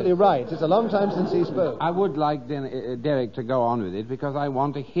 Absolutely right. It's a long time since he spoke. I would like Derek to go on with it because I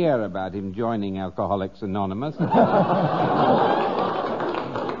want to hear about him joining Alcoholics Anonymous.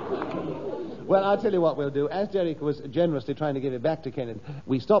 Well, I'll tell you what we'll do. As Derek was generously trying to give it back to Kenneth,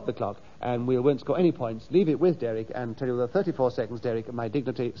 we stop the clock and we won't score any points. Leave it with Derek and tell you the 34 seconds, Derek, my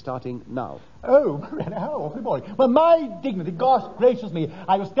dignity starting now. Oh, how awfully boring. Well, my dignity, gosh gracious me,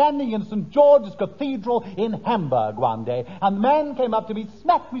 I was standing in St. George's Cathedral in Hamburg one day, and the man came up to me,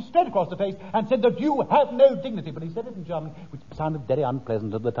 smacked me straight across the face, and said that you have no dignity. But he said it in German, which sounded very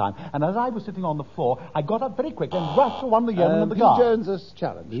unpleasant at the time. And as I was sitting on the floor, I got up very quick and rushed to one of the yeomen of the guard. Jones has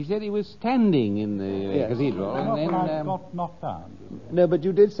challenged. He said he was standing in the cathedral. And then, not found. No, but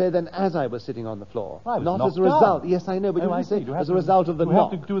you did say then as I was sitting on the floor. I was not knocked as a result. down. Yes, I know, but you I did say see. as a result of the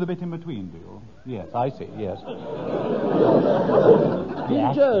knock. You have to do the bit in between, do you? Yes, I see, yes.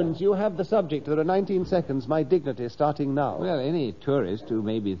 Peter Jones, you have the subject. There are 19 seconds. My dignity starting now. Well, any tourist who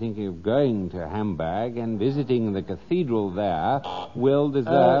may be thinking of going to Hamburg and visiting the cathedral there will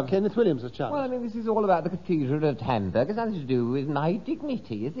deserve... Kenneth Williams has challenged. Well, I mean, this is all about the cathedral at Hamburg. It's nothing to do with my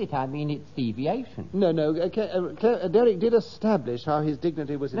dignity, is it? I mean, it's deviation. No. Derek did establish how his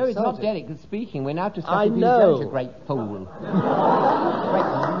dignity was No, insulted. it's not Derek that's speaking. We're now to I Peter know. Jones, a great fool.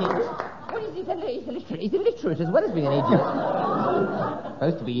 Great nit. What is he? He's illiterate as well as being an idiot.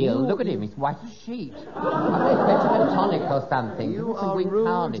 Supposed to be ill. Look at him. He's white as sheet. I fetch him a tonic or something. You Some are weak rude.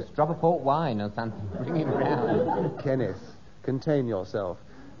 harness. Drop a port wine or something. Bring him round. Kenneth, contain yourself.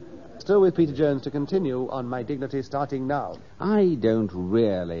 Still with Peter Jones to continue on my dignity starting now. I don't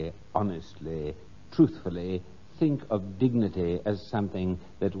really, honestly, truthfully think of dignity as something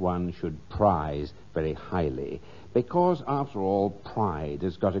that one should prize very highly. Because, after all, pride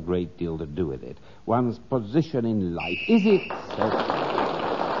has got a great deal to do with it. One's position in life. Is it so?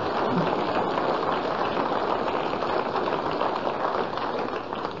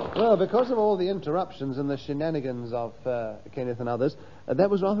 Well, because of all the interruptions and the shenanigans of Kenneth and others, that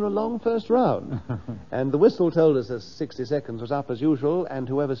was rather a long first round. And the whistle told us that 60 seconds was up as usual, and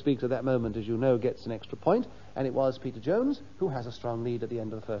whoever speaks at that moment, as you know, gets an extra point. And it was Peter Jones who has a strong lead at the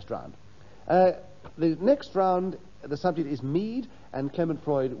end of the first round. The next round, the subject is mead, and Clement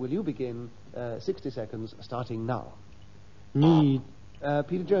Freud, will you begin 60 seconds starting now? Mead.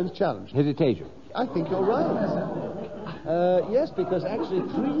 Peter Jones challenged. Hesitation. I think you're right. Yes, because actually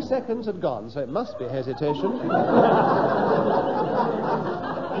 3 seconds had gone, so it must be hesitation.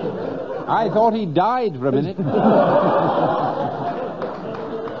 I thought he died for a minute.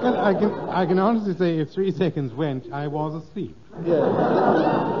 Well, I can honestly say if 3 seconds went, I was asleep. Yeah.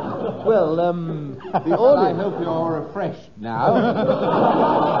 Well, the audience... I hope you're refreshed now.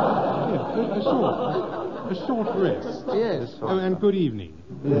 A short rest. Yes. Oh, and good evening.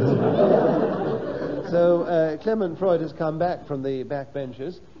 Yes. So, Clement Freud has come back from the back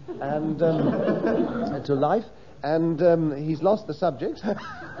benches and to life, and he's lost the subject.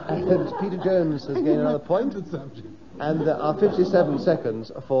 And Peter Jones has gained another point. And there are 57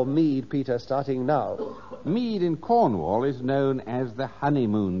 seconds for Mead, Peter, starting now. Mead in Cornwall is known as the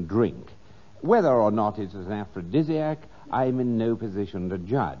honeymoon drink. Whether or not it is an aphrodisiac, I'm in no position to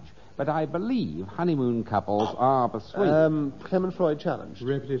judge. But I believe honeymoon couples are persuaded. Clement Freud challenged.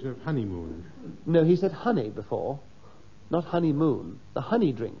 Repetition of honeymoon. No, he said honey before, not honeymoon. The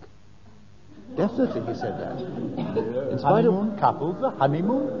honey drink. Definitely, he said that. In spite honeymoon couples, the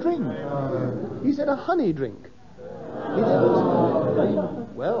honeymoon drink. He said a honey drink. He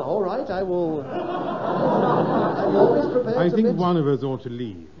didn't. Well, all right, I will. I'm always prepared I to think admit- one of us ought to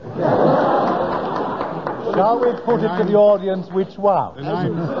leave. Shall we put it to the audience which one? And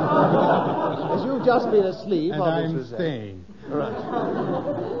I'm, As you've just been asleep, and obviously. I'm staying. Right.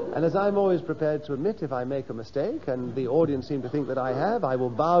 And as I'm always prepared to admit if I make a mistake, and the audience seem to think that I have, I will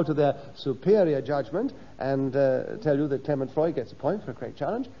bow to their superior judgment and tell you that Clement Freud gets a point for a correct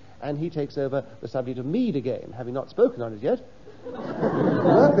challenge, and he takes over the subject of Mead again, having not spoken on it yet.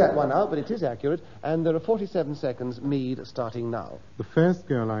 Work that one out, but it is accurate, and there are 47 seconds, Mead, starting now. The first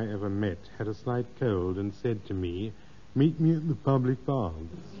girl I ever met had a slight cold and said to me, "Meet me at the public baths."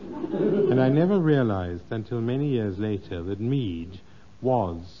 And I never realized until many years later that mead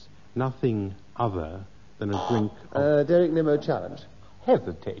was nothing other than a drink of... Derek Nimmo challenge.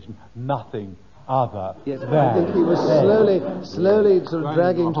 Hesitation. Nothing other. Yes, than I think he was slowly sort of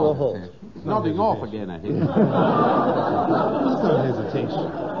dragging to a halt. Nodding off again, I think. It's not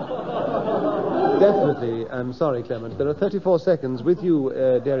hesitation. Definitely. I'm sorry, Clement. There are 34 seconds with you,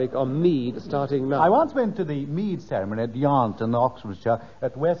 Derek, on Mead, starting now. I once went to the mead ceremony at Yarnton, Oxfordshire,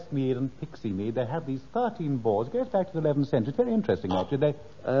 at Westmead and Pixie Mead. They have these 13 boards. It goes back to the 11th century. It's very interesting, actually.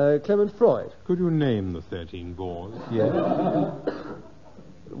 Clement Freud. Could you name the 13 boards? Yes.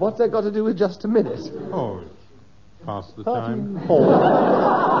 What's that got to do with just a minute? Oh, pass the time.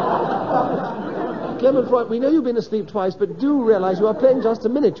 Clement Freud, we know you've been asleep twice, but do realize you are playing just a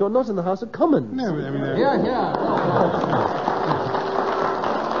minute. You're not in the House of Commons. No, but I mean... Yeah.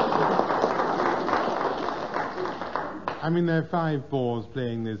 I mean, there are 5 boars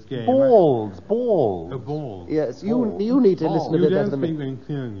playing this game. Balls. Oh, balls. Yes, you need to listen a bit better than me. You don't speak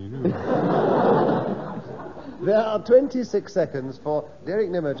clearly, do you? There are 26 seconds for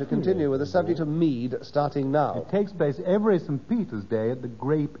Derek Nimmo to continue with the subject of mead, starting now. It takes place every St. Peter's Day at the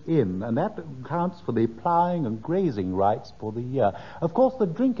Grape Inn, and that accounts for the ploughing and grazing rights for the year. Of course, the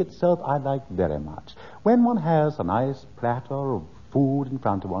drink itself I like very much. When one has a nice platter of food in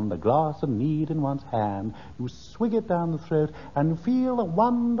front of one, the glass of mead in one's hand, you swig it down the throat and feel a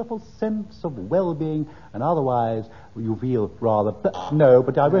wonderful sense of well-being, and otherwise you feel rather... No,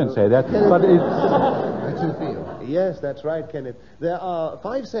 but I won't say that. But it's... That's you feel. Yes, that's right, Kenneth. There are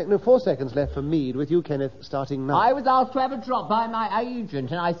 4 seconds left for mead with you, Kenneth, starting now. I was asked to have a drop by my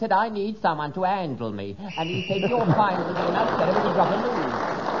agent, and I said I need someone to handle me. And he said, you're fine to do enough, so with a drop of mead.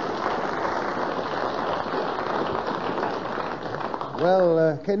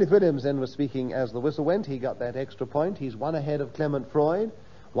 Well, Kenneth Williams then was speaking as the whistle went. He got that extra point. He's 1 ahead of Clement Freud,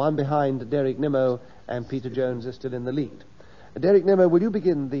 1 behind Derek Nimmo, and Peter Jones is still in the lead. Derek Nimmo, will you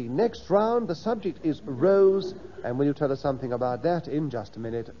begin the next round? The subject is rose, and will you tell us something about that in just a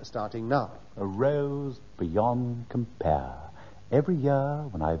minute, starting now? A rose beyond compare. Every year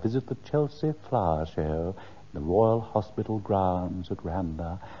when I visit the Chelsea Flower Show, the Royal Hospital grounds at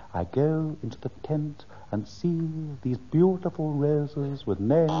Randa, I go into the tent and see these beautiful roses with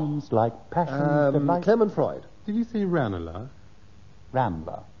names like Passion Delight. Clement Freud. Did you say Ranelagh?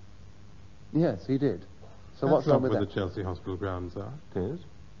 Rambler. Yes, he did. So That's what's wrong not with where that? the Chelsea Hospital grounds are. It is?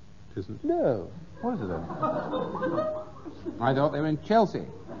 It isn't. No. What is it then? I thought they were in Chelsea.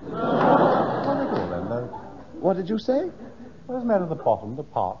 What are they called then, though? What did you say? Well, isn't that at the bottom, the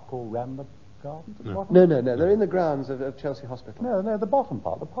park called Rambler Gardens? At the bottom? No. They're in the grounds of Chelsea Hospital. No, the bottom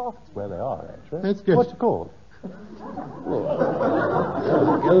part. The park is where they are, actually. That's good. What's it called? Go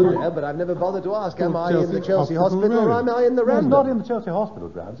there, but I've never bothered to ask. Am I in the Chelsea Hospital or am I in the No, it's Rambler? not in the Chelsea Hospital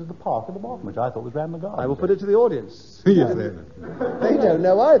grounds. It's the park at the bottom, which I thought was Rambler Gardens. I will put it to the audience. See you then. They don't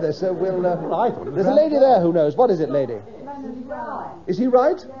know either, so we'll... I thought it was There's a lady there who knows. What is it, lady? Is he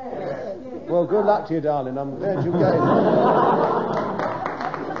right? Yes. Well, good luck to you, darling. I'm glad you came.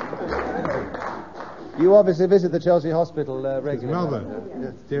 You obviously visit the Chelsea Hospital regularly. His mother.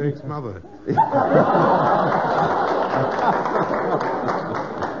 Yes. Derek's mother.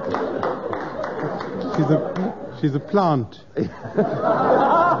 She's a plant.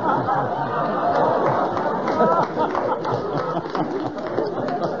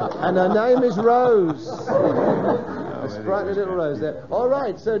 And her name is Rose. A sprightly little Rose there. All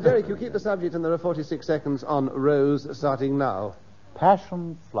right, so Derek, you keep the subject and there are 46 seconds on Rose starting now.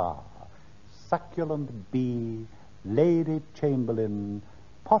 passion flower, succulent bee, lady chamberlain,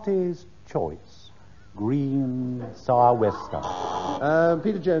 potty's choice, green sou'wester.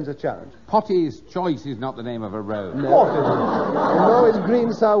 Peter Jones, a challenge. Potty's Choice is not the name of a rose. No, it's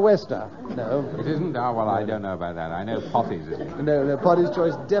green sou'wester. No. It isn't? Oh, well, I don't know about that. I know Potty's isn't. No, Potty's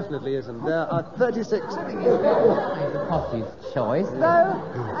Choice definitely isn't. There are 36... Potty's Choice, though?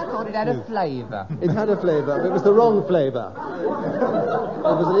 I thought it had a flavour. It had a flavour, but it was the wrong flavour. It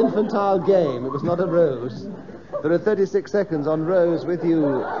was an infantile game. It was not a rose. There are 36 seconds on Rose with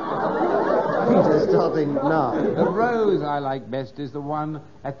you, Peter, starting now. The rose I like best is the one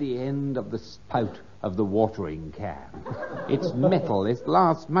at the end of the spout of the watering can. It's metal. It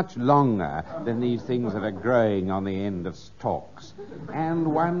lasts much longer than these things that are growing on the end of stalks.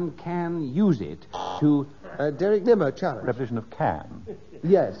 And one can use it to... Derek Nimmo, challenge. Repetition of can.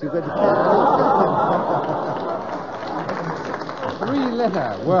 Yes, you've got to can.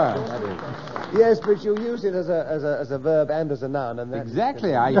 Three-letter word, that is. Yes, but you use it as a verb and as a noun, and that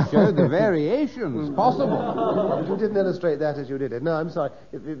exactly. I showed the variations possible. You didn't illustrate that as you did it. No, I'm sorry.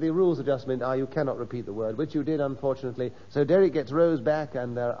 The rules adjustment are you cannot repeat the word, which you did, unfortunately. So Derek gets Rose back,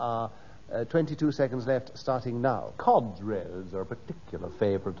 and there are 22 seconds left, starting now. Cod's rose are a particular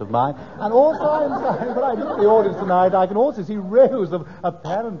favourite of mine, and also I'm sorry, but I look at the audience tonight. I can also see rows of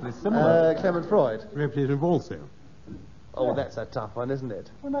apparently similar. Clement Freud. Repetition of also. Oh, that's a tough one, isn't it?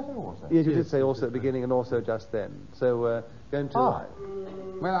 Well, I said also. Yes, you did say also at the beginning and also just then. So, going to...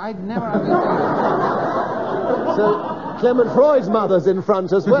 Well, I'd never understand. So, Clement Freud's mother's in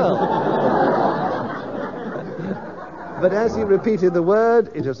front as well. But as he repeated the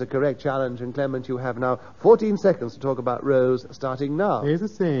word, it was a correct challenge, and Clement, you have now 14 seconds to talk about Rose, starting now. There's a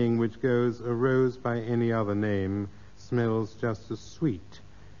saying which goes, a rose by any other name smells just as sweet.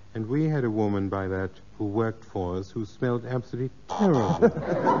 And we had a woman by that who worked for us who smelled absolutely terrible.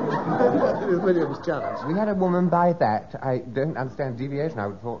 That is William's challenge. We had a woman by that. I don't understand deviation. I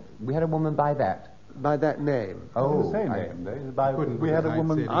would have thought we had a woman by that. By that name. Oh, the same name. We had a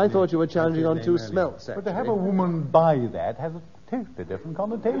woman... I thought you were challenging on two smelts, actually. But to have a woman by that has a totally different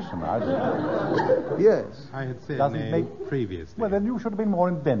connotation, I think. Yes. I had said name previously. Well, then you should have been more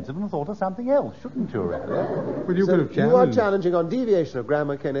inventive and thought of something else, shouldn't you, rather? Well, you could have challenged. You are challenging on deviation of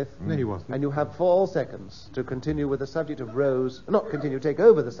grammar, Kenneth. No, he wasn't. And you have 4 seconds to continue with the subject of Rose. Not continue, take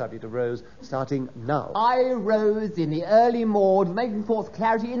over the subject of Rose, starting now. I rose in the early morn, making forth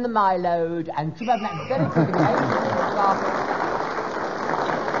clarity in the mylode, and took up that very quick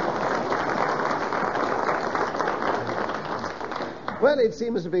Well, it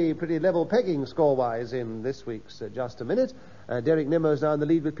seems to be pretty level pegging score-wise in this week's Just a Minute. Derek Nimmo's now in the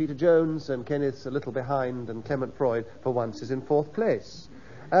lead with Peter Jones, and Kenneth's a little behind, and Clement Freud, for once, is in 4th place.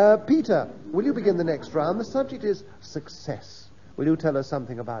 Peter, will you begin the next round? The subject is success. Will you tell us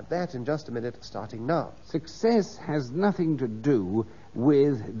something about that in just a minute, starting now? Success has nothing to do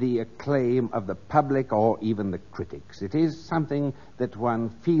with the acclaim of the public or even the critics. It is something that one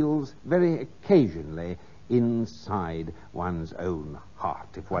feels very occasionally inside one's own heart,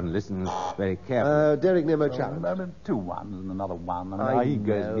 if one listens very carefully. Derek Nimmo challenge. 2 ones and another one. And I he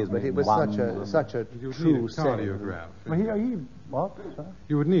know, gives but me it was one such a you true need a cardiograph. Well, what?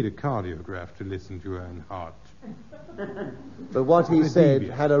 You would need a cardiograph to listen to your own heart. But what he said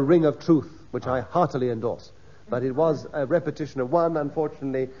had a ring of truth, which I heartily endorse. But it was a repetition of one,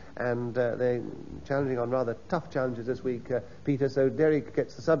 unfortunately, and they're challenging on rather tough challenges this week, Peter. So Derek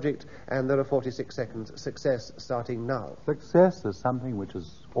gets the subject, and there are 46 seconds. Success starting now. Success is something which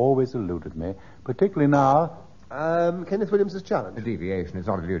has always eluded me, particularly now. Kenneth Williams' challenge. The deviation is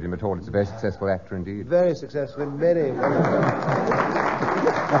not eluded him at all. It's a very successful actor indeed. Very successful in many.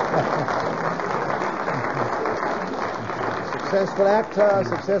 Successful actor,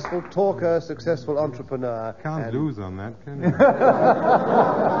 successful talker, successful entrepreneur. Can't lose on that, can you?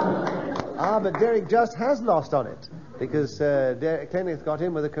 But Derek just has lost on it, because Kenneth got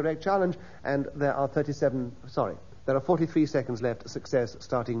in with a correct challenge, and there are 43 seconds left. Success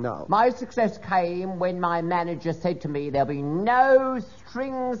starting now. My success came when my manager said to me there'll be no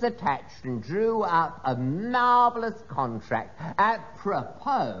strings attached and drew up a marvellous contract.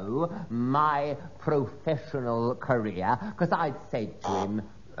 Apropos my professional career, because I'd said to him...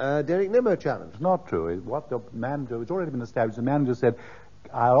 Derek Nimmo challenge. It's not true. What the manager... It's already been established. The manager said,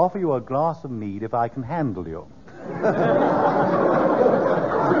 I'll offer you a glass of mead if I can handle you.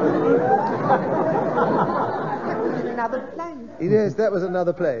 Another place. Yes, that was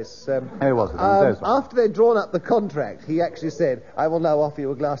another place. It wasn't. After they'd drawn up the contract, he actually said, I will now offer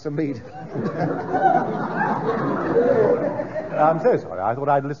you a glass of mead. I'm so sorry. I thought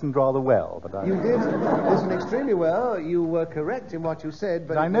I'd listened rather well, but I... You did listen extremely well. You were correct in what you said,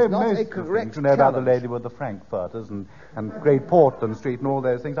 but I it know was not most a of the correct things, you know, about the challenge. lady with the Frankfurters and Great Portland Street and all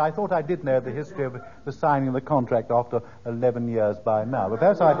those things. I thought I did know the history of the signing of the contract after 11 years by now, but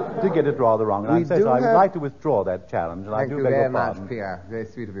perhaps I did get it rather wrong. And I'm so sorry. I would like to withdraw that challenge, and I do beg your pardon. Pierre. Very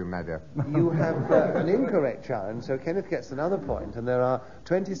sweet of you, madam. You have an incorrect challenge, so Kenneth gets another point, and there are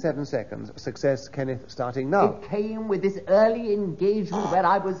 27 seconds. Success, Kenneth, starting now. It came with this early engagement where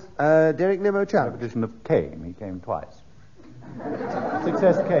I was... Derek Nimmo challenge. Repetition of came. He came twice.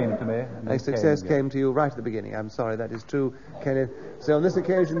 Success came to me. A success came to you right at the beginning. I'm sorry, that is true, Kenneth. So on this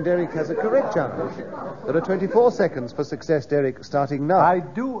occasion, Derek has a correct challenge. There are 24 seconds for success, Derek, starting now. I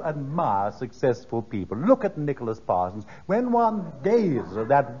do admire successful people. Look at Nicholas Parsons. When one gazes at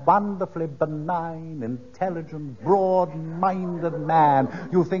that wonderfully benign, intelligent, broad-minded man,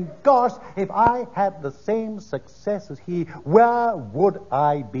 you think, gosh, if I had the same success as he, where would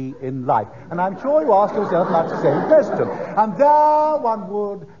I be in life? And I'm sure you ask yourself much the same question. And there one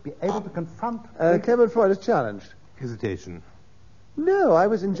would be able to confront... Clement Freud is challenged. Hesitation. No, I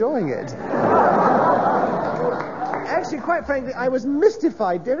was enjoying it. Actually, quite frankly, I was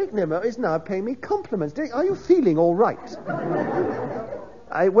mystified. Derek Nimmo is now paying me compliments. Derek, are you feeling all right?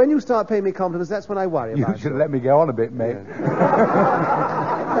 When you start paying me compliments, that's when I worry about you. You should let me go on a bit, mate.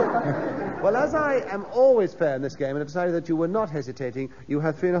 Well, as I am always fair in this game and have decided that you were not hesitating, you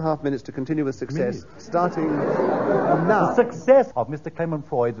have 3.5 minutes to continue with success, starting now. The success of Mr. Clement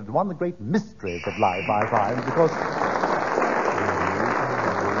Freud is one of the great mysteries of life, I find, because...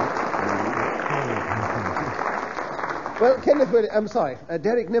 Well,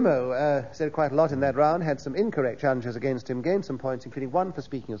 Derek Nimmo said quite a lot in that round, had some incorrect challenges against him, gained some points, including one for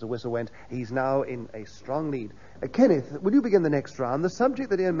speaking as the whistle went. He's now in a strong lead. Kenneth, will you begin the next round? The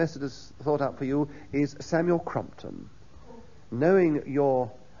subject that Ian Messard has thought up for you is Samuel Crompton. Knowing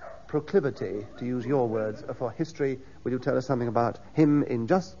your proclivity, to use your words, for history, will you tell us something about him in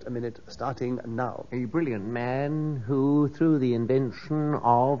just a minute, starting now? A brilliant man who, through the invention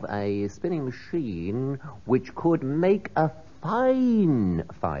of a spinning machine which could make a fine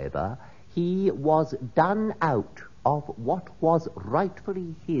fibre, he was done out of what was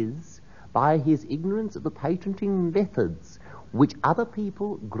rightfully his by his ignorance of the patenting methods which other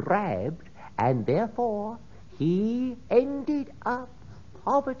people grabbed, and therefore he ended up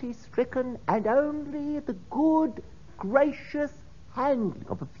poverty-stricken, and only the good, gracious handling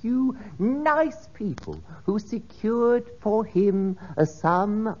of a few nice people who secured for him a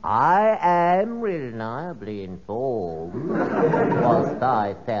sum, I am reliably informed, was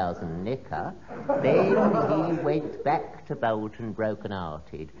 5,000 nicker. Then he went back to Bolton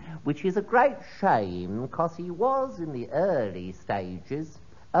broken-hearted, which is a great shame, because he was, in the early stages,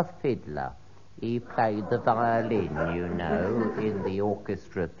 a fiddler. He played the violin, you know, in the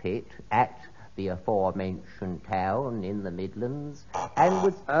orchestra pit at the aforementioned town in the Midlands, and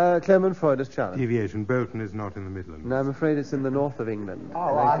was... Clement Freud is challenged. Deviation. Bolton is not in the Midlands. No, I'm afraid it's in the north of England.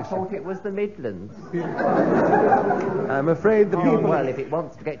 Oh, I thought it was the Midlands. I'm afraid the people... Well, if it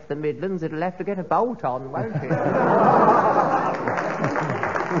wants to get to the Midlands, it'll have to get a bolt on, won't it?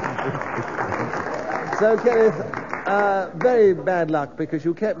 So, Kenneth, very bad luck, because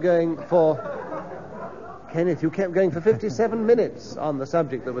you kept going for... Kenneth, you kept going for 57 minutes on the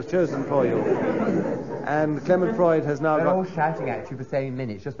subject that was chosen for you. And Clement Freud has now They're got... all shouting at you for saying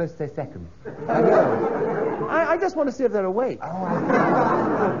minutes. You're supposed to say seconds. I know. I just want to see if they're awake.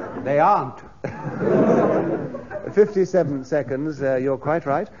 They aren't. 57 seconds, you're quite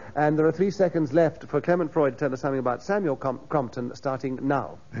right. And there are 3 seconds left for Clement Freud to tell us something about Samuel Crompton, starting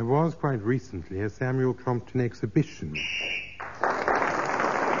now. There was quite recently a Samuel Crompton exhibition.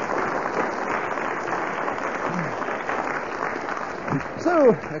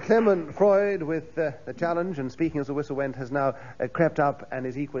 So, Clement Freud, with the challenge and speaking as the whistle went, has now crept up and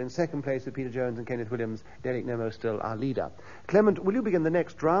is equal in second place with Peter Jones and Kenneth Williams. Derek Nimmo still our leader. Clement, will you begin the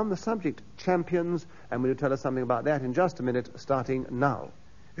next round? The subject, champions, and will you tell us something about that in just a minute, starting now?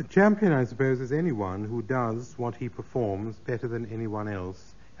 A champion, I suppose, is anyone who does what he performs better than anyone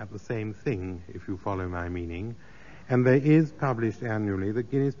else at the same thing, if you follow my meaning. And there is published annually the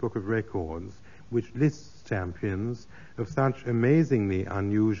Guinness Book of Records, which lists champions of such amazingly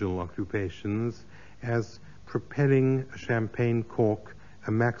unusual occupations as propelling a champagne cork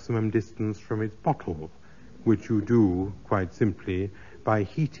a maximum distance from its bottle, which you do, quite simply, by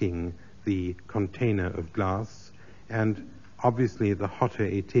heating the container of glass, and obviously the hotter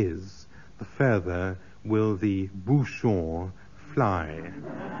it is, the further will the bouchon fly.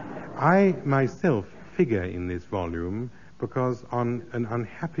 I myself figure in this volume because on an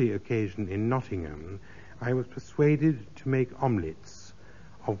unhappy occasion in Nottingham, I was persuaded to make omelettes,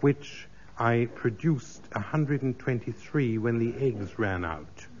 of which I produced 123 when the eggs ran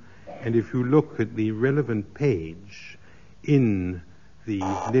out. And if you look at the relevant page in the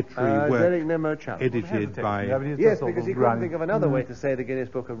literary work Derek Nimmo challenge. edited by... Yes, because he couldn't think of another way to say the Guinness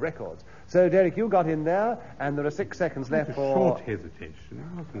Book of Records. So, Derek, you got in there, and there are 6 seconds left for... short hesitation,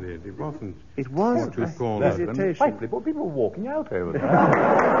 wasn't it? It wasn't... It was what you call hesitation. Frankly, but people were walking out over there.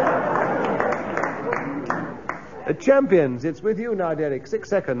 Champions, it's with you now, Derek. 6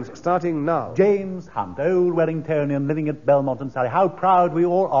 seconds, starting now. James Hunt, old Wellingtonian living at Belmont and Surrey. How proud we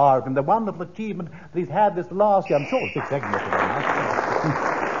all are of him, the wonderful achievement that he's had this last year. I'm sure 6 seconds is enough.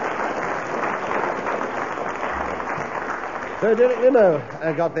 So Derek Nimmo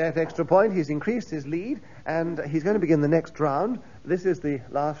got that extra point. He's increased his lead, and he's going to begin the next round. This is the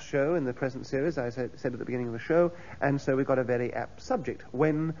last show in the present series, I said at the beginning of the show, and so we've got a very apt subject,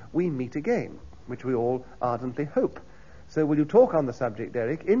 when we meet again, which we all ardently hope. So will you talk on the subject,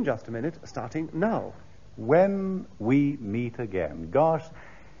 Derek, in just a minute, starting now? When we meet again. Gosh,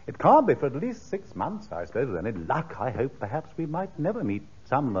 it can't be for at least 6 months, I suppose. With any luck, I hope perhaps we might never meet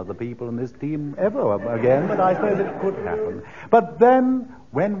some of the people in this team ever again, but I suppose it could happen. But then,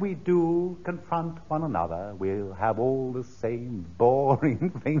 when we do confront one another, we'll have all the same boring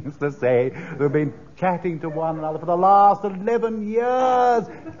things to say. We've been chatting to one another for the last 11 years.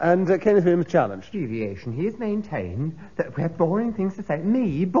 And Kenneth Williams challenged. Deviation. He has maintained that we have boring things to say.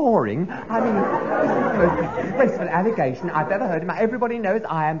 Me? Boring? I mean, this is the most disgraceful allegation I've ever heard in my... Everybody knows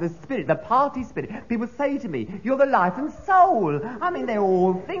I am the spirit, the party spirit. People say to me, you're the life and soul. I mean, they all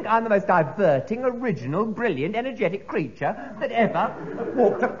think I'm the most diverting, original, brilliant, energetic creature that ever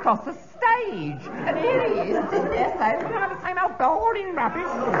walked across a stage. And here he is, sitting there saying, well, I'm the same old boring rubbish.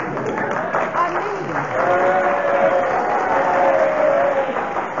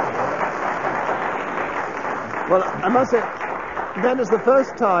 Well, I must say, that is the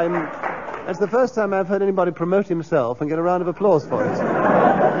first time... That's the first time I've heard anybody promote himself and get a round of applause for it.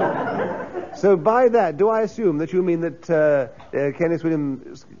 So by that, do I assume that you mean that Kenneth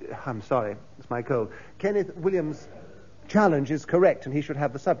Williams... I'm sorry, it's my cold. Kenneth Williams' challenge is correct and he should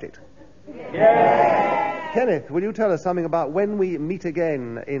have the subject? Yes. Kenneth, will you tell us something about when we meet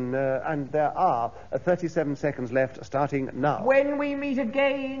again in... and there are 37 seconds left, starting now. When we meet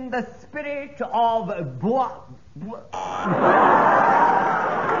again, the spirit of...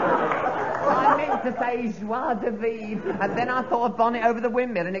 I meant to say joie de vivre, and then I thought of bonnet over the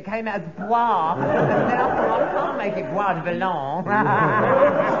windmill, and it came out as bois, and then I thought, I can't make it bois de blanc. I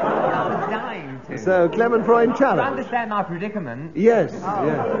was dying to. So, Clement Freud challenge. You understand my predicament? Yes, oh.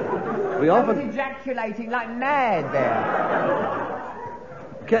 Yes. We I often... was ejaculating like mad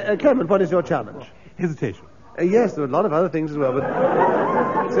there. Clement, what is your challenge? Hesitation. Yes, there are a lot of other things as well, but...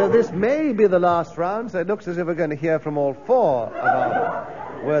 So this may be the last round, so it looks as if we're going to hear from all 4 of our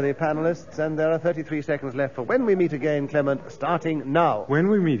worthy panelists, and there are 33 seconds left for when we meet again, Clement, starting now. When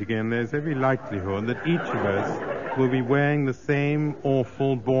we meet again, there's every likelihood that each of us will be wearing the same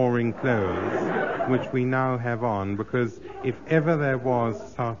awful, boring clothes which we now have on, because if ever there was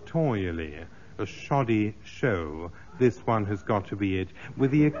sartorially a shoddy show, this one has got to be it,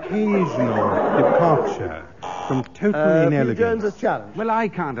 with the occasional departure from total inelegance. Jones's challenge. Well, I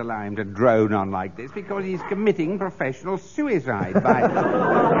can't allow him to drone on like this because he's committing professional suicide by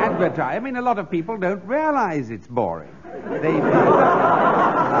advertising. I mean, a lot of people don't realize it's boring. They've been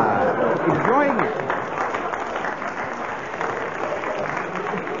enjoying it.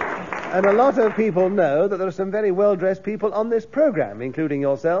 And a lot of people know that there are some very well-dressed people on this program, including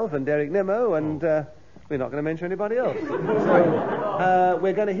yourself and Derek Nimmo, and we're not going to mention anybody else. So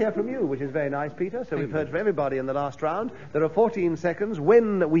we're going to hear from you, which is very nice, Peter. So we've heard from everybody in the last round. There are 14 seconds.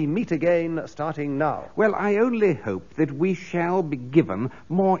 When we meet again, starting now. Well, I only hope that we shall be given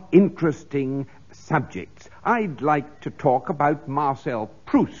more interesting subjects. I'd like to talk about Marcel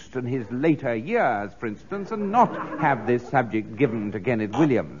Proust and his later years, for instance, and not have this subject given to Kenneth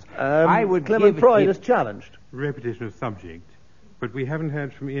Williams. I would Clement Freud is challenged. Repetition of subject. But we haven't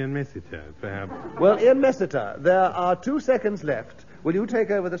heard from Ian Messiter, perhaps. Well, Ian Messiter, there are 2 seconds left. Will you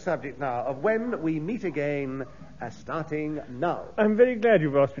take over the subject now of when we meet again, starting now? I'm very glad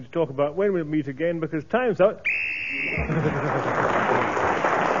you've asked me to talk about when we'll meet again, because time's out.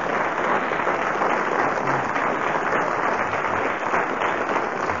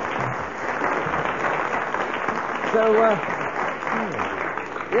 So,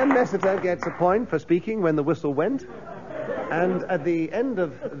 Ian Messiter gets a point for speaking when the whistle went. And at the end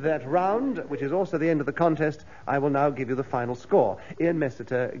of that round, which is also the end of the contest, I will now give you the final score. Ian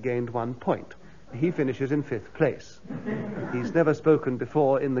Messiter gained 1 point. he finishes in 5th place. He's never spoken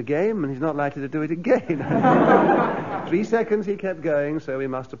before in the game, and he's not likely to do it again. 3 seconds he kept going, so we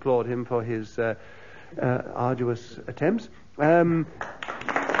must applaud him for his arduous attempts.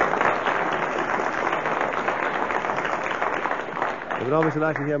 I would obviously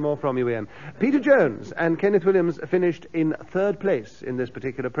like to hear more from you, Ian. Peter Jones and Kenneth Williams finished in 3rd place in this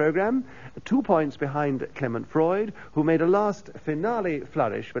particular programme, 2 points behind Clement Freud, who made a last finale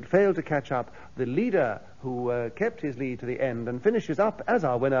flourish but failed to catch up the leader who kept his lead to the end and finishes up as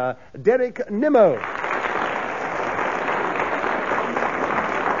our winner, Derek Nimmo.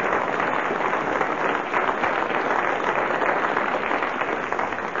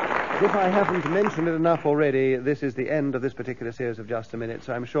 If I haven't mentioned it enough already, this is the end of this particular series of Just a Minute,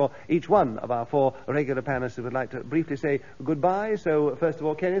 so I'm sure each one of our 4 regular panelists would like to briefly say goodbye. So, first of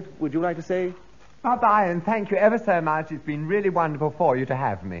all, Kenneth, would you like to say? Bye-bye, and thank you ever so much. It's been really wonderful for you to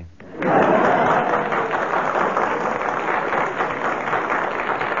have me.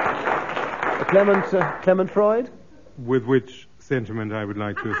 Clement Freud? With which sentiment I would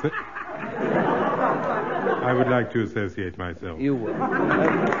like to associate myself. You would.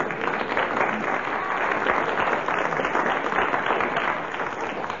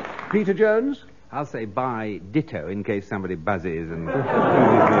 Peter Jones? I'll say bye ditto in case somebody buzzes and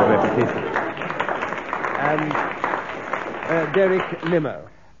accuses me of repetition. And Derek Nimmo.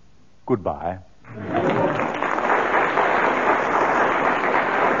 Goodbye.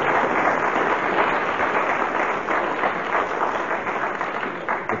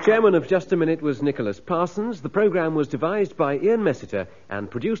 The chairman of Just a Minute was Nicholas Parsons. The programme was devised by Ian Messiter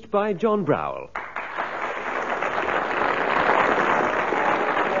and produced by John Browell.